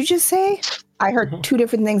 What did you just say? I heard two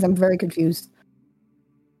different things. I'm very confused.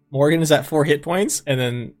 Morgan is at 4 hit points,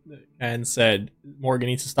 and said Morgan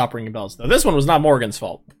needs to stop ringing bells. Now, this one was not Morgan's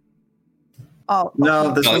fault. Oh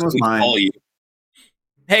No, this No, one it's was gonna call mine. you.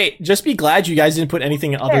 Hey, just be glad you guys didn't put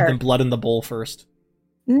anything other Fair. than blood in the bowl first.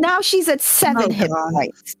 now she's at 7 Oh, hit God.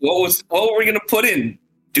 points. What were we gonna put in?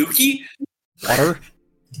 Dookie? Water?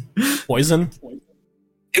 Poison?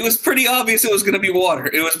 It was pretty obvious it was gonna be water.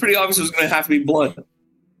 It was pretty obvious it was gonna have to be blood.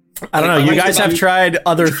 I don't know. I You like guys the have Duke- tried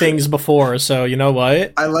other things before, so you know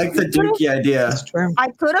what? I like the Dookie idea. That's true.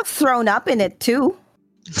 I could have thrown up in it too.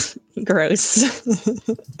 Gross.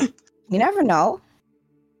 You never know.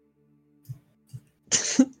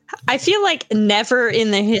 I feel like never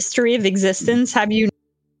in the history of existence have you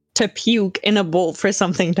to puke in a bowl for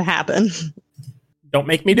something to happen. Don't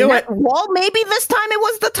make me do it. Well, maybe this time it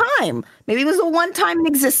was the time. Maybe it was a one time in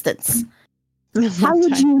existence. How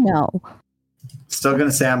would you know? Still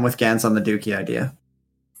gonna say I'm with Gans on the Dookie idea.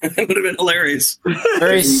 It would have been hilarious.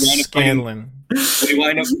 Very We wind up fighting- Scanlan. We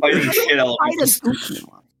wind up fighting shit I elephants. just goofy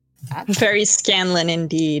one. Very Scanlan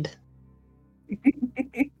indeed.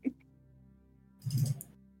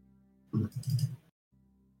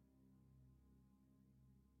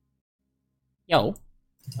 Yo,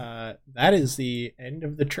 that is the end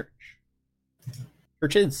of the church.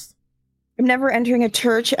 Churches. I'm never entering a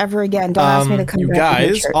church ever again. Don't ask me to come You back to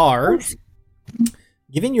the guys church. are,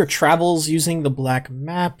 given your travels using the black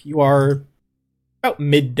map, you are about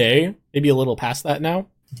midday, maybe a little past that now.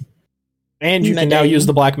 And you can now Midday. use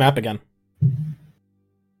the black map again.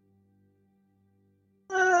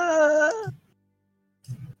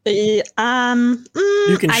 You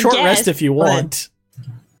You can short rest if you want.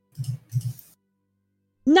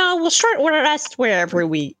 No, we'll short rest wherever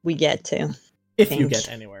we get to. If you Thanks.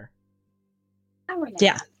 get anywhere.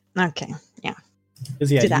 Yeah. Okay. Yeah.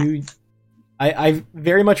 Because yeah, Do that. I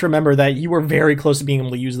very much remember that you were very close to being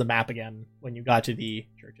able to use the map again when you got to the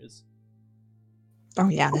churches. Oh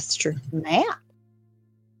yeah, that's true. Man.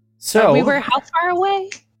 So We were how far away?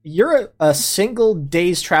 you're a single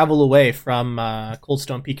day's travel away from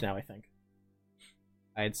Coldstone Peak now, I think.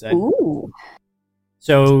 I had said. Ooh.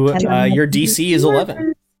 So And your DC is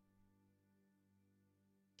 11.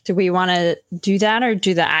 Do we want to do that or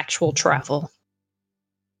do the actual travel?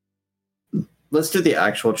 Let's do the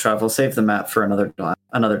actual travel. Save the map for another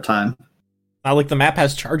time. Not like the map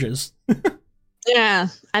has charges. Yeah,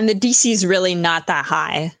 and the DC is really not that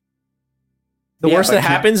high. The Yeah, worst but that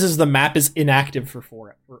can't- happens is the map is inactive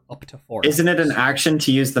for up to 4. Isn't it an action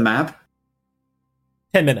to use the map?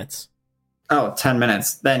 10 minutes? Oh, 10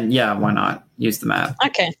 minutes. Then yeah, why not use the map?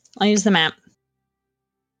 Okay, I'll use the map.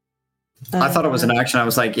 I thought it was an action. I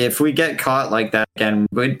was like, if we get caught like that again,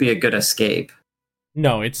 it would be a good escape.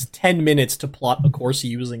 No, it's 10 minutes to plot a course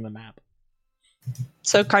using the map.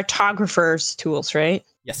 So cartographer's tools, right?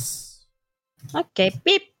 Yes. Okay,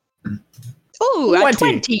 beep. Ooh, a 20.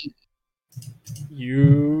 20.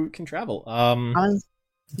 You can travel.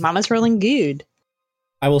 Mama's rolling good.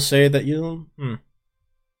 I will say that you.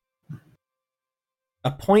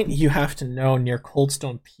 A point you have to know near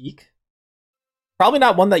Coldstone Peak. Probably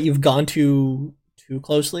not one that you've gone to too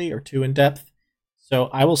closely or too in depth. So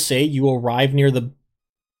I will say you arrive near the.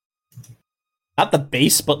 Not the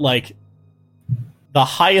base, but like. the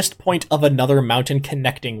highest point of another mountain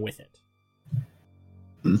connecting with it.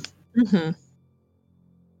 Mm-hmm.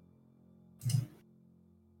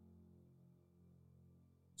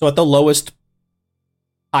 So at the lowest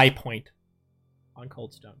high point on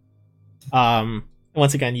Coldstone.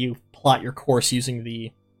 Once again, you plot your course using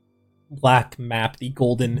the black map, the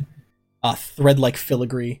golden thread-like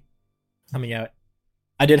filigree coming out.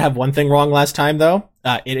 I did have one thing wrong last time, though.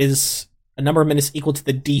 It is a number of minutes equal to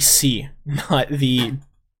the DC, not the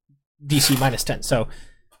DC minus 10. So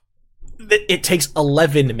it takes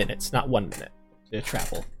 11 minutes, not 1 minute, to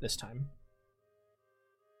travel this time.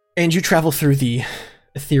 And you travel through the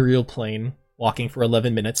ethereal plane, walking for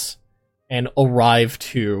 11 minutes, and arrive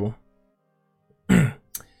to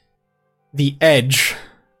the edge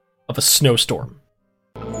of a snowstorm.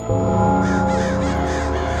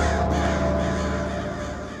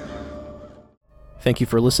 Thank you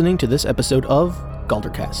for listening to this episode of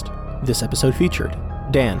Galdercast. This episode featured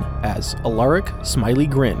Dan as Alaric Smiley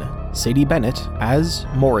Grin, Sadie Bennett as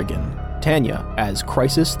Morrigan, Tanya as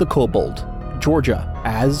Crisis the Kobold, Georgia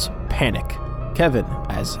as Panic, Kevin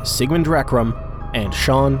as Sigmund Drakrum, and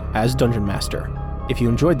Sean as Dungeon Master. If you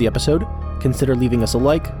enjoyed the episode, consider leaving us a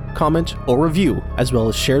like, comment, or review, as well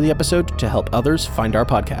as share the episode to help others find our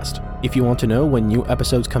podcast. If you want to know when new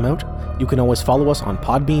episodes come out, you can always follow us on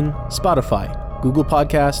Podbean, Spotify, Google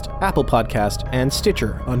Podcast, Apple Podcast, and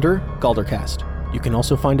Stitcher under Galdercast. You can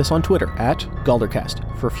also find us on Twitter at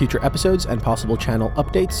Galdercast for future episodes and possible channel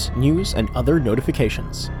updates, news, and other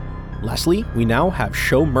notifications. Lastly, we now have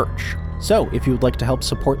show merch. So, if you would like to help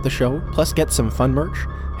support the show, plus get some fun merch,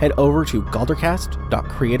 head over to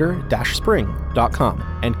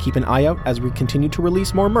galdercast.creator-spring.com and keep an eye out as we continue to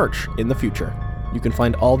release more merch in the future. You can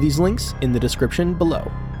find all these links in the description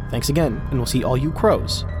below. Thanks again, and we'll see all you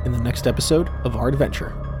crows in the next episode of our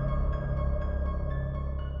adventure.